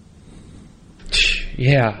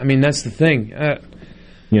 Yeah, I mean, that's the thing.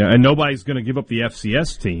 And nobody's going to give up the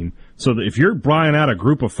FCS team. So that if you're buying out a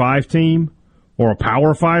group of 5 team or a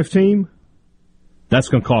Power 5 team, that's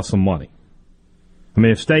going to cost some money. I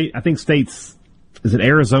mean, I think State's, is it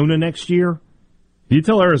Arizona next year? If you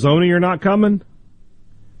tell Arizona you're not coming,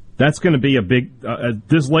 that's going to be a big,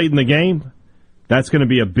 this late in the game, that's going to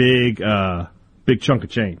be a big chunk of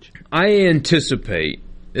change. I anticipate,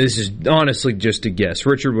 this is honestly just a guess,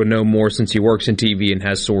 Richard would know more since he works in TV and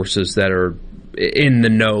has sources that are in the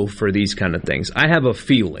know for these kind of things. I have a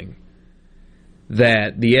feeling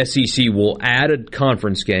that the SEC will add a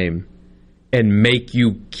conference game and make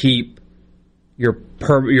you keep your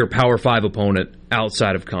Power 5 opponent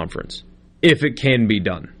outside of conference, if it can be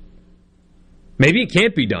done. Maybe it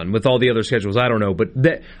can't be done with all the other schedules, I don't know, but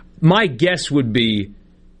my guess would be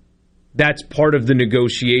that's part of the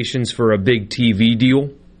negotiations for a big TV deal.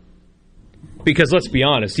 Because let's be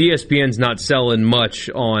honest, ESPN's not selling much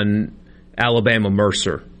on Alabama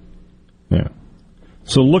Mercer. Yeah.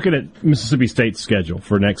 So looking at Mississippi State's schedule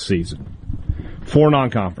for next season, 4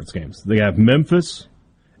 non-conference games. They have Memphis,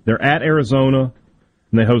 they're at Arizona,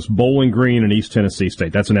 and they host Bowling Green and East Tennessee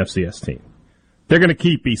State. That's an FCS team. They're going to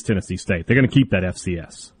keep East Tennessee State. They're going to keep that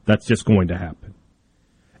FCS. That's just going to happen.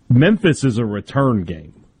 Memphis is a return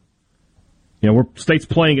game. State's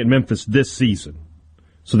playing at Memphis this season.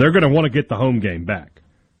 So they're going to want to get the home game back.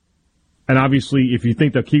 And obviously, if you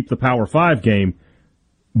think they'll keep the Power 5 game,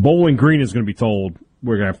 Bowling Green is going to be told,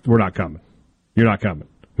 we're not coming. You're not coming.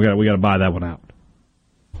 We got to buy that one out.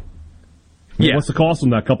 Yeah. What's the cost on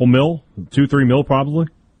that? A couple mil? 2-3 mil probably?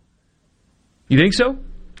 You think so?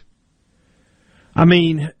 I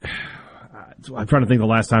mean, I'm trying to think the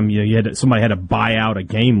last time somebody had to buy out a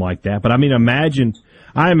game like that. But I mean,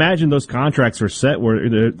 I imagine those contracts are set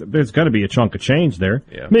where there's got to be a chunk of change there.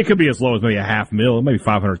 Yeah. I mean, it could be as low as maybe $500,000, maybe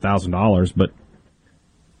 $500,000. But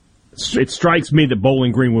it strikes me that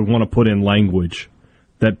Bowling Green would want to put in language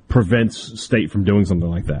that prevents State from doing something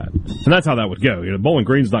like that. And that's how that would go. Bowling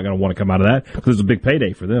Green's not going to want to come out of that because it's a big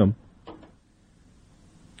payday for them.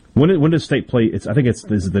 When does State play? I think it's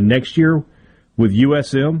the next year with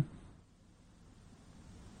USM.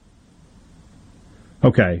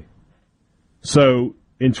 Okay. So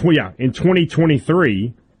in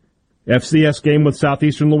 2023, FCS game with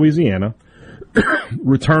Southeastern Louisiana,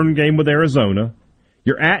 return game with Arizona.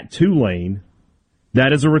 You're at Tulane.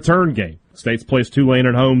 That is a return game. State's plays Tulane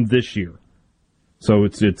at home this year. So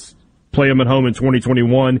it's play them at home in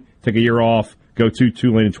 2021, take a year off, go to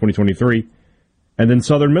Tulane in 2023, and then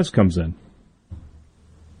Southern Miss comes in.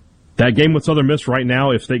 That game with Southern Miss right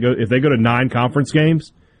now, if they go to 9 conference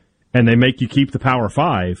games and they make you keep the Power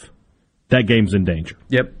 5, that game's in danger.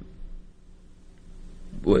 Yep.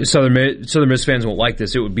 Southern Miss fans won't like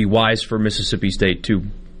this. It would be wise for Mississippi State to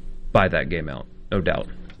buy that game out, no doubt.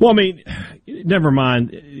 Well, I mean, never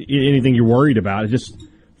mind anything you're worried about. It's just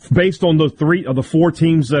based on the 3 of the 4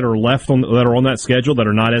 teams that are left that are on that schedule that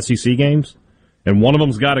are not SEC games, and one of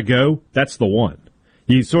them's got to go. That's the one.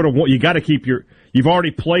 You got to keep You've already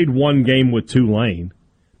played one game with Tulane.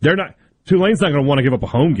 Tulane's not going to want to give up a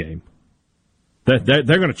home game. They're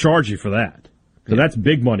going to charge you for that. So that's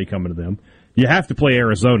big money coming to them. You have to play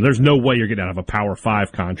Arizona. There's no way you're going to have a Power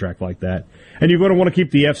 5 contract like that. And you're going to want to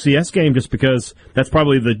keep the FCS game just because that's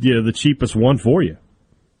probably the cheapest one for you.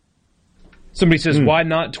 Somebody says, why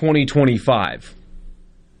not 2025?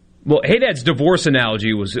 Well, Haydad's divorce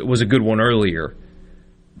analogy was a good one earlier.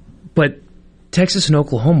 But Texas and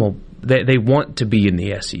Oklahoma, they want to be in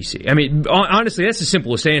the SEC. I mean, honestly, that's the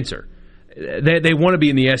simplest answer. They want to be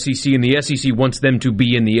in the SEC, and the SEC wants them to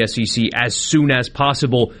be in the SEC as soon as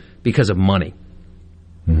possible because of money.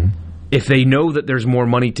 Mm-hmm. If they know that there's more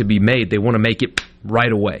money to be made, they want to make it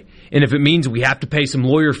right away. And if it means we have to pay some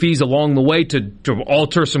lawyer fees along the way to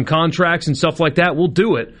alter some contracts and stuff like that, we'll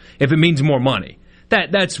do it if it means more money.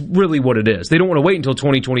 That's really what it is. They don't want to wait until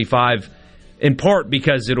 2025, in part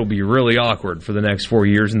because it'll be really awkward for the next 4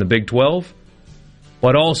 years in the Big 12,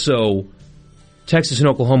 but also Texas and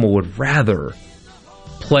Oklahoma would rather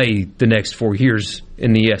play the next 4 years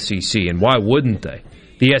in the SEC, and why wouldn't they?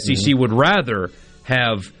 The SEC would rather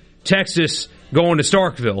have Texas going to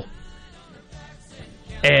Starkville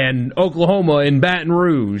and Oklahoma in Baton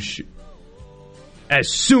Rouge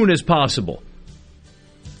as soon as possible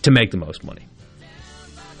to make the most money.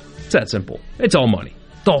 It's that simple. It's all money.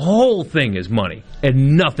 The whole thing is money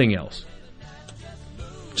and nothing else.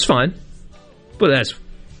 It's fine, but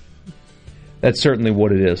that's certainly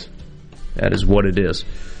what it is. That is what it is.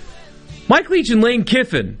 Mike Leach and Lane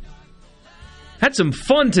Kiffin had some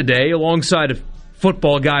fun today alongside of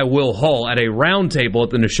football guy Will Hall at a roundtable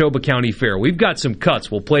at the Neshoba County Fair. We've got some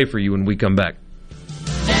cuts we'll play for you when we come back.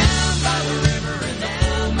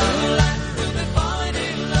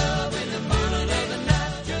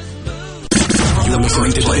 The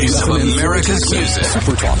birthplace of America's music.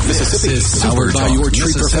 Super Talk Mississippi. Powered by your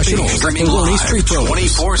tree professional. Streaming live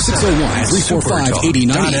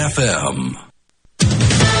 601-345-8980.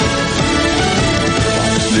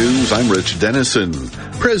 News, I'm Rich Dennison.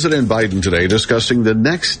 President Biden today discussing the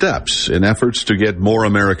next steps in efforts to get more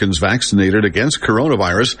Americans vaccinated against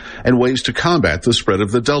coronavirus and ways to combat the spread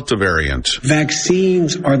of the Delta variant.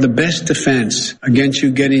 Vaccines are the best defense against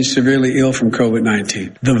you getting severely ill from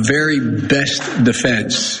COVID-19. The very best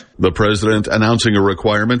defense. The president announcing a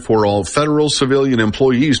requirement for all federal civilian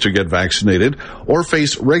employees to get vaccinated or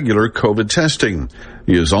face regular COVID testing.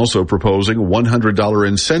 He is also proposing $100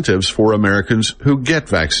 incentives for Americans who get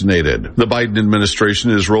vaccinated. The Biden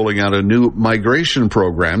administration is rolling out a new migration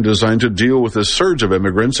program designed to deal with the surge of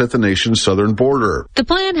immigrants at the nation's southern border. The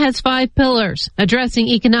plan has 5 pillars: addressing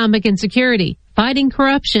economic insecurity, fighting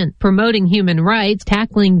corruption, promoting human rights,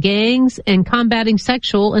 tackling gangs, and combating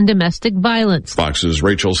sexual and domestic violence. Fox's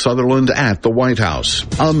Rachel Sutherland at the White House.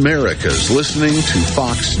 America's listening to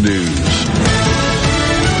Fox News.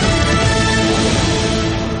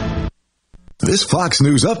 This Fox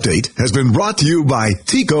News update has been brought to you by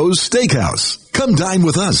Tico's Steakhouse. Come dine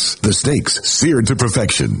with us. The steaks seared to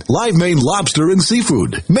perfection. Live Maine lobster and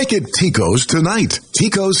seafood. Make it Tico's tonight.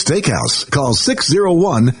 Tico's Steakhouse. Call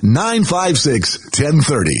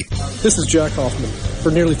 601-956-1030. This is Jack Hoffman.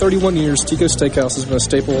 For nearly 31 years, Tico's Steakhouse has been a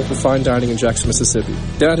staple of fine dining in Jackson, Mississippi.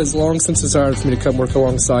 Dad has long since desired for me to come work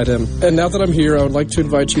alongside him. And now that I'm here, I would like to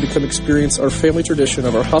invite you to come experience our family tradition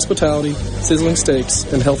of our hospitality, sizzling steaks,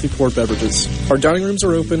 and healthy poured beverages. Our dining rooms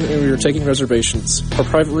are open and we are taking reservations. Our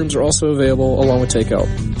private rooms are also available along with takeout.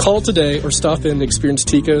 Call today or stop in to experience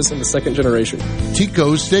Tico's in the second generation.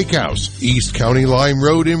 Tico's Steakhouse, East County Line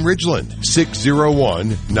Road in Ridgeland,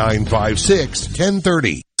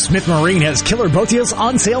 601-956-1030. Smith Marine has killer boat deals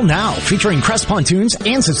on sale now, featuring Crest Pontoons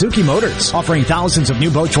and Suzuki Motors, offering thousands of new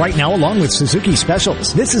boats right now along with Suzuki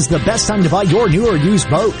specials. This is the best time to buy your new or used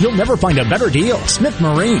boat. You'll never find a better deal. Smith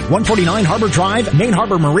Marine, 149 Harbor Drive, Main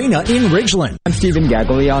Harbor Marina in Ridgeland. I'm Stephen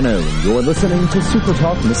Gagliano, and you're listening to Super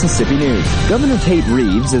Talk Mississippi News. Governor Tate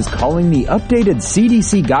Reeves is calling the updated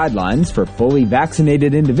CDC guidelines for fully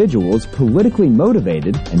vaccinated individuals politically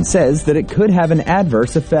motivated and says that it could have an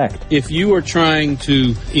adverse effect. If you are trying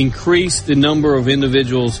to increase the number of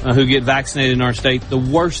individuals who get vaccinated in our state, the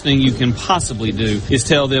worst thing you can possibly do is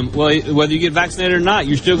tell them, well, whether you get vaccinated or not,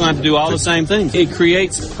 you're still going to have to do all the same things. It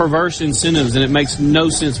creates perverse incentives, and it makes no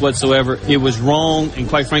sense whatsoever. It was wrong, and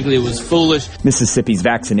quite frankly, it was foolish. Mississippi's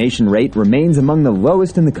vaccination rate remains among the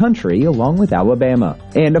lowest in the country, along with Alabama.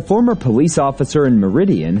 And a former police officer in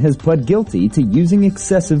Meridian has pled guilty to using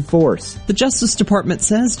excessive force. The Justice Department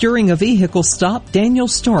says during a vehicle stop, Daniel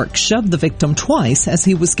Stark shoved the victim twice as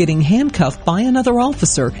he was getting handcuffed by another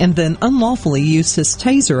officer and then unlawfully used his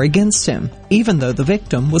taser against him, even though the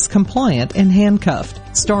victim was compliant and handcuffed.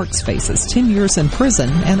 Starks faces 10 years in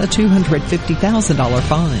prison and a $250,000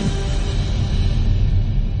 fine.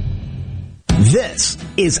 This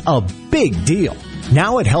is a big deal.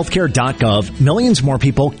 Now at healthcare.gov, millions more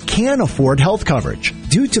people can afford health coverage.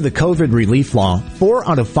 Due to the COVID relief law, 4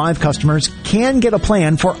 out of 5 customers can get a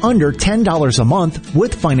plan for under $10 a month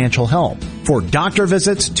with financial help. For doctor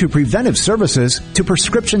visits to preventive services to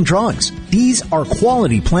prescription drugs, these are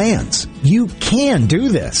quality plans. You can do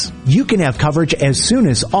this. You can have coverage as soon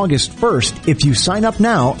as August 1st if you sign up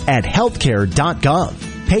now at healthcare.gov.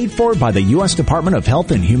 Paid for by the U.S. Department of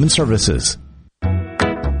Health and Human Services.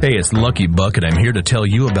 Hey, it's Lucky Buck, and I'm here to tell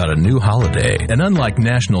you about a new holiday. And unlike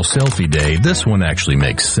National Selfie Day, this one actually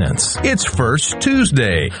makes sense. It's First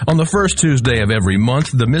Tuesday. On the first Tuesday of every month,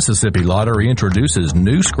 the Mississippi Lottery introduces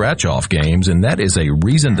new scratch-off games, and that is a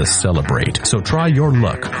reason to celebrate. So try your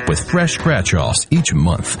luck with fresh scratch-offs each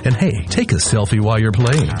month. And hey, take a selfie while you're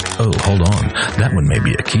playing. Oh, hold on. That one may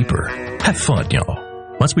be a keeper. Have fun, y'all.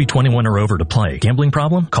 Must be 21 or over to play. Gambling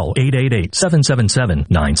problem? Call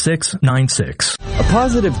 888-777-9696. A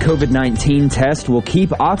positive COVID-19 test will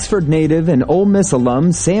keep Oxford native and Ole Miss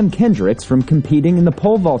alum Sam Kendricks from competing in the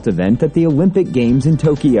pole vault event at the Olympic Games in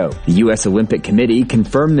Tokyo. The U.S. Olympic Committee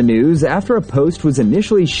confirmed the news after a post was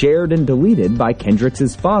initially shared and deleted by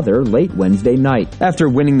Kendricks' father late Wednesday night. After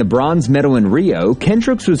winning the bronze medal in Rio,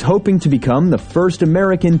 Kendricks was hoping to become the first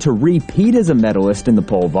American to repeat as a medalist in the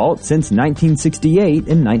pole vault since 1968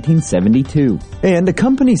 in 1972. And a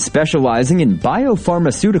company specializing in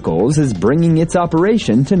biopharmaceuticals is bringing its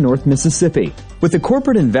operation to North Mississippi. With a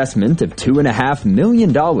corporate investment of $2.5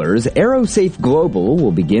 million, Aerosafe Global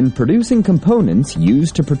will begin producing components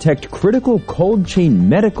used to protect critical cold chain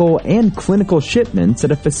medical and clinical shipments at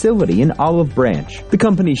a facility in Olive Branch. The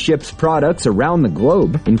company ships products around the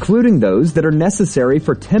globe, including those that are necessary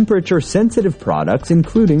for temperature-sensitive products,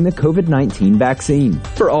 including the COVID-19 vaccine.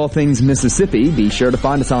 For all things Mississippi, be sure to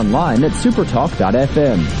find us online at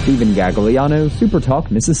supertalk.fm. Stephen Gagliano, Supertalk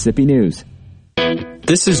Mississippi News.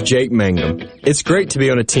 This is Jake Mangum. It's great to be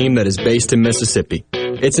on a team that is based in Mississippi.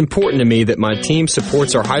 It's important to me that my team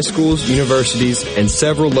supports our high schools, universities, and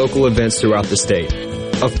several local events throughout the state.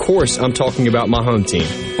 Of course, I'm talking about my home team,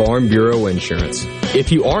 Farm Bureau Insurance.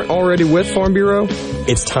 If you aren't already with Farm Bureau,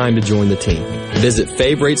 it's time to join the team. Visit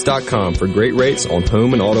favrates.com for great rates on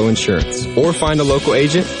home and auto insurance, or find a local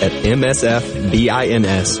agent at msfbins.com.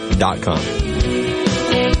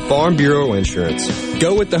 Farm Bureau Insurance.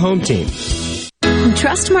 Go with the home team.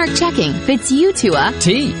 Trustmark Checking fits you to a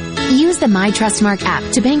T. Use the My Trustmark app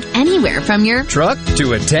to bank anywhere from your truck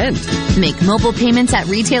to a tent. Make mobile payments at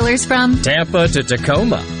retailers from Tampa to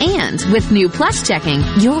Tacoma. And with new Plus Checking,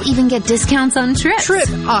 you'll even get discounts on trips.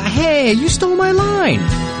 Hey, you stole my line.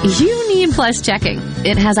 You need Plus Checking.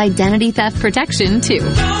 It has identity theft protection, too.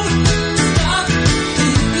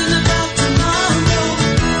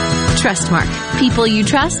 Trustmark. People you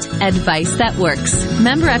trust. Advice that works.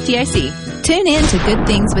 Member FDIC. Tune in to Good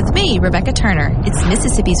Things with me, Rebecca Turner. It's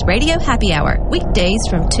Mississippi's Radio Happy Hour, weekdays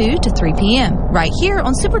from 2 to 3 p.m., right here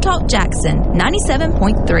on Supertalk Jackson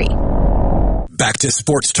 97.3. Back to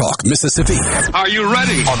Sports Talk Mississippi. Are you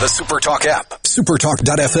ready? On the Supertalk app,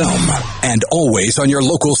 supertalk.fm, and always on your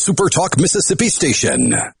local Supertalk Mississippi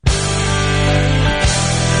station.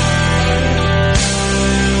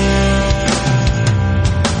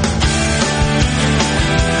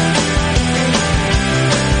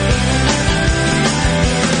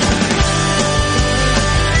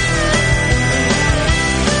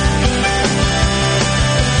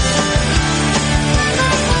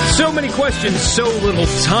 So many questions, so little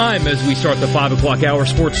time as we start the 5 o'clock hour.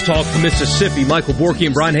 Sports Talk Mississippi. Michael Borky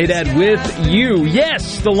and Brian Haydad with you.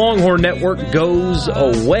 Yes, the Longhorn Network goes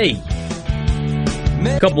away.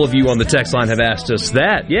 A couple of you on the text line have asked us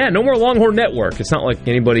that. Yeah, no more Longhorn Network. It's not like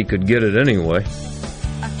anybody could get it anyway.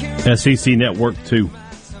 SEC Network 2.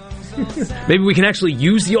 Maybe we can actually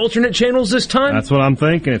use the alternate channels this time? That's what I'm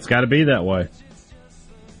thinking. It's got to be that way.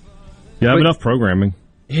 You have enough programming.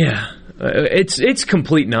 Yeah. It's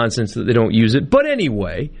complete nonsense that they don't use it. But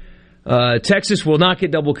anyway, Texas will not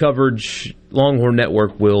get double coverage. Longhorn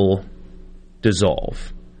Network will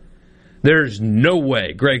dissolve. There's no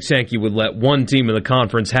way Greg Sankey would let one team in the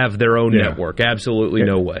conference have their own network. Absolutely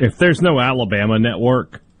no way. If there's no Alabama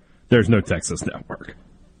network, there's no Texas network.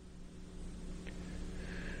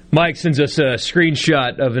 Mike sends us a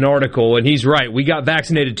screenshot of an article, and he's right. We got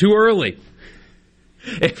vaccinated too early.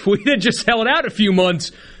 If we had just held out a few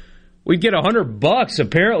months, we'd get $100.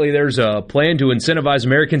 Apparently, there's a plan to incentivize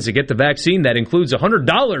Americans to get the vaccine that includes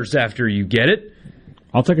 $100 after you get it.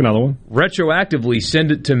 I'll take another one. Retroactively,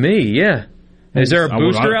 send it to me. Yeah. Is there a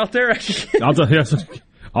booster out there?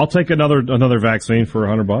 I'll take another vaccine for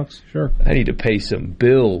 $100. Sure. I need to pay some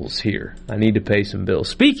bills here.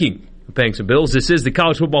 Speaking of paying some bills, this is the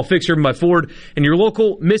College Football Fix driven by Ford and your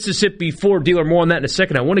local Mississippi Ford dealer. More on that in a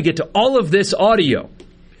second. I want to get to all of this audio.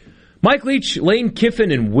 Mike Leach, Lane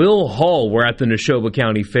Kiffin, and Will Hall were at the Neshoba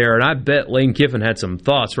County Fair, and I bet Lane Kiffin had some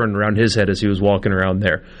thoughts running around his head as he was walking around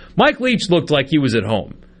there. Mike Leach looked like he was at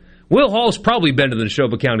home. Will Hall's probably been to the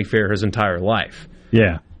Neshoba County Fair his entire life.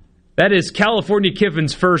 Yeah. That is California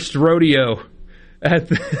Kiffin's first rodeo at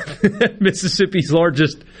Mississippi's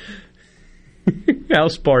largest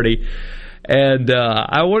house party, and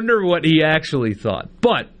I wonder what he actually thought.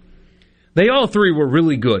 But they all three were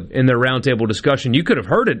really good in their roundtable discussion. You could have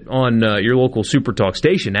heard it on your local Super Talk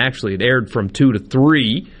station. Actually, it aired from 2 to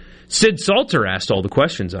 3. Sid Salter asked all the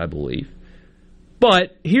questions, I believe.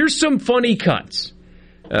 But here's some funny cuts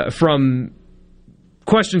from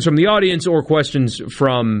questions from the audience or questions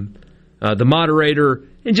from the moderator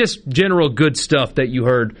and just general good stuff that you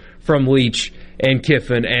heard from Leach and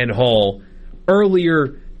Kiffin and Hall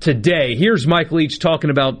earlier today. Here's Mike Leach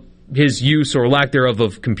talking about his use or lack thereof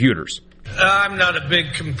of computers. I'm not a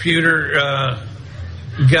big computer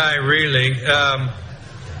guy, really.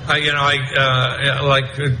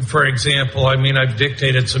 For example, I've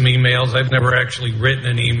dictated some emails. I've never actually written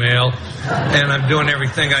an email, and I'm doing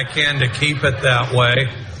everything I can to keep it that way.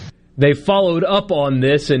 They followed up on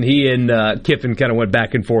this, and he and Kiffin kind of went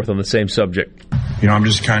back and forth on the same subject. I'm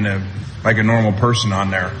just kind of like a normal person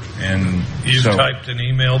on there. And you typed an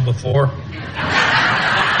email before?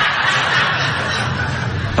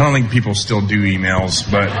 I don't think people still do emails,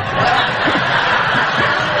 but.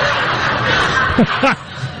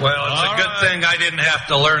 Well, it's a good thing I didn't have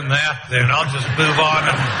to learn that then. I'll just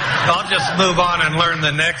move on and learn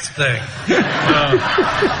the next thing.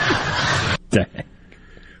 Dang.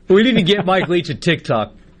 We need to get Mike Leach a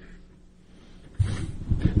TikTok.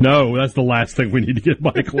 No, that's the last thing we need to get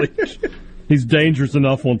Mike Leach. He's dangerous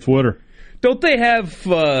enough on Twitter. Don't they have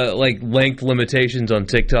length limitations on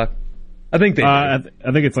TikTok? I think they do. I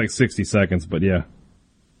think it's like 60 seconds, but yeah.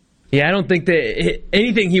 Yeah, I don't think that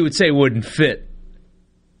anything he would say wouldn't fit.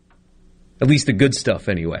 At least the good stuff,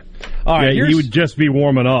 anyway. All right, he would just be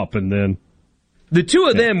warming up, and then... The two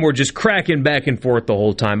of them were just cracking back and forth the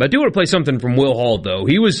whole time. I do want to play something from Will Hall, though.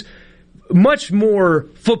 He was much more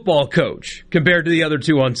football coach compared to the other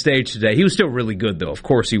two on stage today. He was still really good, though. Of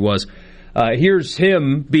course he was. Here's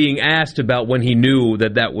him being asked about when he knew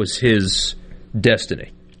that was his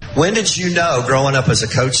destiny. When did you know, growing up as a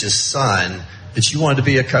coach's son, that you wanted to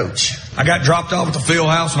be a coach? I got dropped off at the field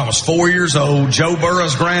house when I was 4 years old. Joe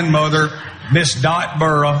Burrow's grandmother, Miss Dot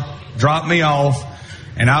Burrow, dropped me off,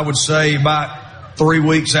 and I would say about 3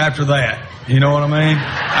 weeks after that. You know what I mean?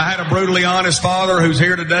 I had a brutally honest father who's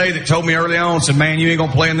here today that told me early on, said, man, you ain't going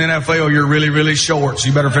to play in the NFL. You're really, really short, so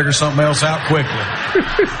you better figure something else out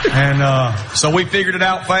quickly. And so we figured it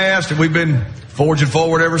out fast, and we've been forging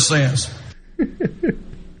forward ever since.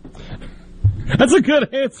 That's a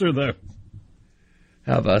good answer, though.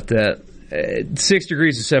 How about that? 6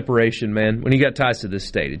 degrees of separation, man. When he got ties to this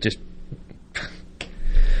state, it just...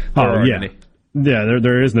 Oh, yeah. Yeah,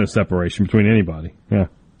 there is no separation between anybody. Yeah.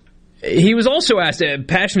 He was also asked, a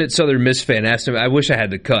passionate Southern Miss fan asked him, I wish I had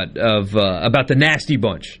the cut, about the Nasty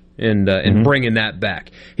Bunch and bringing that back.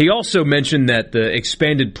 He also mentioned that the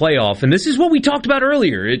expanded playoff, and this is what we talked about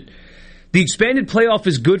earlier, the expanded playoff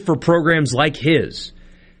is good for programs like his.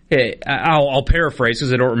 I'll paraphrase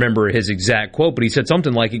because I don't remember his exact quote, but he said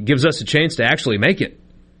something like, it gives us a chance to actually make it.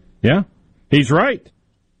 Yeah, he's right.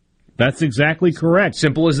 That's exactly correct.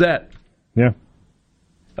 Simple as that. Yeah.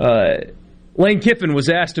 Lane Kiffin was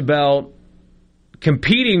asked about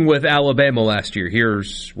competing with Alabama last year.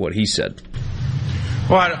 Here's what he said.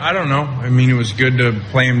 Well, I don't know. I mean, it was good to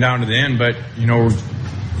play him down to the end, but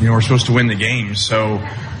we're supposed to win the game, so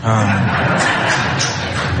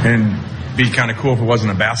and be kind of cool if it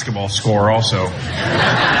wasn't a basketball score also.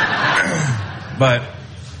 But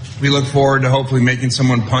we look forward to hopefully making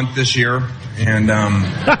someone punt this year, and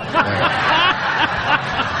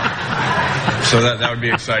so that would be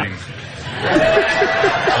exciting. I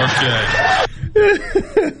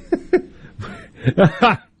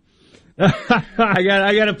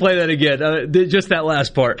got to play that again. Just that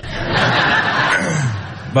last part.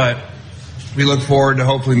 But we look forward to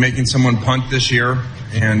hopefully making someone punt this year,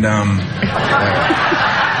 and I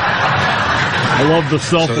love the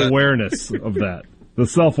self-awareness of that. The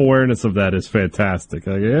self-awareness of that is fantastic.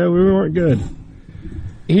 Like, yeah, we weren't good.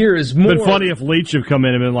 Here is more. It's been funny if Leach had come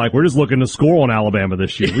in and been like, we're just looking to score on Alabama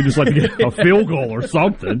this year. We just like to get a field goal or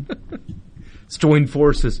something. Let's join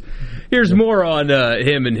forces. Here's more on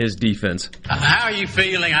him and his defense. How are you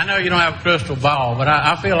feeling? I know you don't have a crystal ball, but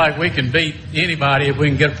I feel like we can beat anybody if we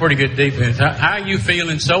can get a pretty good defense. How are you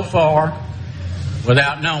feeling so far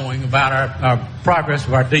without knowing about our progress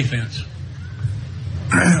of our defense?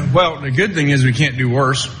 Well, the good thing is we can't do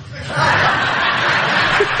worse.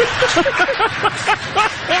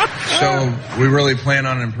 So we really plan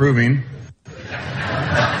on improving.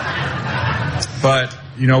 But,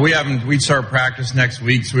 we start practice next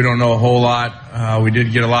week, so we don't know a whole lot. We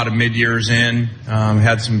did get a lot of mid-years in.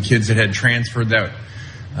 Had some kids that had transferred that,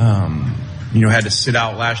 had to sit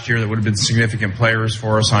out last year that would have been significant players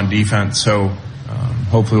for us on defense. So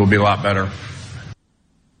hopefully we'll be a lot better.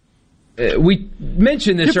 We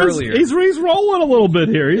mentioned this earlier. He's rolling a little bit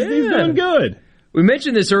here. He's doing good. We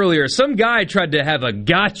mentioned this earlier. Some guy tried to have a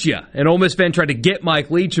gotcha. An Ole Miss fan tried to get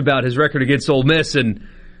Mike Leach about his record against Ole Miss, and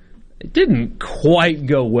it didn't quite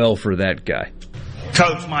go well for that guy.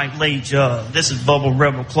 Coach Mike Leach, this is Bubba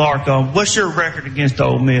Rebel Clark. What's your record against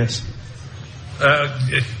Ole Miss?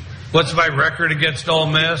 What's my record against Ole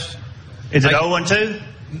Miss? Is it 0-2?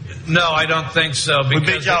 No, I don't think so. We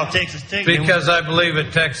beat y'all at Texas Tech. Because I believe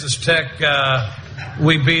at Texas Tech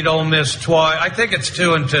we beat Ole Miss twice. I think it's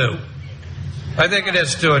 2-2. I think it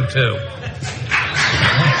is 2-2.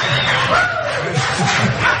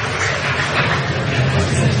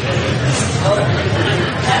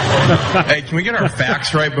 Hey, can we get our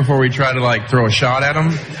facts right before we try to throw a shot at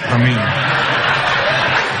them? I mean,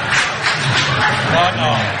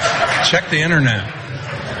 Check the internet.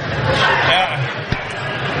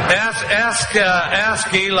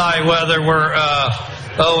 Ask Eli whether we're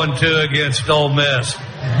 0-2 against Ole Miss.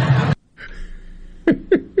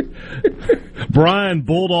 Brian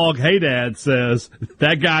Bulldog Haydad says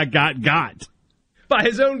that guy got by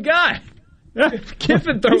his own guy.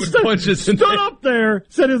 Kiffin throwing punches. Stood up there,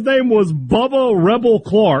 said his name was Bubba Rebel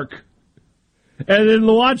Clark, and then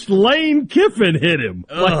watched Lane Kiffin hit him.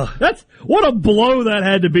 Like, that's what a blow that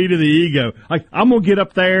had to be to the ego. Like, I'm gonna get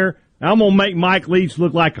up there, I'm gonna make Mike Leach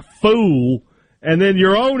look like a fool, and then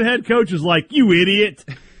your own head coach is like, "You idiot!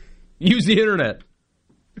 Use the internet."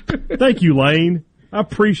 Thank you, Lane. I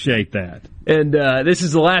appreciate that. And this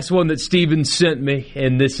is the last one that Steven sent me,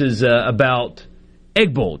 and this is about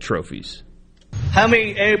Egg Bowl trophies. How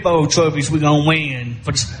many Egg Bowl trophies we gonna win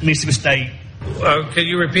for Mississippi State? Can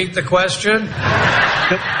you repeat the question?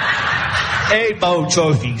 Egg Bowl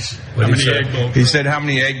trophies. He said, how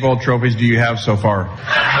many Egg Bowl trophies do you have so far?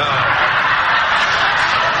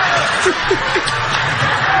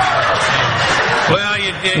 Well,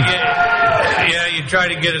 you try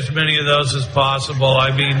to get as many of those as possible.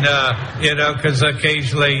 I mean, because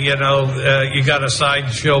occasionally, you got a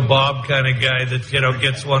sideshow Bob kind of guy that,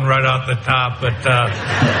 gets one right off the top. But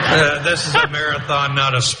this is a marathon,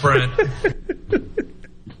 not a sprint.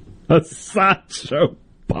 A sideshow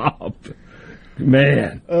Bob.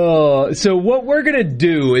 Man. So what we're going to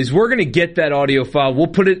do is we're going to get that audio file. We'll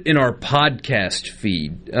put it in our podcast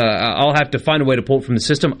feed. I'll have to find a way to pull it from the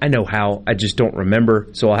system. I know how. I just don't remember.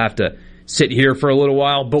 So I'll have to sit here for a little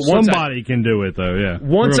while. But somebody can do it, though, yeah.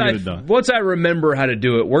 Once I remember how to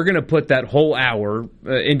do it, we're going to put that whole hour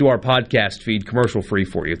into our podcast feed commercial-free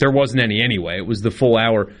for you. If there wasn't any anyway, it was the full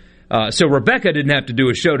hour. So Rebecca didn't have to do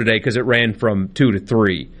a show today because it ran from 2 to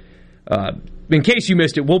 3. In case you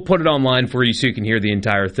missed it, we'll put it online for you so you can hear the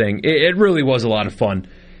entire thing. It really was a lot of fun.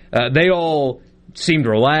 They all seemed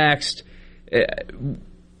relaxed.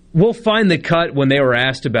 We'll find the cut when they were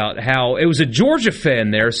asked about how it was a Georgia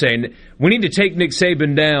fan there saying, we need to take Nick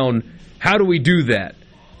Saban down. How do we do that?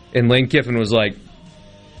 And Lane Kiffin was like,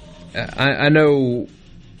 I know,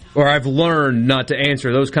 or I've learned not to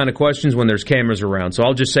answer those kind of questions when there's cameras around. So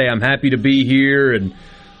I'll just say I'm happy to be here and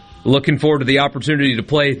looking forward to the opportunity to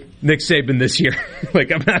play Nick Saban this year.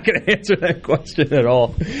 Like, I'm not going to answer that question at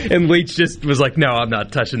all. And Leach just was like, no, I'm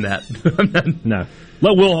not touching that. No.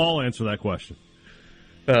 Let Will Hall answer that question.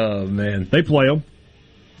 Oh, man. They play them.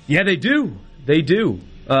 Yeah, they do. They do.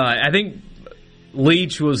 I think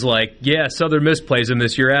Leach was like, yeah, Southern Miss plays him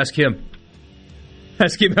this year. Ask him.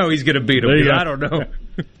 Ask him how he's going to beat him. I don't know.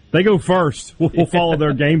 They go first. We'll follow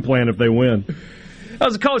their game plan if they win. That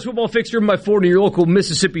was a college football fixture in my Ford near your local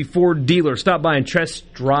Mississippi Ford dealer. Stop by and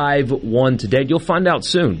test drive one today. You'll find out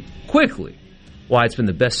soon, quickly, why it's been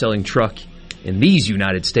the best-selling truck in these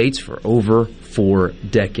United States for over 4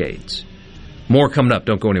 decades. More coming up.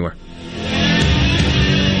 Don't go anywhere.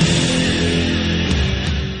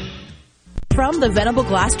 From the Venable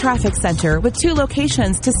Glass Traffic Center with 2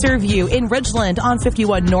 locations to serve you in Ridgeland on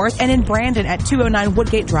 51 North and in Brandon at 209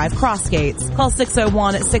 Woodgate Drive, Crossgates. Call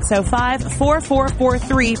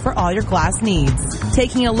 601-605-4443 for all your glass needs.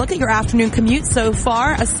 Taking a look at your afternoon commute so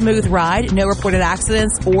far, a smooth ride, no reported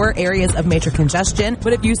accidents or areas of major congestion.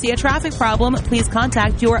 But if you see a traffic problem, please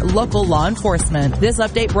contact your local law enforcement. This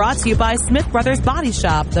update brought to you by Smith Brothers Body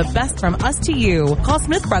Shop, the best from us to you. Call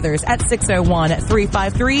Smith Brothers at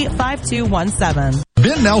 601-353-5217.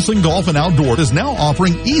 Ben Nelson Golf and Outdoor is now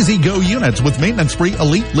offering Easy Go units with maintenance-free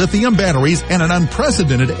elite lithium batteries and an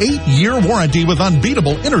unprecedented 8-year warranty with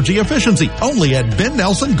unbeatable energy efficiency. Only at Ben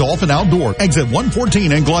Nelson Golf and Outdoor, exit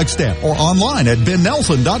 114 in Gluckstadt, or online at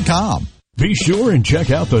bennelson.com. Be sure and check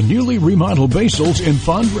out the newly remodeled Basil's in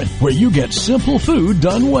Fondren, where you get simple food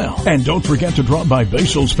done well. And don't forget to drop by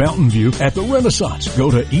Basil's Fountain View at the Renaissance. Go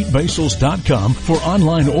to eatbasils.com for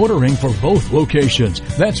online ordering for both locations.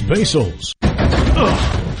 That's Basil's.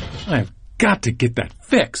 I've got to get that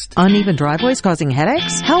fixed. Uneven driveways causing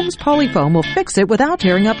headaches? Helms Polyfoam will fix it without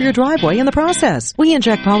tearing up your driveway in the process. We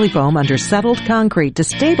inject Polyfoam under settled concrete to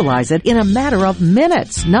stabilize it in a matter of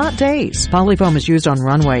minutes, not days. Polyfoam is used on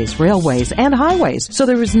runways, railways, and highways, so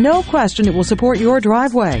there is no question it will support your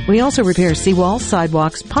driveway. We also repair seawalls,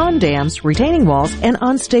 sidewalks, pond dams, retaining walls, and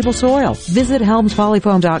unstable soil. Visit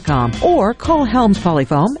HelmsPolyfoam.com or call Helms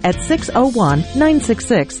Polyfoam at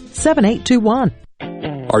 601-966-7821.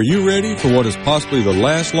 Are you ready for what is possibly the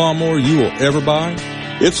last lawnmower you will ever buy?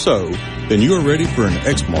 If so, then you are ready for an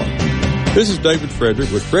Exmark. This is David Frederick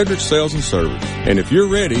with Frederick Sales and Service. And if you're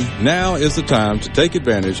ready, now is the time to take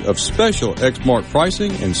advantage of special Exmark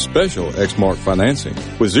pricing and special Exmark financing.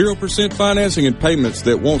 With 0% financing and payments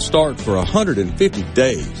that won't start for 150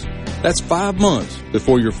 days. That's 5 months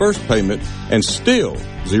before your first payment and still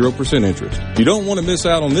 0% interest. You don't want to miss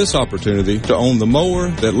out on this opportunity to own the mower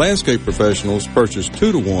that landscape professionals purchase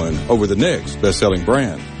 2-to-1 over the next best-selling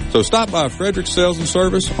brand. So stop by Frederick's Sales and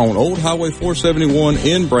Service on Old Highway 471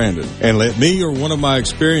 in Brandon and let me or one of my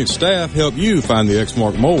experienced staff help you find the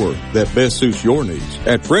Exmark mower that best suits your needs.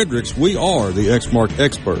 At Frederick's, we are the Exmark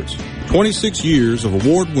experts. 26 years of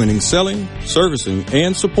award-winning selling, servicing,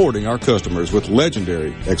 and supporting our customers with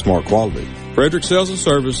legendary Exmark quality. Frederick Sales and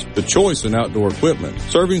Service, the choice in outdoor equipment,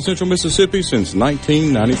 serving Central Mississippi since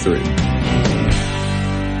 1993.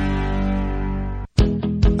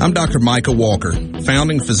 I'm Dr. Micah Walker,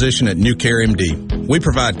 founding physician at New Care MD. We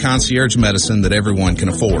provide concierge medicine that everyone can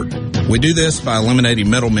afford. We do this by eliminating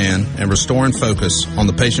middlemen and restoring focus on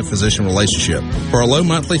the patient-physician relationship. For a low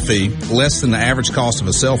monthly fee, less than the average cost of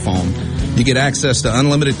a cell phone, you get access to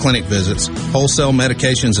unlimited clinic visits, wholesale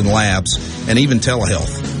medications and labs, and even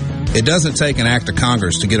telehealth. It doesn't take an act of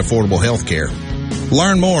Congress to get affordable health care.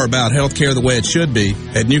 Learn more about health care the way it should be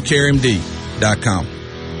at newcaremd.com.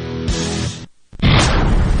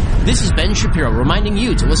 This is Ben Shapiro reminding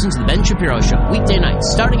you to listen to The Ben Shapiro Show weekday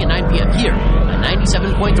nights starting at 9 p.m. here on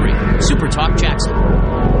 97.3 Super Talk Jackson.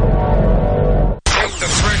 Take the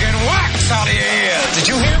friggin' wax out of your ear. Did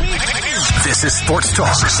you hear me? This is Sports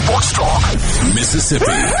Talk. Sports Talk Mississippi.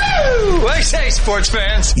 Woo! I say, sports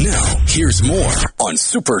fans. Now, here's more on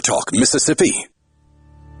Super Talk Mississippi.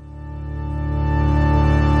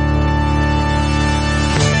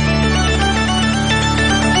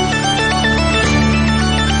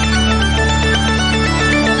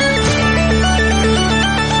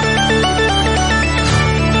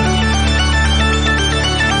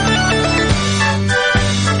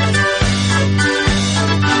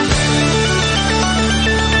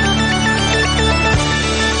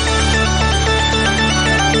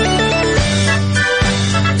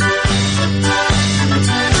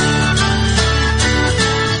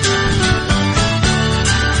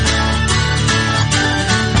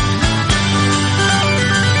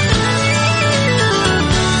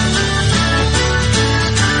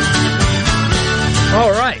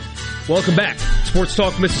 Welcome back. Sports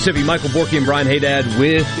Talk Mississippi. Michael Borky and Brian Haydad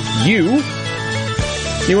with you.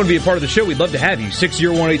 If you want to be a part of the show, we'd love to have you.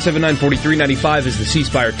 601-879-4395 is the C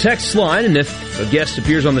Spire text line. And if a guest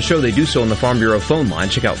appears on the show, they do so on the Farm Bureau phone line.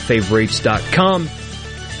 Check out favorites.com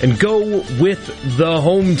and go with the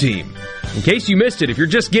home team. In case you missed it, if you're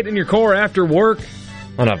just getting in your car after work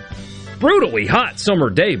on a brutally hot summer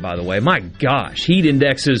day, by the way, my gosh, heat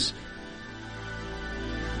indexes.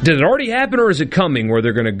 Did it already happen, or is it coming where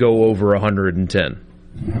they're going to go over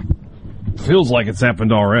 110? Feels like it's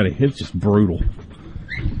happened already. It's just brutal.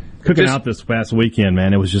 Cooking out this past weekend,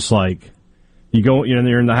 man, it was just like, you're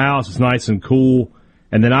in the house, it's nice and cool,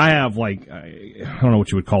 and then I have, like, I don't know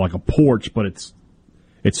what you would call, like a porch, but it's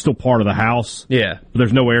still part of the house. Yeah. But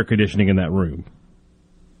there's no air conditioning in that room.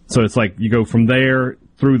 So it's like you go from there,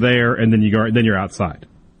 through there, and then you're outside.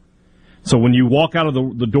 So when you walk out of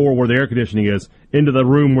the door where the air conditioning is, into the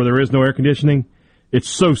room where there is no air conditioning, it's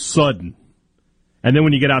so sudden. And then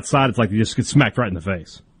when you get outside, it's like you just get smacked right in the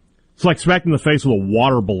face. It's like smacked in the face with a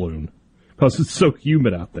water balloon because it's so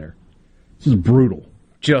humid out there. This is brutal.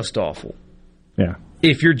 Just awful. Yeah.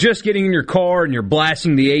 If you're just getting in your car and you're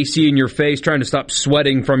blasting the AC in your face, trying to stop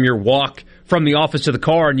sweating from your walk from the office to the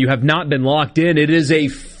car, and you have not been locked in, it is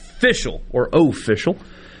official.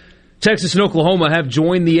 Texas and Oklahoma have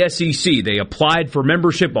joined the SEC. They applied for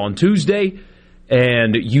membership on Tuesday,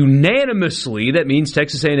 and unanimously, that means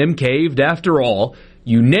Texas A&M caved after all,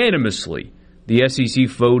 unanimously, the SEC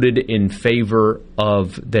voted in favor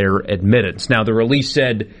of their admittance. Now, the release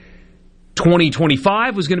said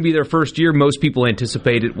 2025 was going to be their first year. Most people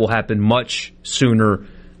anticipate it will happen much sooner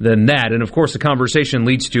than that. And, of course, the conversation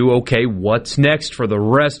leads to, okay, what's next for the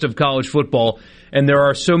rest of college football? And there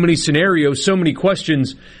are so many scenarios, so many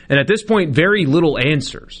questions, and at this point, very little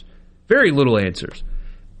answers. Very little answers.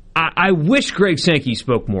 I wish Greg Sankey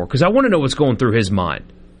spoke more, because I want to know what's going through his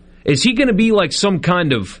mind. Is he going to be like some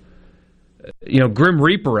kind of, Grim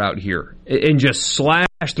Reaper out here and just slash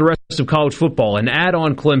the rest of college football and add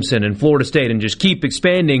on Clemson and Florida State and just keep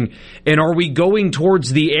expanding? And are we going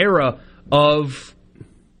towards the era of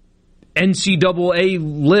NCAA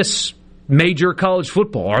lists major college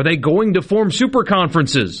football? Are they going to form super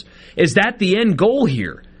conferences? Is that the end goal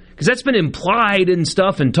here? Because that's been implied and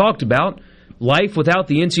stuff and talked about. Life without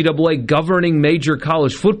the NCAA governing major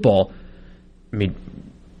college football. I mean,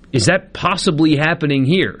 is that possibly happening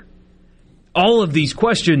here? All of these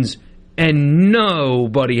questions, and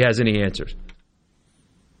nobody has any answers.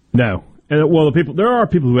 No. Well, there are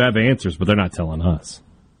people who have answers, but they're not telling us.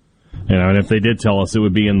 And if they did tell us, it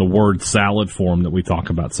would be in the word salad form that we talk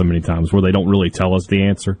about so many times, where they don't really tell us the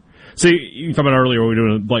answer. See, you talked about earlier, we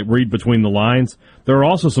were doing read between the lines. There are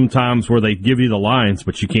also some times where they give you the lines,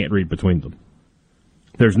 but you can't read between them.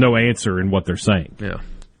 There's no answer in what they're saying. Yeah,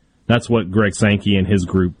 that's what Greg Sankey and his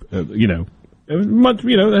group, as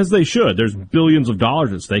they should. There's billions of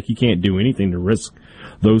dollars at stake. You can't do anything to risk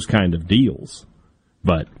those kind of deals.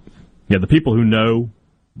 But yeah, the people who know,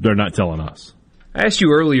 they're not telling us. I asked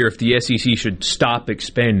you earlier if the SEC should stop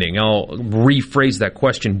expanding. I'll rephrase that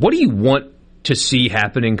question. What do you want to see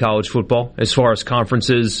happen in college football as far as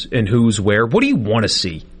conferences and who's where? What do you want to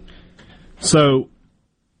see? So,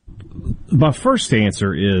 my first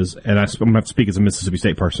answer is, and I'm going to have to speak as a Mississippi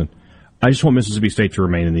State person, I just want Mississippi State to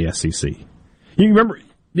remain in the SEC. Do you remember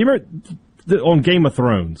on Game of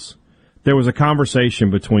Thrones, there was a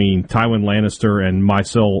conversation between Tywin Lannister and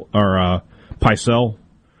Pycelle,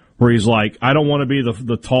 where he's like, I don't want to be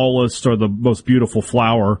the tallest or the most beautiful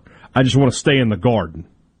flower. I just want to stay in the garden.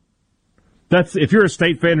 That's, if you're a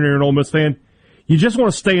State fan and you're an Ole Miss fan, you just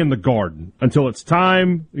want to stay in the garden until it's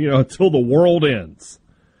time, until the world ends.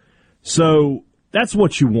 So that's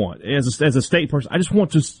what you want. As a State person, I just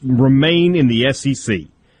want to remain in the SEC.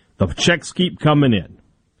 The checks keep coming in.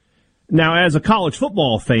 Now, as a college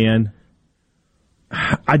football fan,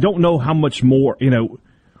 I don't know how much more,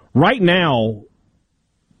 right now,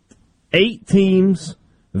 8 teams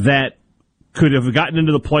that could have gotten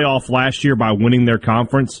into the playoff last year by winning their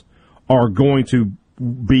conference are going to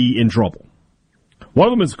be in trouble. One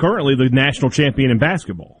of them is currently the national champion in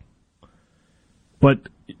basketball. But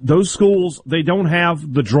those schools, they don't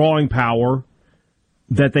have the drawing power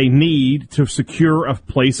that they need to secure a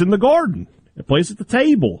place in the garden, a place at the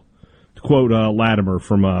table, to quote Latimer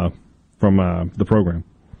from the program.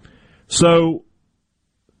 So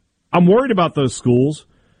I'm worried about those schools.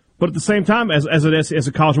 But at the same time, as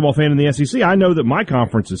a college football fan in the SEC, I know that my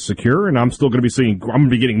conference is secure, and I'm going to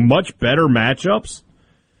be getting much better matchups.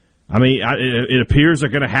 I mean, it appears they're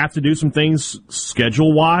going to have to do some things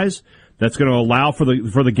schedule-wise that's going to allow for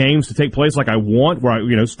the games to take place like I want,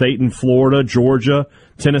 where State and Florida, Georgia,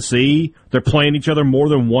 Tennessee, they're playing each other more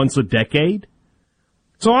than once a decade.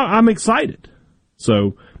 So I'm excited.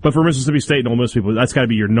 But for Mississippi State and Ole Miss people, that's got to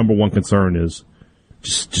be your number one concern is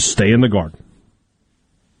just stay in the garden.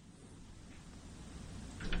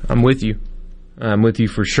 I'm with you. I'm with you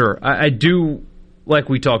for sure. I do, like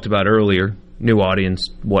we talked about earlier, new audience,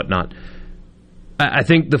 whatnot. I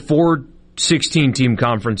think the 4 16-team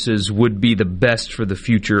conferences would be the best for the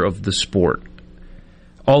future of the sport.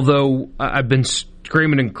 Although I've been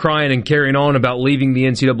screaming and crying and carrying on about leaving the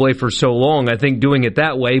NCAA for so long, I think doing it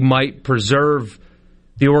that way might preserve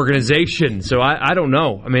the organization. So I don't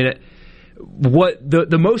know. I mean, what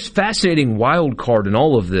the most fascinating wild card in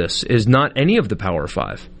all of this is not any of the Power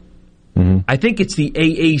Five. Mm-hmm. I think it's the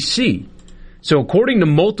AAC. So according to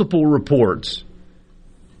multiple reports,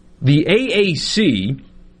 the AAC,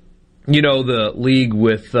 the league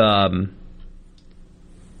with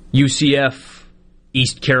UCF,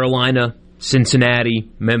 East Carolina,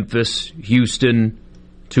 Cincinnati, Memphis, Houston,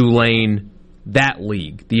 Tulane, that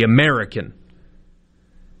league, the American.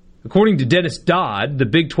 According to Dennis Dodd, the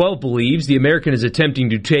Big 12 believes the American is attempting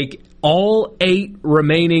to take all 8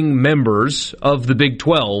 remaining members of the Big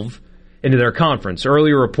 12 into their conference.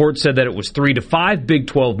 Earlier reports said that it was 3 to 5 Big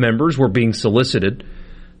 12 members were being solicited.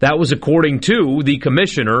 That was according to the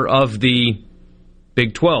commissioner of the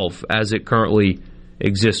Big 12, as it currently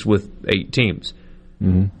exists with 8 teams.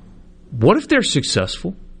 Mm-hmm. What if they're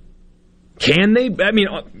successful? Can they,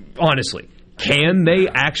 honestly, can they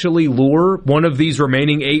actually lure one of these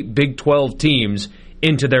remaining 8 Big 12 teams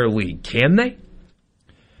into their league? Can they?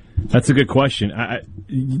 That's a good question.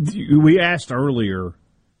 We asked earlier,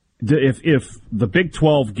 if the Big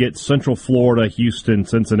 12 gets Central Florida, Houston,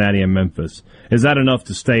 Cincinnati, and Memphis, is that enough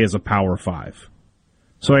to stay as a Power 5?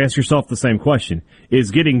 So ask yourself the same question.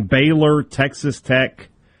 Is getting Baylor, Texas Tech,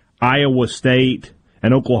 Iowa State,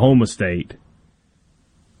 and Oklahoma State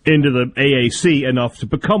into the AAC enough to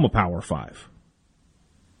become a Power 5?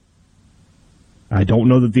 I don't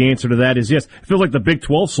know that the answer to that is yes. It feels like the Big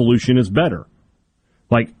 12 solution is better.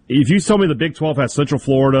 Like, if you tell me the Big 12 has Central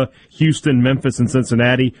Florida, Houston, Memphis, and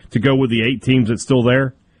Cincinnati to go with the 8 teams that's still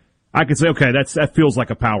there, I could say, okay, that feels like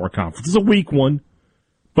a power conference. It's a weak one,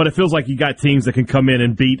 but it feels like you got teams that can come in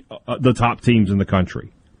and beat the top teams in the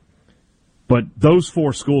country. But those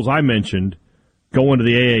 4 schools I mentioned going to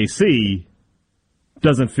the AAC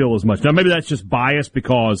doesn't feel as much. Now, maybe that's just bias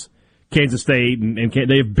because Kansas State and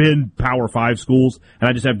they've been Power 5 schools, and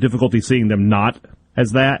I just have difficulty seeing them not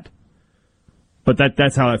as that. But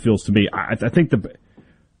that's how it feels to me. I think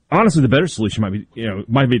honestly, the better solution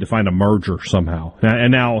might be to find a merger somehow.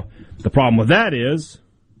 And now the problem with that is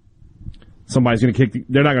somebody's going to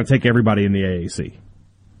they're not going to take everybody in the AAC.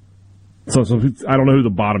 So I don't know who the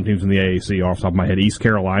bottom teams in the AAC are off the top of my head. East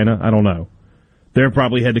Carolina? I don't know. They're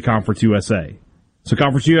probably head to Conference USA. So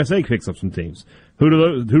Conference USA picks up some teams. Who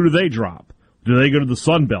do they drop? Do they go to the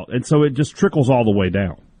Sun Belt? And so it just trickles all the way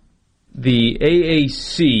down. The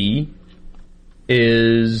AAC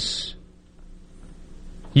is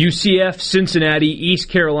UCF, Cincinnati, East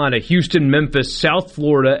Carolina, Houston, Memphis, South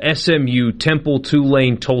Florida, SMU, Temple,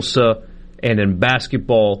 Tulane, Tulsa, and in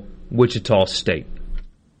basketball, Wichita State.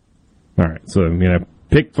 All right, so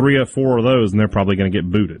pick 3 or 4 of those, and they're probably going to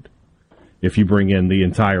get booted if you bring in the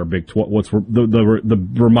entire Big 12. What's the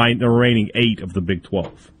remaining 8 of the Big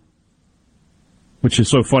 12? Which is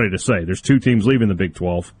so funny to say. There's 2 teams leaving the Big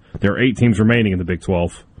 12. There are 8 teams remaining in the Big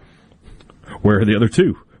 12. Where are the other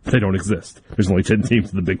 2? They don't exist. There's only 10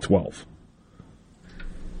 teams in the Big 12.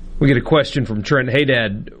 We get a question from Trent. Hey,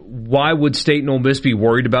 Dad, why would State and Ole Miss be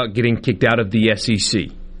worried about getting kicked out of the SEC?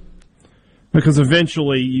 Because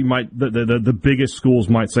eventually the biggest schools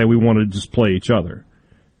might say we want to just play each other.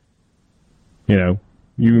 You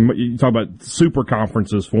talk about super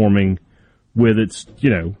conferences forming with it's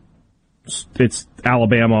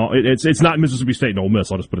Alabama. It's not Mississippi State and Ole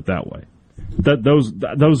Miss. I'll just put it that way.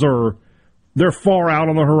 They're far out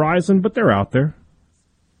on the horizon, but they're out there.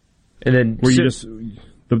 And then where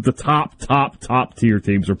the top tier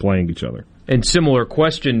teams are playing each other. And similar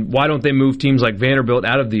question: why don't they move teams like Vanderbilt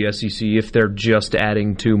out of the SEC if they're just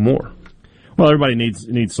adding 2 more? Well, everybody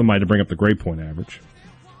needs somebody to bring up the grade point average.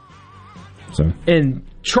 So, and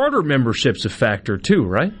charter membership's a factor too,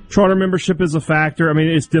 right? Charter membership is a factor. I mean,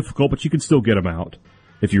 it's difficult, but you can still get them out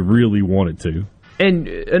if you really wanted to. And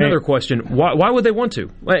another question: why would they want to?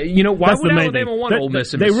 Why would Alabama want Ole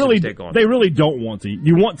Miss and Mississippi State on? They really don't want to.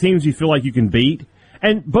 You want teams you feel like you can beat.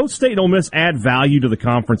 And both State and Ole Miss add value to the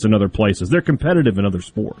conference in other places. They're competitive in other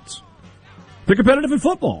sports. They're competitive in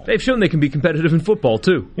football. They've shown they can be competitive in football,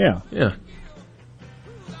 too. Yeah.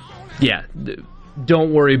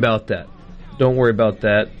 Don't worry about that. Don't worry about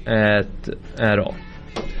that at all.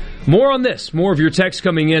 More on this. More of your texts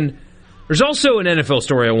coming in. There's also an NFL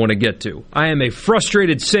story I want to get to. I am a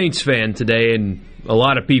frustrated Saints fan today, and a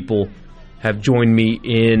lot of people have joined me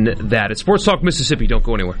in that. It's Sports Talk Mississippi. Don't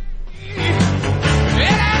go anywhere.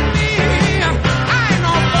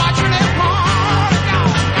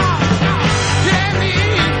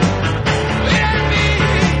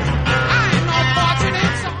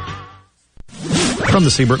 From the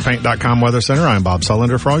SeabrookPaint.com Weather Center, I'm Bob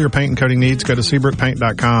Sullender. For all your paint and coating needs, go to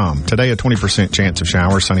SeabrookPaint.com. Today, a 20% chance of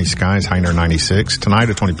showers, sunny skies, high near 96. Tonight,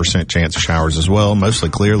 a 20% chance of showers as well, mostly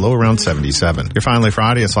clear, low around 77. Your finally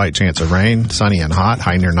Friday, a slight chance of rain, sunny and hot,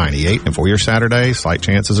 high near 98. And for your Saturday, slight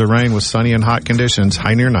chances of rain with sunny and hot conditions,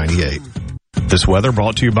 high near 98. This weather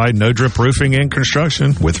brought to you by No Drip Roofing and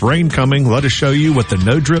Construction. With rain coming, let us show you what the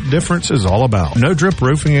No Drip difference is all about. No Drip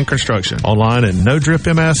Roofing and Construction. Online at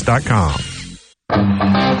NoDripMS.com. A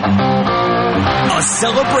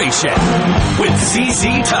celebration with ZZ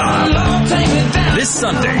Top. This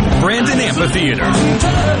Sunday, Brandon Amphitheater.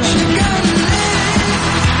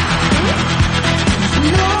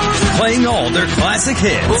 Playing all their classic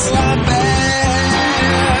hits.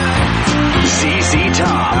 ZZ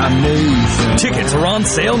Top. Tickets are on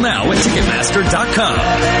sale now at Ticketmaster.com.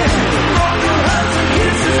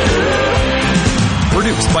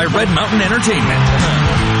 Produced by Red Mountain Entertainment.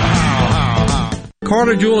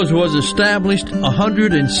 Carter Jewelers was established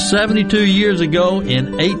 172 years ago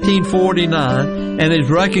in 1849 and is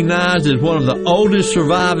recognized as one of the oldest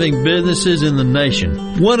surviving businesses in the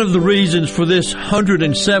nation. One of the reasons for this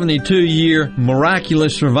 172-year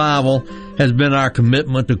miraculous survival has been our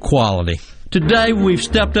commitment to quality. Today, we've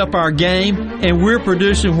stepped up our game, and we're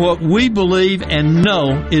producing what we believe and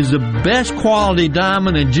know is the best quality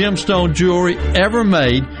diamond and gemstone jewelry ever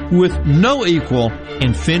made with no equal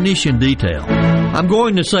in finish and detail. I'm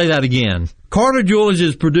going to say that again. Carter Jewelers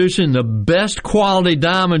is producing the best quality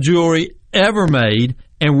diamond jewelry ever made,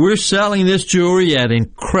 and we're selling this jewelry at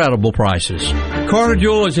incredible prices. Carter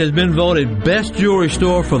Jewelers has been voted best jewelry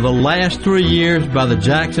store for the last 3 years by the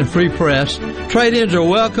Jackson Free Press. Trade-ins are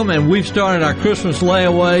welcome, and we've started our Christmas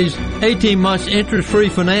layaways, 18 months interest-free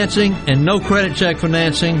financing, and no credit check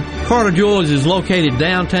financing. Carter Jewelers is located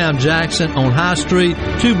downtown Jackson on High Street,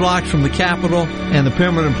 2 blocks from the Capitol and the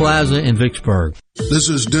Pemberton Plaza in Vicksburg. This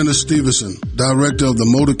is Dennis Stevenson, Director of the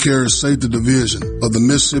Motor Carrier Safety Division of the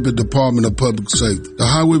Mississippi Department of Public Safety. The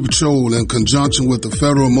Highway Patrol, in conjunction with the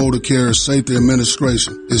Federal Motor Carrier Safety Administration,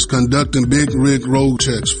 Administration is conducting big rig road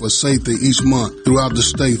checks for safety each month throughout the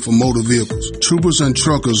state for motor vehicles. Troopers and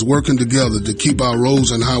truckers working together to keep our roads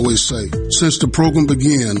and highways safe. Since the program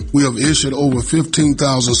began, we have issued over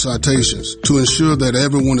 15,000 citations to ensure that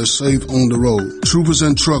everyone is safe on the road. Troopers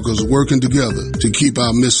and truckers working together to keep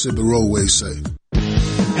our Mississippi roadways safe.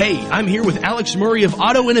 Hey, I'm here with Alex Murray of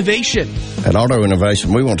Auto Innovation. At Auto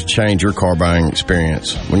Innovation, we want to change your car buying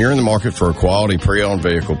experience. When you're in the market for a quality pre-owned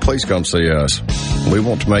vehicle, please come see us. We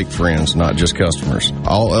want to make friends, not just customers.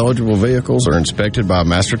 All eligible vehicles are inspected by a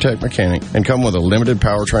MasterTech mechanic and come with a limited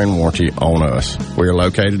powertrain warranty on us. We are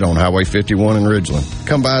located on Highway 51 in Ridgeland.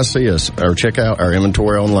 Come by and see us or check out our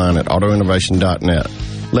inventory online at autoinnovation.net.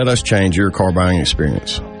 Let us change your car buying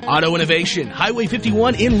experience. Auto Innovation, Highway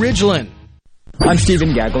 51 in Ridgeland. I'm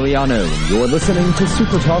Stephen Gagliano, and you're listening to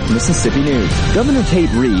Super Talk Mississippi News. Governor Tate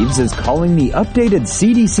Reeves is calling the updated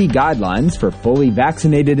CDC guidelines for fully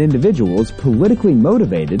vaccinated individuals politically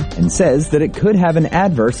motivated and says that it could have an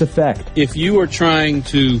adverse effect. If you are trying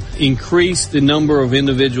to increase the number of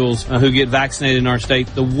individuals who get vaccinated in our state,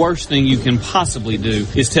 the worst thing you can possibly do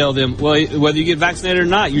is tell them, well, whether you get vaccinated or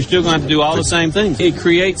not, you're still going to have to do all the same things. It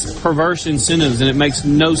creates perverse incentives, and it makes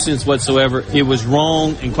no sense whatsoever. It was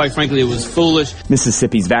wrong, and quite frankly, it was foolish.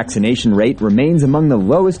 Mississippi's vaccination rate remains among the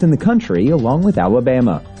lowest in the country, along with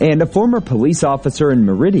Alabama. And a former police officer in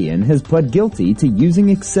Meridian has pled guilty to using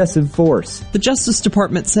excessive force. The Justice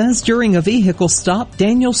Department says during a vehicle stop,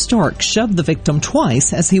 Daniel Stark shoved the victim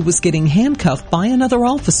twice as he was getting handcuffed by another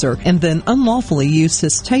officer and then unlawfully used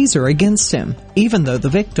his taser against him, even though the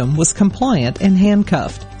victim was compliant and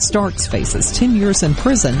handcuffed. Starks faces 10 years in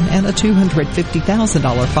prison and a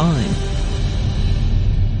 $250,000 fine.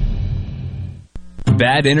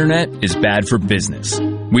 Bad internet is bad for business.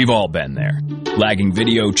 We've all been there. Lagging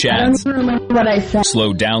video chats,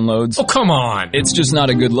 slow downloads. Oh, come on. It's just not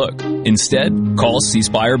a good look. Instead, call C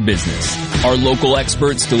Spire Business. Our local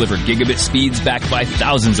experts deliver gigabit speeds backed by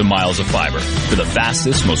thousands of miles of fiber for the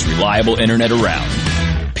fastest, most reliable internet around.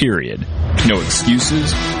 Period. No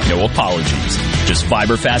excuses, no apologies. Just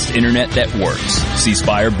fiber-fast internet that works. C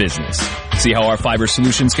Spire Business. See how our fiber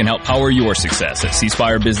solutions can help power your success at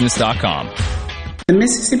cspirebusiness.com. The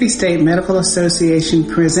Mississippi State Medical Association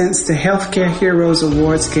presents the Healthcare Heroes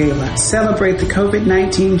Awards Gala. Celebrate the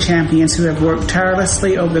COVID-19 champions who have worked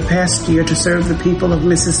tirelessly over the past year to serve the people of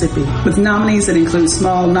Mississippi. With nominees that include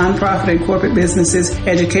small, nonprofit and corporate businesses,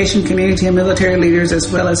 education, community and military leaders, as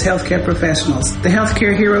well as healthcare professionals. The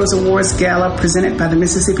Healthcare Heroes Awards Gala, presented by the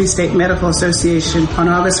Mississippi State Medical Association on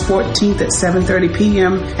August 14th at 7:30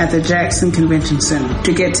 p.m. at the Jackson Convention Center.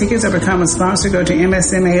 To get tickets or become a sponsor, go to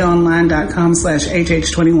msmaonline.com/HH21.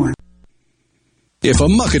 If a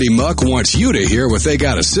muckety muck wants you to hear what they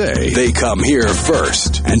gotta say, they come here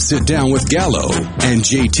first and sit down with Gallo and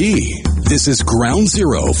JT. This is ground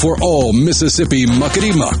zero for all Mississippi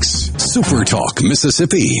muckety mucks. Super Talk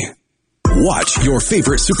Mississippi. Watch your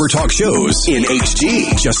favorite Super Talk shows in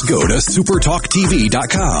HD. Just go to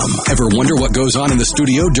supertalktv.com. Ever wonder what goes on in the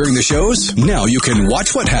studio during the shows? Now you can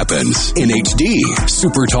watch what happens in HD.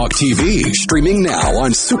 Super Talk TV, streaming now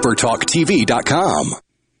on supertalktv.com.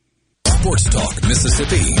 Sports Talk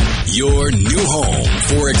Mississippi, your new home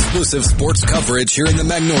for exclusive sports coverage here in the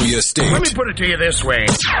Magnolia State. Let me put it to you this way.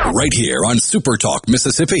 Right here on Super Talk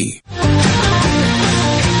Mississippi.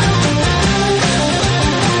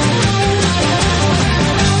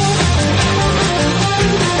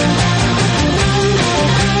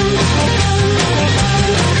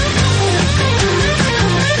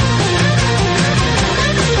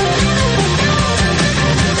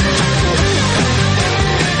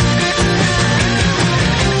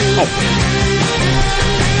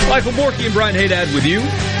 Michael Borky and Brian Haydad with you.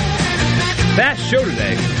 Fast show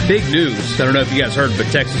today. Big news. I don't know if you guys heard, but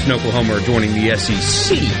Texas and Oklahoma are joining the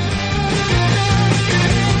SEC.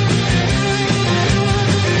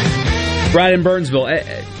 Brian in Burnsville,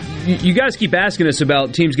 you guys keep asking us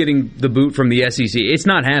about teams getting the boot from the SEC. It's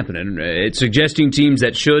not happening. It's suggesting teams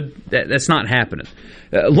that should. That's not happening.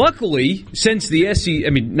 Luckily, since the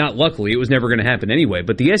SEC, not luckily, it was never going to happen anyway,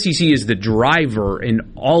 but the SEC is the driver in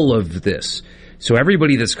all of this. So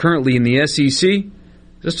everybody that's currently in the SEC,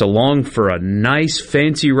 just along for a nice,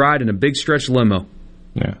 fancy ride in a big stretch limo.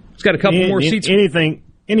 Yeah. It's got a couple more seats. Anything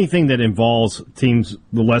that involves teams,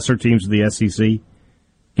 the lesser teams of the SEC,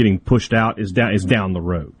 getting pushed out is down the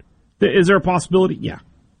road. Is there a possibility? Yeah.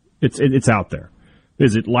 It's out there.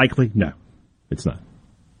 Is it likely? No, it's not.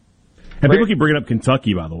 And people keep bringing up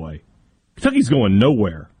Kentucky, by the way. Kentucky's going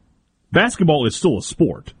nowhere. Basketball is still a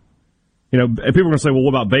sport. People are going to say, well, what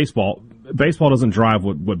about baseball? Baseball doesn't drive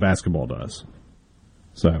what basketball does.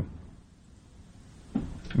 So.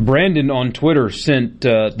 Brandon on Twitter sent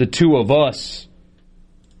the two of us.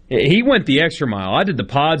 He went the extra mile. I did the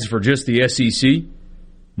pods for just the SEC.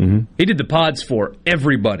 Mm-hmm. He did the pods for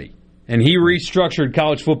everybody. And he restructured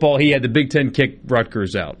college football. He had the Big Ten kick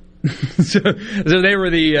Rutgers out. so they were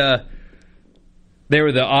the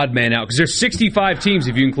odd man out. Because there's 65 teams,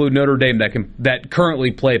 if you include Notre Dame, that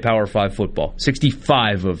currently play Power 5 football.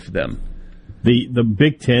 65 of them. The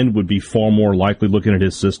Big Ten would be far more likely, looking at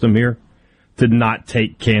his system here, to not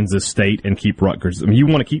take Kansas State and keep Rutgers. I mean, you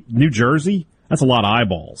want to keep New Jersey? That's a lot of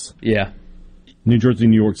eyeballs. Yeah. New Jersey,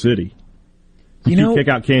 New York City. You kick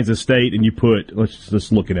out Kansas State and you put, let's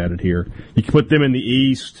just look at it here. You put them in the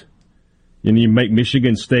East, and you make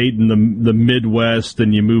Michigan State in the Midwest,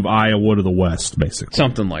 and you move Iowa to the West, basically.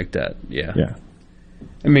 Something like that, yeah. Yeah.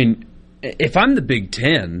 I mean, if I'm the Big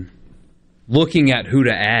Ten, looking at who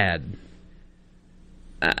to add,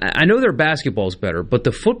 I know their basketball's better, but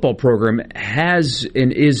the football program has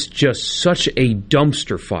and is just such a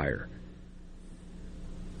dumpster fire.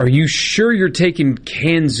 Are you sure you're taking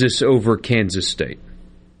Kansas over Kansas State?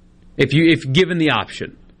 If given the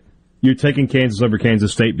option. You're taking Kansas over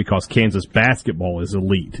Kansas State because Kansas basketball is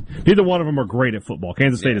elite. Neither one of them are great at football.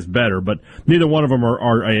 Kansas State is better, but neither one of them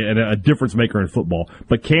are a difference maker in football.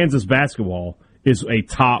 But Kansas basketball is a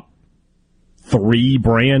top 3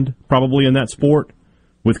 brand probably in that sport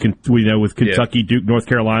with Kentucky, Duke, North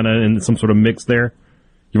Carolina, and some sort of mix there.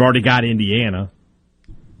 You've already got Indiana.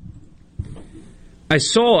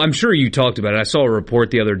 I'm sure you talked about it. I saw a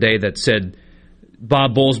report the other day that said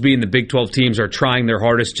Bob Bowlesby and the Big 12 teams are trying their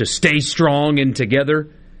hardest to stay strong and together.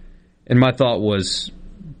 And my thought was,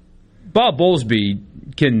 Bob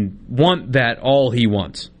Bowlesby can want that all he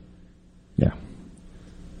wants. Yeah.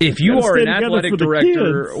 If you are an athletic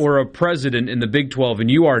director or a president in the Big 12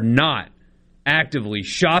 and you are not actively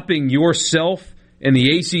shopping yourself in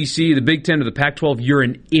the ACC, the Big 10, or the Pac-12, you're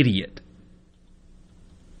an idiot.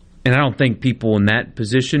 And I don't think people in that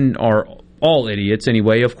position are all idiots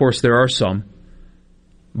anyway. Of course, there are some.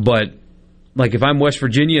 But, like, if I'm West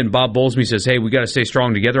Virginia and Bob Bowlesby says, hey, we got to stay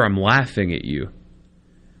strong together, I'm laughing at you.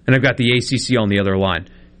 And I've got the ACC on the other line.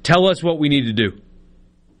 Tell us what we need to do.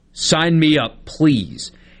 Sign me up,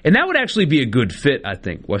 please. And that would actually be a good fit, I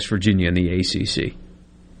think, West Virginia and the ACC.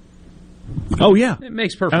 Oh, yeah. It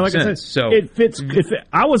makes perfect sense. So it fits.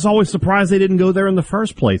 I was always surprised they didn't go there in the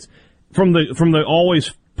first place. From the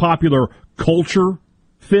always popular culture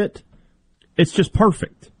fit, it's just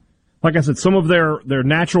perfect. Like I said, some of their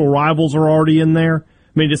natural rivals are already in there.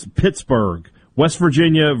 I mean, just Pittsburgh, West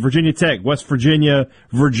Virginia, Virginia Tech, West Virginia,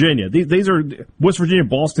 Virginia. These are West Virginia,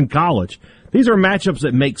 Boston College. These are matchups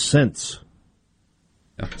that make sense.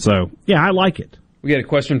 So, yeah, I like it. We got a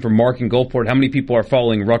question from Mark in Gulfport. How many people are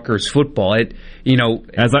following Rutgers football? As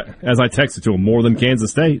I texted to him, more than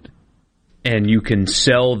Kansas State. And you can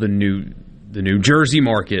sell the New Jersey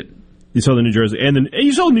market. You saw the New Jersey, and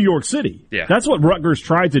you saw New York City. Yeah. That's what Rutgers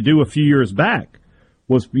tried to do a few years back,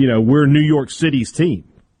 was, we're New York City's team.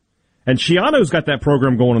 And Schiano's got that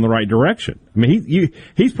program going in the right direction. I mean,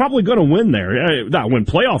 he's probably going to win there. Not win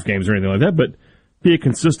playoff games or anything like that, but be a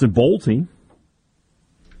consistent bowl team.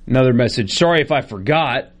 Another message. Sorry if I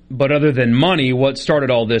forgot, but other than money, what started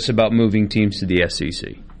all this about moving teams to the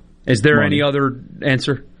SEC? Is there any other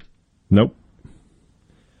answer? Nope.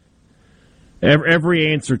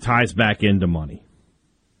 Every answer ties back into money.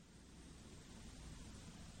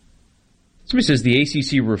 Somebody says the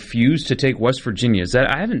ACC refused to take West Virginia.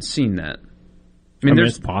 I haven't seen that. I mean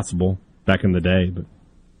it's possible back in the day, but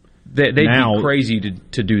they'd be crazy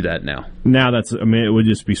to do that now. Now it would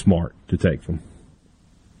just be smart to take them.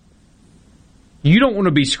 You don't want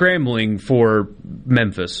to be scrambling for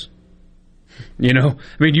Memphis.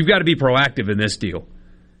 You've got to be proactive in this deal.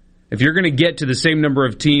 If you're going to get to the same number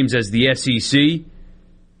of teams as the SEC,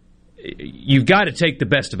 you've got to take the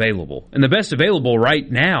best available. And the best available right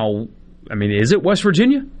now, is it West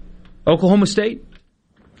Virginia? Oklahoma State?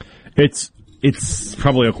 It's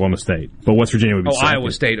probably Oklahoma State, but West Virginia would be second. Iowa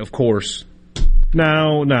State, of course.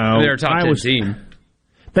 No. They're a top 10 team.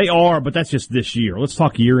 They are, but that's just this year. Let's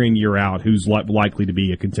talk year in, year out, who's likely to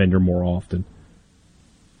be a contender more often.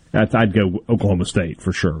 I'd go Oklahoma State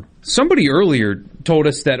for sure. Somebody earlier told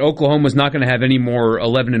us that Oklahoma's not going to have any more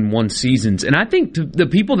 11-1 seasons, and I think the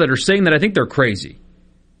people that are saying that, I think they're crazy.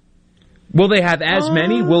 Will they have as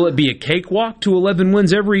many? Will it be a cakewalk to 11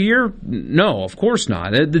 wins every year? No, of course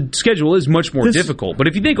not. The schedule is much more difficult. But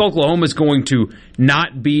if you think Oklahoma's going to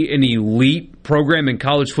not be an elite program in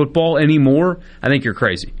college football anymore, I think you're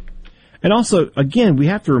crazy. And also, again, we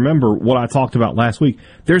have to remember what I talked about last week.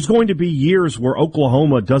 There's going to be years where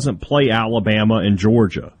Oklahoma doesn't play Alabama and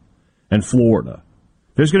Georgia and Florida.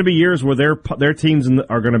 There's going to be years where their teams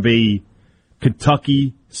are going to be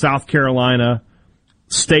Kentucky, South Carolina,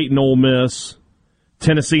 State and Ole Miss,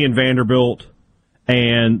 Tennessee and Vanderbilt,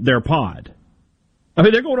 and their pod. I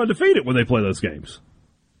mean, they're going undefeated when they play those games.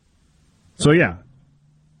 So, yeah.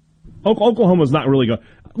 Oklahoma's not really going.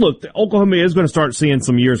 Look, Oklahoma is going to start seeing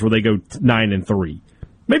some years where they go 9-3,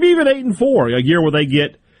 maybe even 8-4. A year where they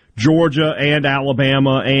get Georgia and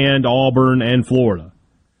Alabama and Auburn and Florida,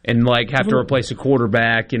 and have to replace a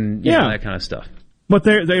quarterback and that kind of stuff. But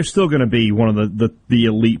they're still going to be one of the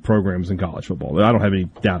elite programs in college football. I don't have any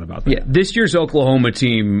doubt about that. Yeah, this year's Oklahoma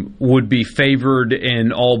team would be favored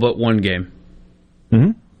in all but one game.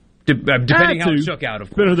 Mm-hmm. Depending how it shook out, of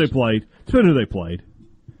course. Depending who they played.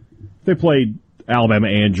 If they played Alabama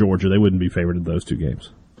and Georgia, they wouldn't be favored in those two games.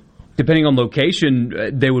 Depending on location,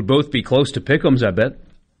 they would both be close to pick'ems, I bet.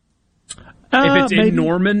 If it's in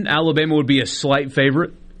Norman, Alabama would be a slight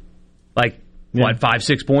favorite.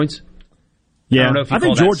 5-6 points? Yeah, I don't know if I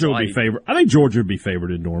think Georgia would be favored. I think Georgia would be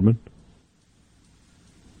favored in Norman.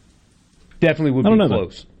 Definitely would be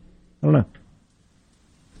close. I don't know.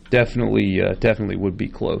 Definitely would be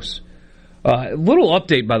close. Little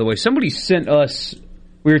update, by the way. Somebody sent us.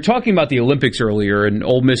 We were talking about the Olympics earlier, and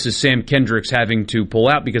Ole Miss's Sam Kendricks having to pull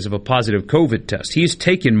out because of a positive COVID test. He's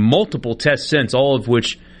taken multiple tests since, all of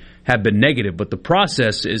which have been negative, but the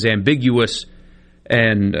process is ambiguous.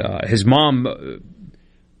 And his mom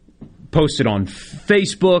posted on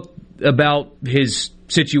Facebook about his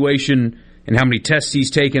situation and how many tests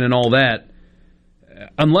he's taken and all that.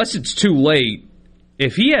 Unless it's too late,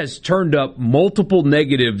 if he has turned up multiple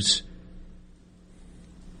negatives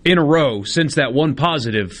in a row since that one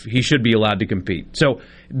positive, he should be allowed to compete. So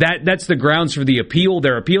that's the grounds for the appeal.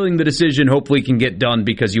 They're appealing the decision. Hopefully it can get done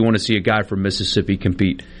because you want to see a guy from Mississippi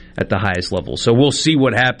compete at the highest level. So we'll see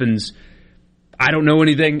what happens. I don't know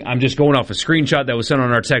anything. I'm just going off a screenshot that was sent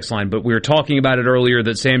on our text line, but we were talking about it earlier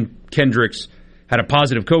that Sam Kendricks had a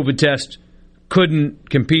positive COVID test, couldn't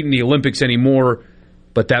compete in the Olympics anymore,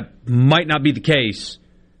 but that might not be the case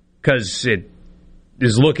because it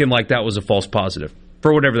is looking like that was a false positive,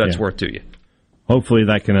 for whatever that's worth to you. Hopefully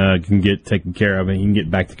that can get taken care of and he can get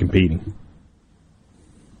back to competing.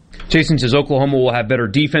 Jason says Oklahoma will have better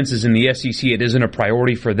defenses in the SEC. It isn't a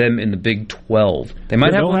priority for them in the Big 12. They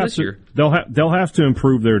might have one this year. They'll have to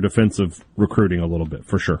improve their defensive recruiting a little bit,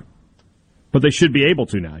 for sure. But they should be able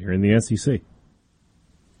to now. You're in the SEC.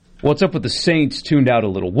 What's up with the Saints tuned out a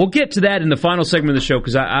little? We'll get to that in the final segment of the show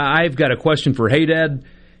because I've got a question for Hey Dad,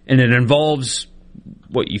 and it involves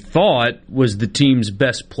what you thought was the team's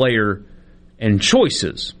best player and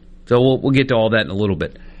choices. So we'll get to all that in a little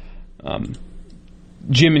bit.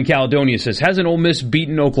 Jim in Caledonia says, hasn't Ole Miss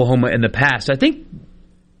beaten Oklahoma in the past? I think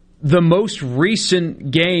the most recent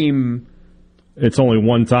game... It's only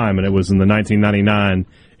one time, and it was in the 1999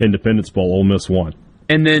 Independence Bowl. Ole Miss won.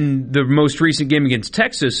 And then the most recent game against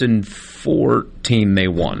Texas in 14 they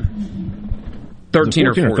won. 13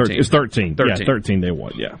 or 14? It's 13. 13. Yeah, 13 they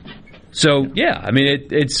won, yeah. So, yeah, I mean,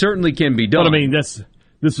 it certainly can be done. But, I mean, this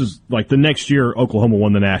is like the next year Oklahoma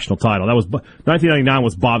won the national title. That was 1999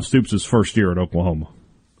 was Bob Stoops' first year at Oklahoma.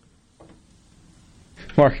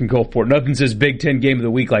 Mark in Gulfport. Nothing says Big Ten game of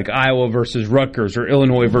the week like Iowa versus Rutgers or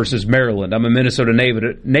Illinois versus Maryland. I'm a Minnesota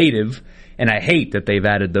native, and I hate that they've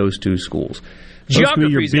added those two schools.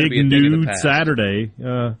 Geography is going to be a thing of the past. Saturday,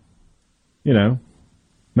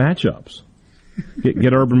 matchups.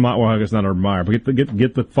 Get Urban Meyer. Well, I guess not Urban Meyer, but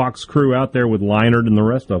get the Fox crew out there with Leinart and the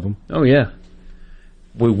rest of them. Oh yeah,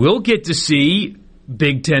 we will get to see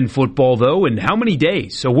Big Ten football though. In how many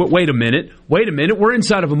days? So wait a minute. We're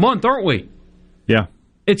inside of a month, aren't we? Yeah.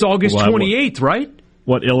 It's August 28th, right?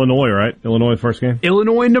 What, Illinois, right? Illinois first game?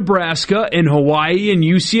 Illinois, Nebraska, and Hawaii and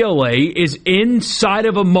UCLA is inside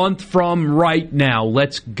of a month from right now.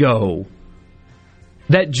 Let's go.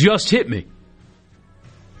 That just hit me.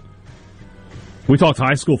 We talked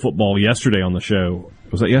high school football yesterday on the show.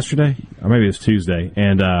 Was that yesterday? Or maybe it was Tuesday.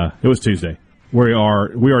 And it was Tuesday. We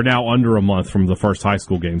are now under a month from the first high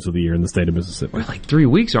school games of the year in the state of Mississippi. We're like 3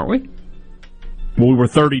 weeks, aren't we? Well, we were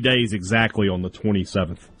 30 days exactly on the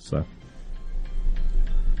 27th. So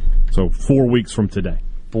 4 weeks from today.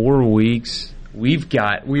 4 weeks. We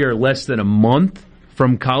are less than a month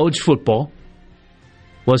from college football,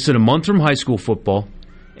 less than a month from high school football,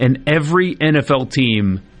 and every NFL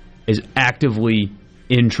team is actively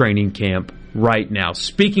in training camp right now.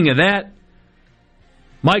 Speaking of that,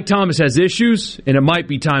 Mike Thomas has issues, and it might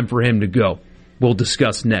be time for him to go. We'll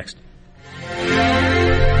discuss next.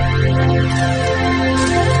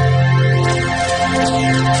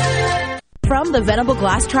 From the Venable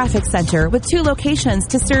Glass Traffic Center with 2 locations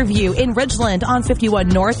to serve you in Ridgeland on 51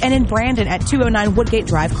 North and in Brandon at 209 Woodgate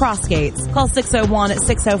Drive, Crossgates. Call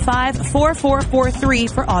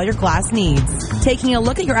 601-605-4443 for all your glass needs. Taking a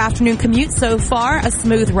look at your afternoon commute so far, a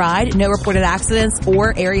smooth ride, no reported accidents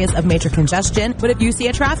or areas of major congestion. But if you see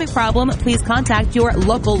a traffic problem, please contact your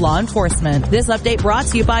local law enforcement. This update brought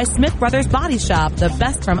to you by Smith Brothers Body Shop, the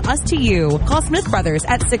best from us to you. Call Smith Brothers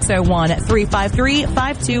at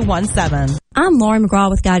 601-353-5217. I'm Lauren McGraw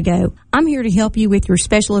with GuideGo. I'm here to help you with your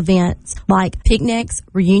special events like picnics,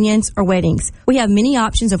 reunions, or weddings. We have many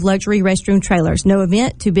options of luxury restroom trailers. No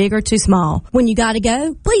event too big or too small. When you gotta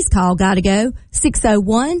go, please call GuideGo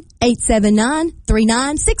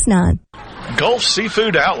 601-879-3969. Gulf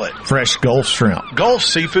Seafood Outlet. Fresh Gulf shrimp. Gulf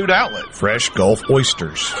Seafood Outlet. Fresh Gulf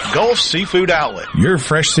oysters. Gulf Seafood Outlet. Your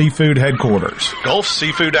fresh seafood headquarters. Gulf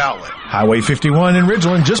Seafood Outlet. Highway 51 in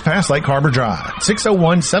Ridgeland, just past Lake Harbor Drive.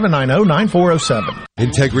 601-790-9407.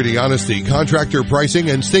 Integrity, honesty, contractor pricing,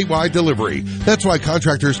 and statewide delivery. That's why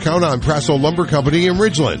contractors count on Prassel Lumber Company in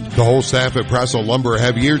Ridgeland. The whole staff at Prassel Lumber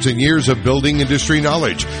have years and years of building industry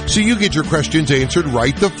knowledge, so you get your questions answered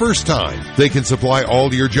right the first time. They can supply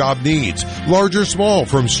all your job needs, large or small,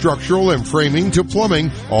 from structural and framing to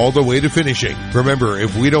plumbing, all the way to finishing. Remember,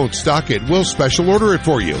 if we don't stock it, we'll special order it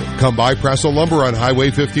for you. Come by Prassel Lumber on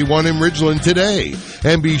Highway 51 in Ridgeland today.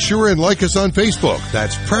 And be sure and like us on Facebook.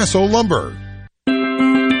 That's Prassel Lumber.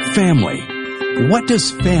 Family. What does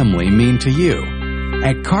family mean to you?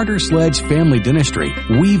 At Carter Sledge Family Dentistry,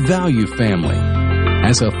 we value family.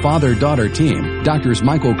 As a father-daughter team, Doctors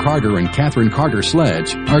Michael Carter and Catherine Carter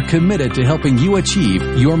Sledge are committed to helping you achieve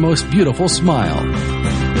your most beautiful smile.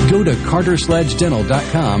 Go to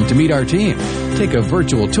CarterSledgeDental.com to meet our team, take a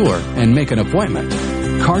virtual tour, and make an appointment.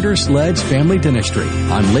 Carter Sledge Family Dentistry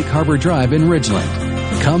on Lake Harbor Drive in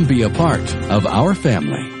Ridgeland. Come be a part of our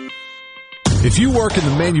family. If you work in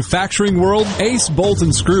the manufacturing world, Ace Bolt &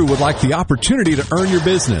 Screw would like the opportunity to earn your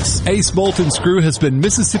business. Ace Bolt & Screw has been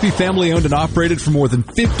Mississippi family owned and operated for more than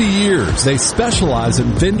 50 years. They specialize in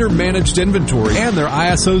vendor managed inventory and they're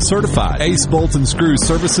ISO certified. Ace Bolt & Screw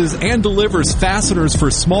services and delivers fasteners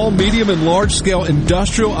for small, medium, and large scale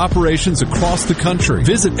industrial operations across the country.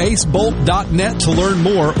 Visit acebolt.net to learn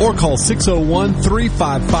more or call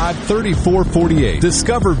 601-355-3448.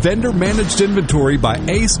 Discover vendor managed inventory by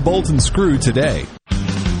Ace Bolt & Screw today.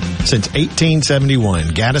 Since 1871,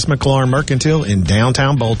 Gaddis McLaurin Mercantile in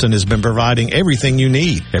downtown Bolton has been providing everything you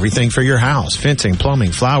need. Everything for your house, fencing,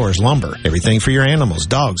 plumbing, flowers, lumber. Everything for your animals,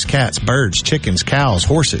 dogs, cats, birds, chickens, cows,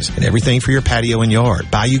 horses, and everything for your patio and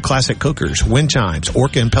yard. Bayou Classic cookers, wind chimes,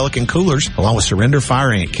 Orca and Pelican coolers, along with Surrender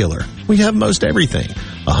Fire Ant Killer. We have most everything.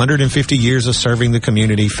 150 years of serving the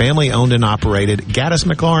community, family owned and operated. Gaddis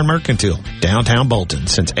McLaurin Mercantile, downtown Bolton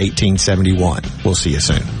since 1871. We'll see you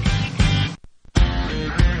soon.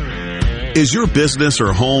 Is your business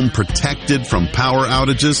or home protected from power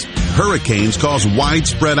outages? Hurricanes cause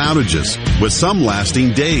widespread outages, with some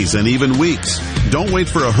lasting days and even weeks. Don't wait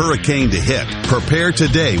for a hurricane to hit. Prepare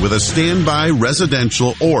today with a standby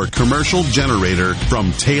residential or commercial generator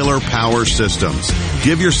from Taylor Power Systems.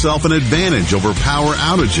 Give yourself an advantage over power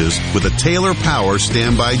outages with a Taylor Power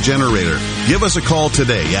standby generator. Give us a call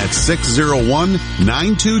today at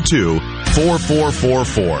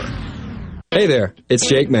 601-922-4444. Hey there, it's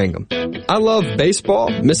Jake Mangum. I love baseball,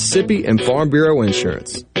 Mississippi, and Farm Bureau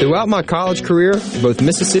insurance. Throughout my college career, both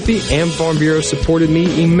Mississippi and Farm Bureau supported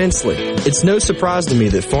me immensely. It's no surprise to me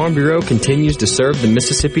that Farm Bureau continues to serve the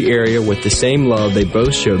Mississippi area with the same love they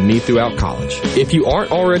both showed me throughout college. If you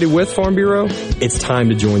aren't already with Farm Bureau, it's time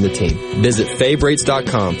to join the team. Visit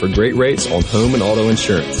favrates.com for great rates on home and auto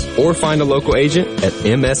insurance, or find a local agent at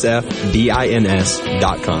msfbins.com.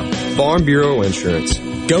 Farm Bureau Insurance.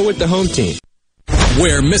 Go with the home team.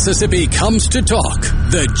 Where Mississippi comes to talk.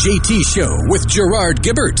 The JT Show with Gerard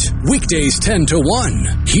Gibbert. Weekdays 10 to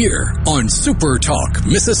 1. Here on Super Talk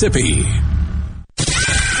Mississippi.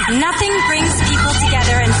 Nothing brings people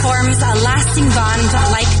together and forms a lasting bond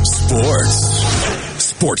like sports.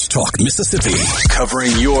 Sports Talk Mississippi.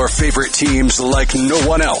 Covering your favorite teams like no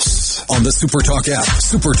one else. On the Super Talk app,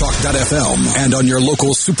 supertalk.fm, and on your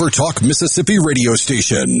local Super Talk Mississippi radio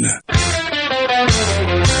station.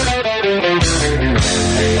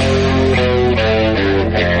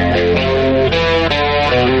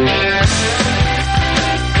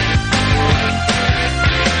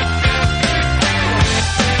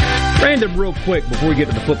 Random real quick before we get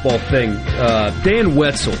to the football thing. Dan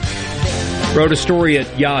Wetzel wrote a story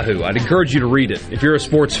at Yahoo. I'd encourage you to read it. If you're a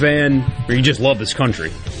sports fan or you just love this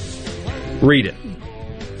country, read it.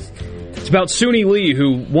 It's about Suni Lee,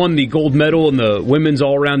 who won the gold medal in the women's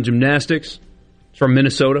all-around gymnastics. It's from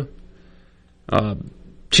Minnesota.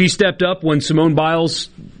 She stepped up when Simone Biles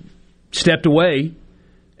stepped away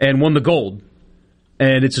and won the gold.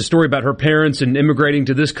 And it's a story about her parents and immigrating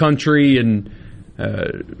to this country and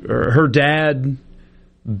her dad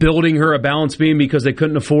building her a balance beam because they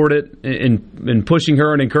couldn't afford it and pushing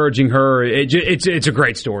her and encouraging her. It's a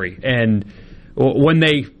great story. And when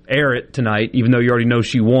they air it tonight, even though you already know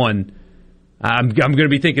she won, I'm going to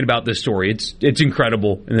be thinking about this story. It's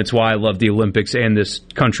incredible, and that's why I love the Olympics and this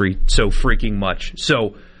country so freaking much.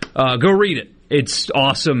 So go read it. It's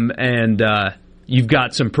awesome, and you've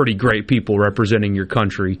got some pretty great people representing your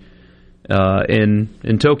country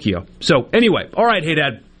in Tokyo. So anyway, all right, hey,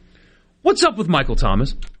 Dad, what's up with Michael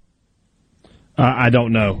Thomas? I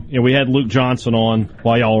don't know. We had Luke Johnson on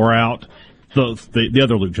while y'all were out, the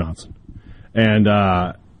other Luke Johnson. And,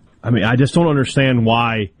 I just don't understand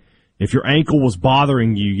why, if your ankle was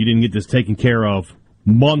bothering you, you didn't get this taken care of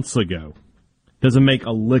months ago. Doesn't make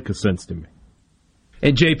a lick of sense to me.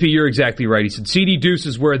 And JP, you're exactly right. He said CD Deuce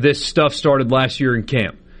is where this stuff started last year in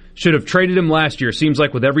camp. Should have traded him last year. Seems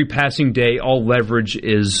like with every passing day, all leverage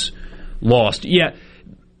is lost. Yeah,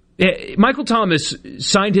 Michael Thomas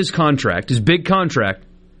signed his contract, his big contract,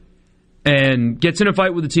 and gets in a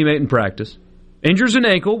fight with a teammate in practice. Injures an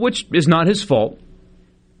ankle, which is not his fault.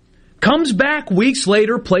 Comes back weeks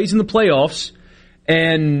later, plays in the playoffs,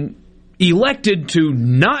 and elected to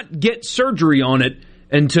not get surgery on it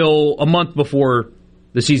until a month before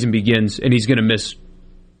the season begins, and he's going to miss,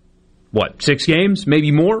 6 games,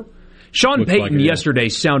 maybe more? Sean Payton yesterday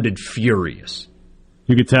sounded furious.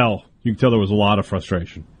 You could tell. There was a lot of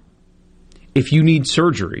frustration. If you need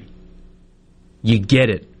surgery, you get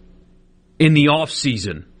it in the off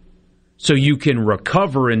season so you can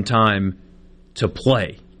recover in time to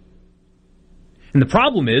play. And the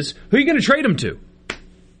problem is, who are you going to trade him to?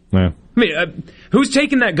 Yeah. Who's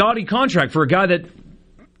taking that gaudy contract for a guy that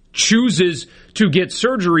chooses to get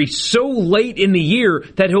surgery so late in the year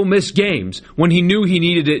that he'll miss games when he knew he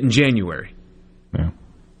needed it in January? Yeah.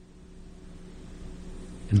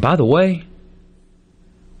 And by the way,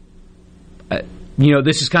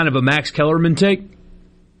 this is kind of a Max Kellerman take,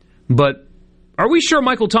 but are we sure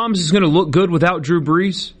Michael Thomas is going to look good without Drew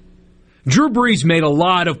Brees? Drew Brees made a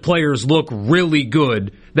lot of players look really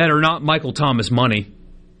good that are not Michael Thomas money.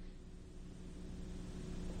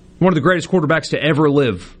 One of the greatest quarterbacks to ever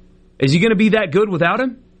live. Is he going to be that good without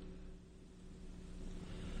him?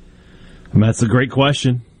 That's a great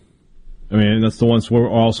question. That's the ones we're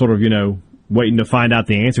all sort of, waiting to find out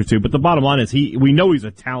the answer to. But the bottom line is we know he's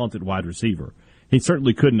a talented wide receiver. He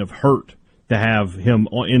certainly couldn't have hurt to have him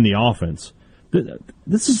in the offense.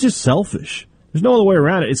 This is just selfish. There's no other way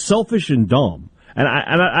around it. It's selfish and dumb. And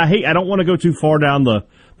I don't want to go too far down the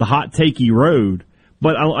hot takey road,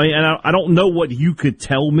 but I don't know what you could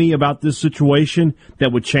tell me about this situation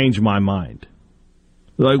that would change my mind.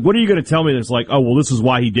 Like, what are you going to tell me that's like, oh, well, this is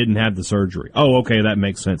why he didn't have the surgery. Oh, okay, that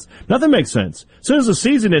makes sense. Nothing makes sense. As soon as the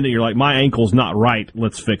season ended, you're like, my ankle's not right,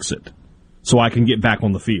 let's fix it so I can get back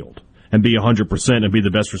on the field and be 100% and be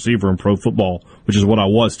the best receiver in pro football, which is what I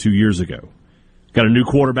was 2 years ago. Got a new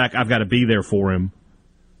quarterback. I've got to be there for him.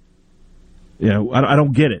 I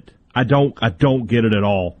don't get it. I don't get it at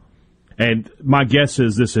all. And my guess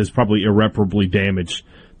is this has probably irreparably damaged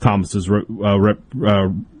Thomas's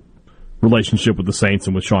relationship with the Saints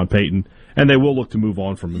and with Sean Payton, and they will look to move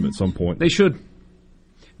on from him at some point. They should.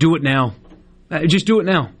 Do it now. Just do it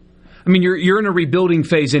now. You're in a rebuilding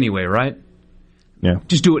phase anyway, right? Yeah.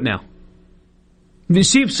 Just do it now.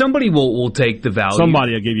 See if somebody will take the value.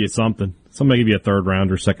 Somebody will give you something. Somebody will give you a third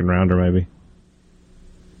rounder, second rounder, maybe.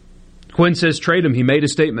 Quinn says trade him. He made a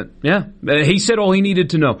statement. Yeah. He said all he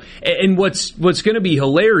needed to know. And what's going to be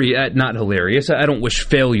hilarious, not hilarious, I don't wish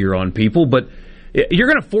failure on people, but you're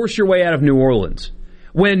going to force your way out of New Orleans.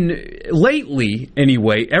 When lately,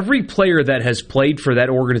 anyway, every player that has played for that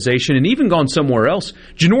organization and even gone somewhere else,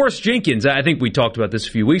 Janoris Jenkins, I think we talked about this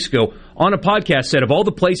a few weeks ago, on a podcast said of all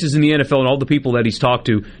the places in the NFL and all the people that he's talked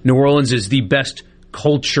to, New Orleans is the best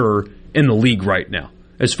culture in the league right now,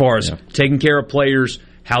 as far as taking care of players,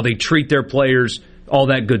 how they treat their players, all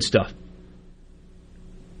that good stuff.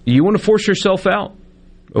 You want to force yourself out?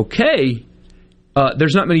 Okay.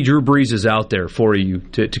 There's not many Drew Breeses out there for you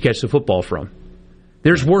to catch the football from.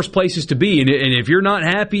 There's worse places to be, and if you're not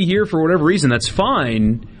happy here for whatever reason, that's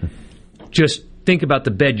fine. Just think about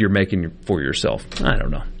the bed you're making for yourself. I don't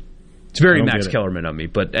know. It's very Max Kellerman of me,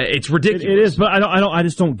 but it's ridiculous. It is, but I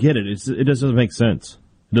just don't get it. It doesn't make sense.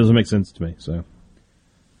 It doesn't make sense to me. So,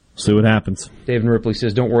 see what happens. David Ripley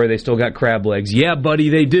says, "Don't worry, they still got crab legs." Yeah, buddy,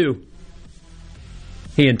 they do.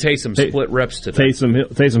 He and Taysom split reps today.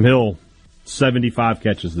 Taysom Hill, 75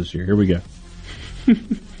 catches this year. Here we go.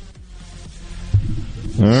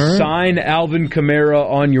 Right. Sign Alvin Kamara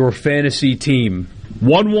on your fantasy team.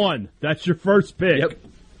 1-1. That's your first pick. Yep.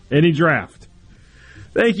 Any draft.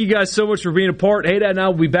 Thank you guys so much for being a part. Hey, Dad, and I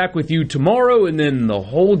will be back with you tomorrow, and then the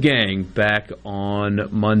whole gang back on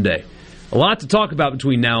Monday. A lot to talk about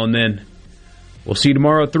between now and then. We'll see you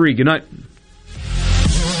tomorrow at 3. Good night.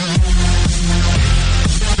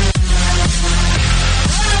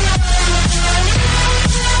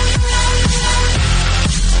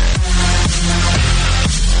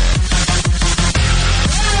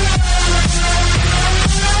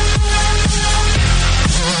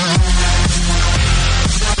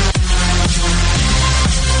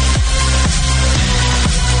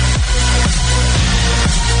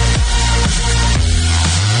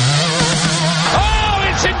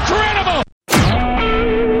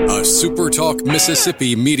 SuperTalk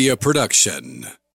Mississippi Media Production.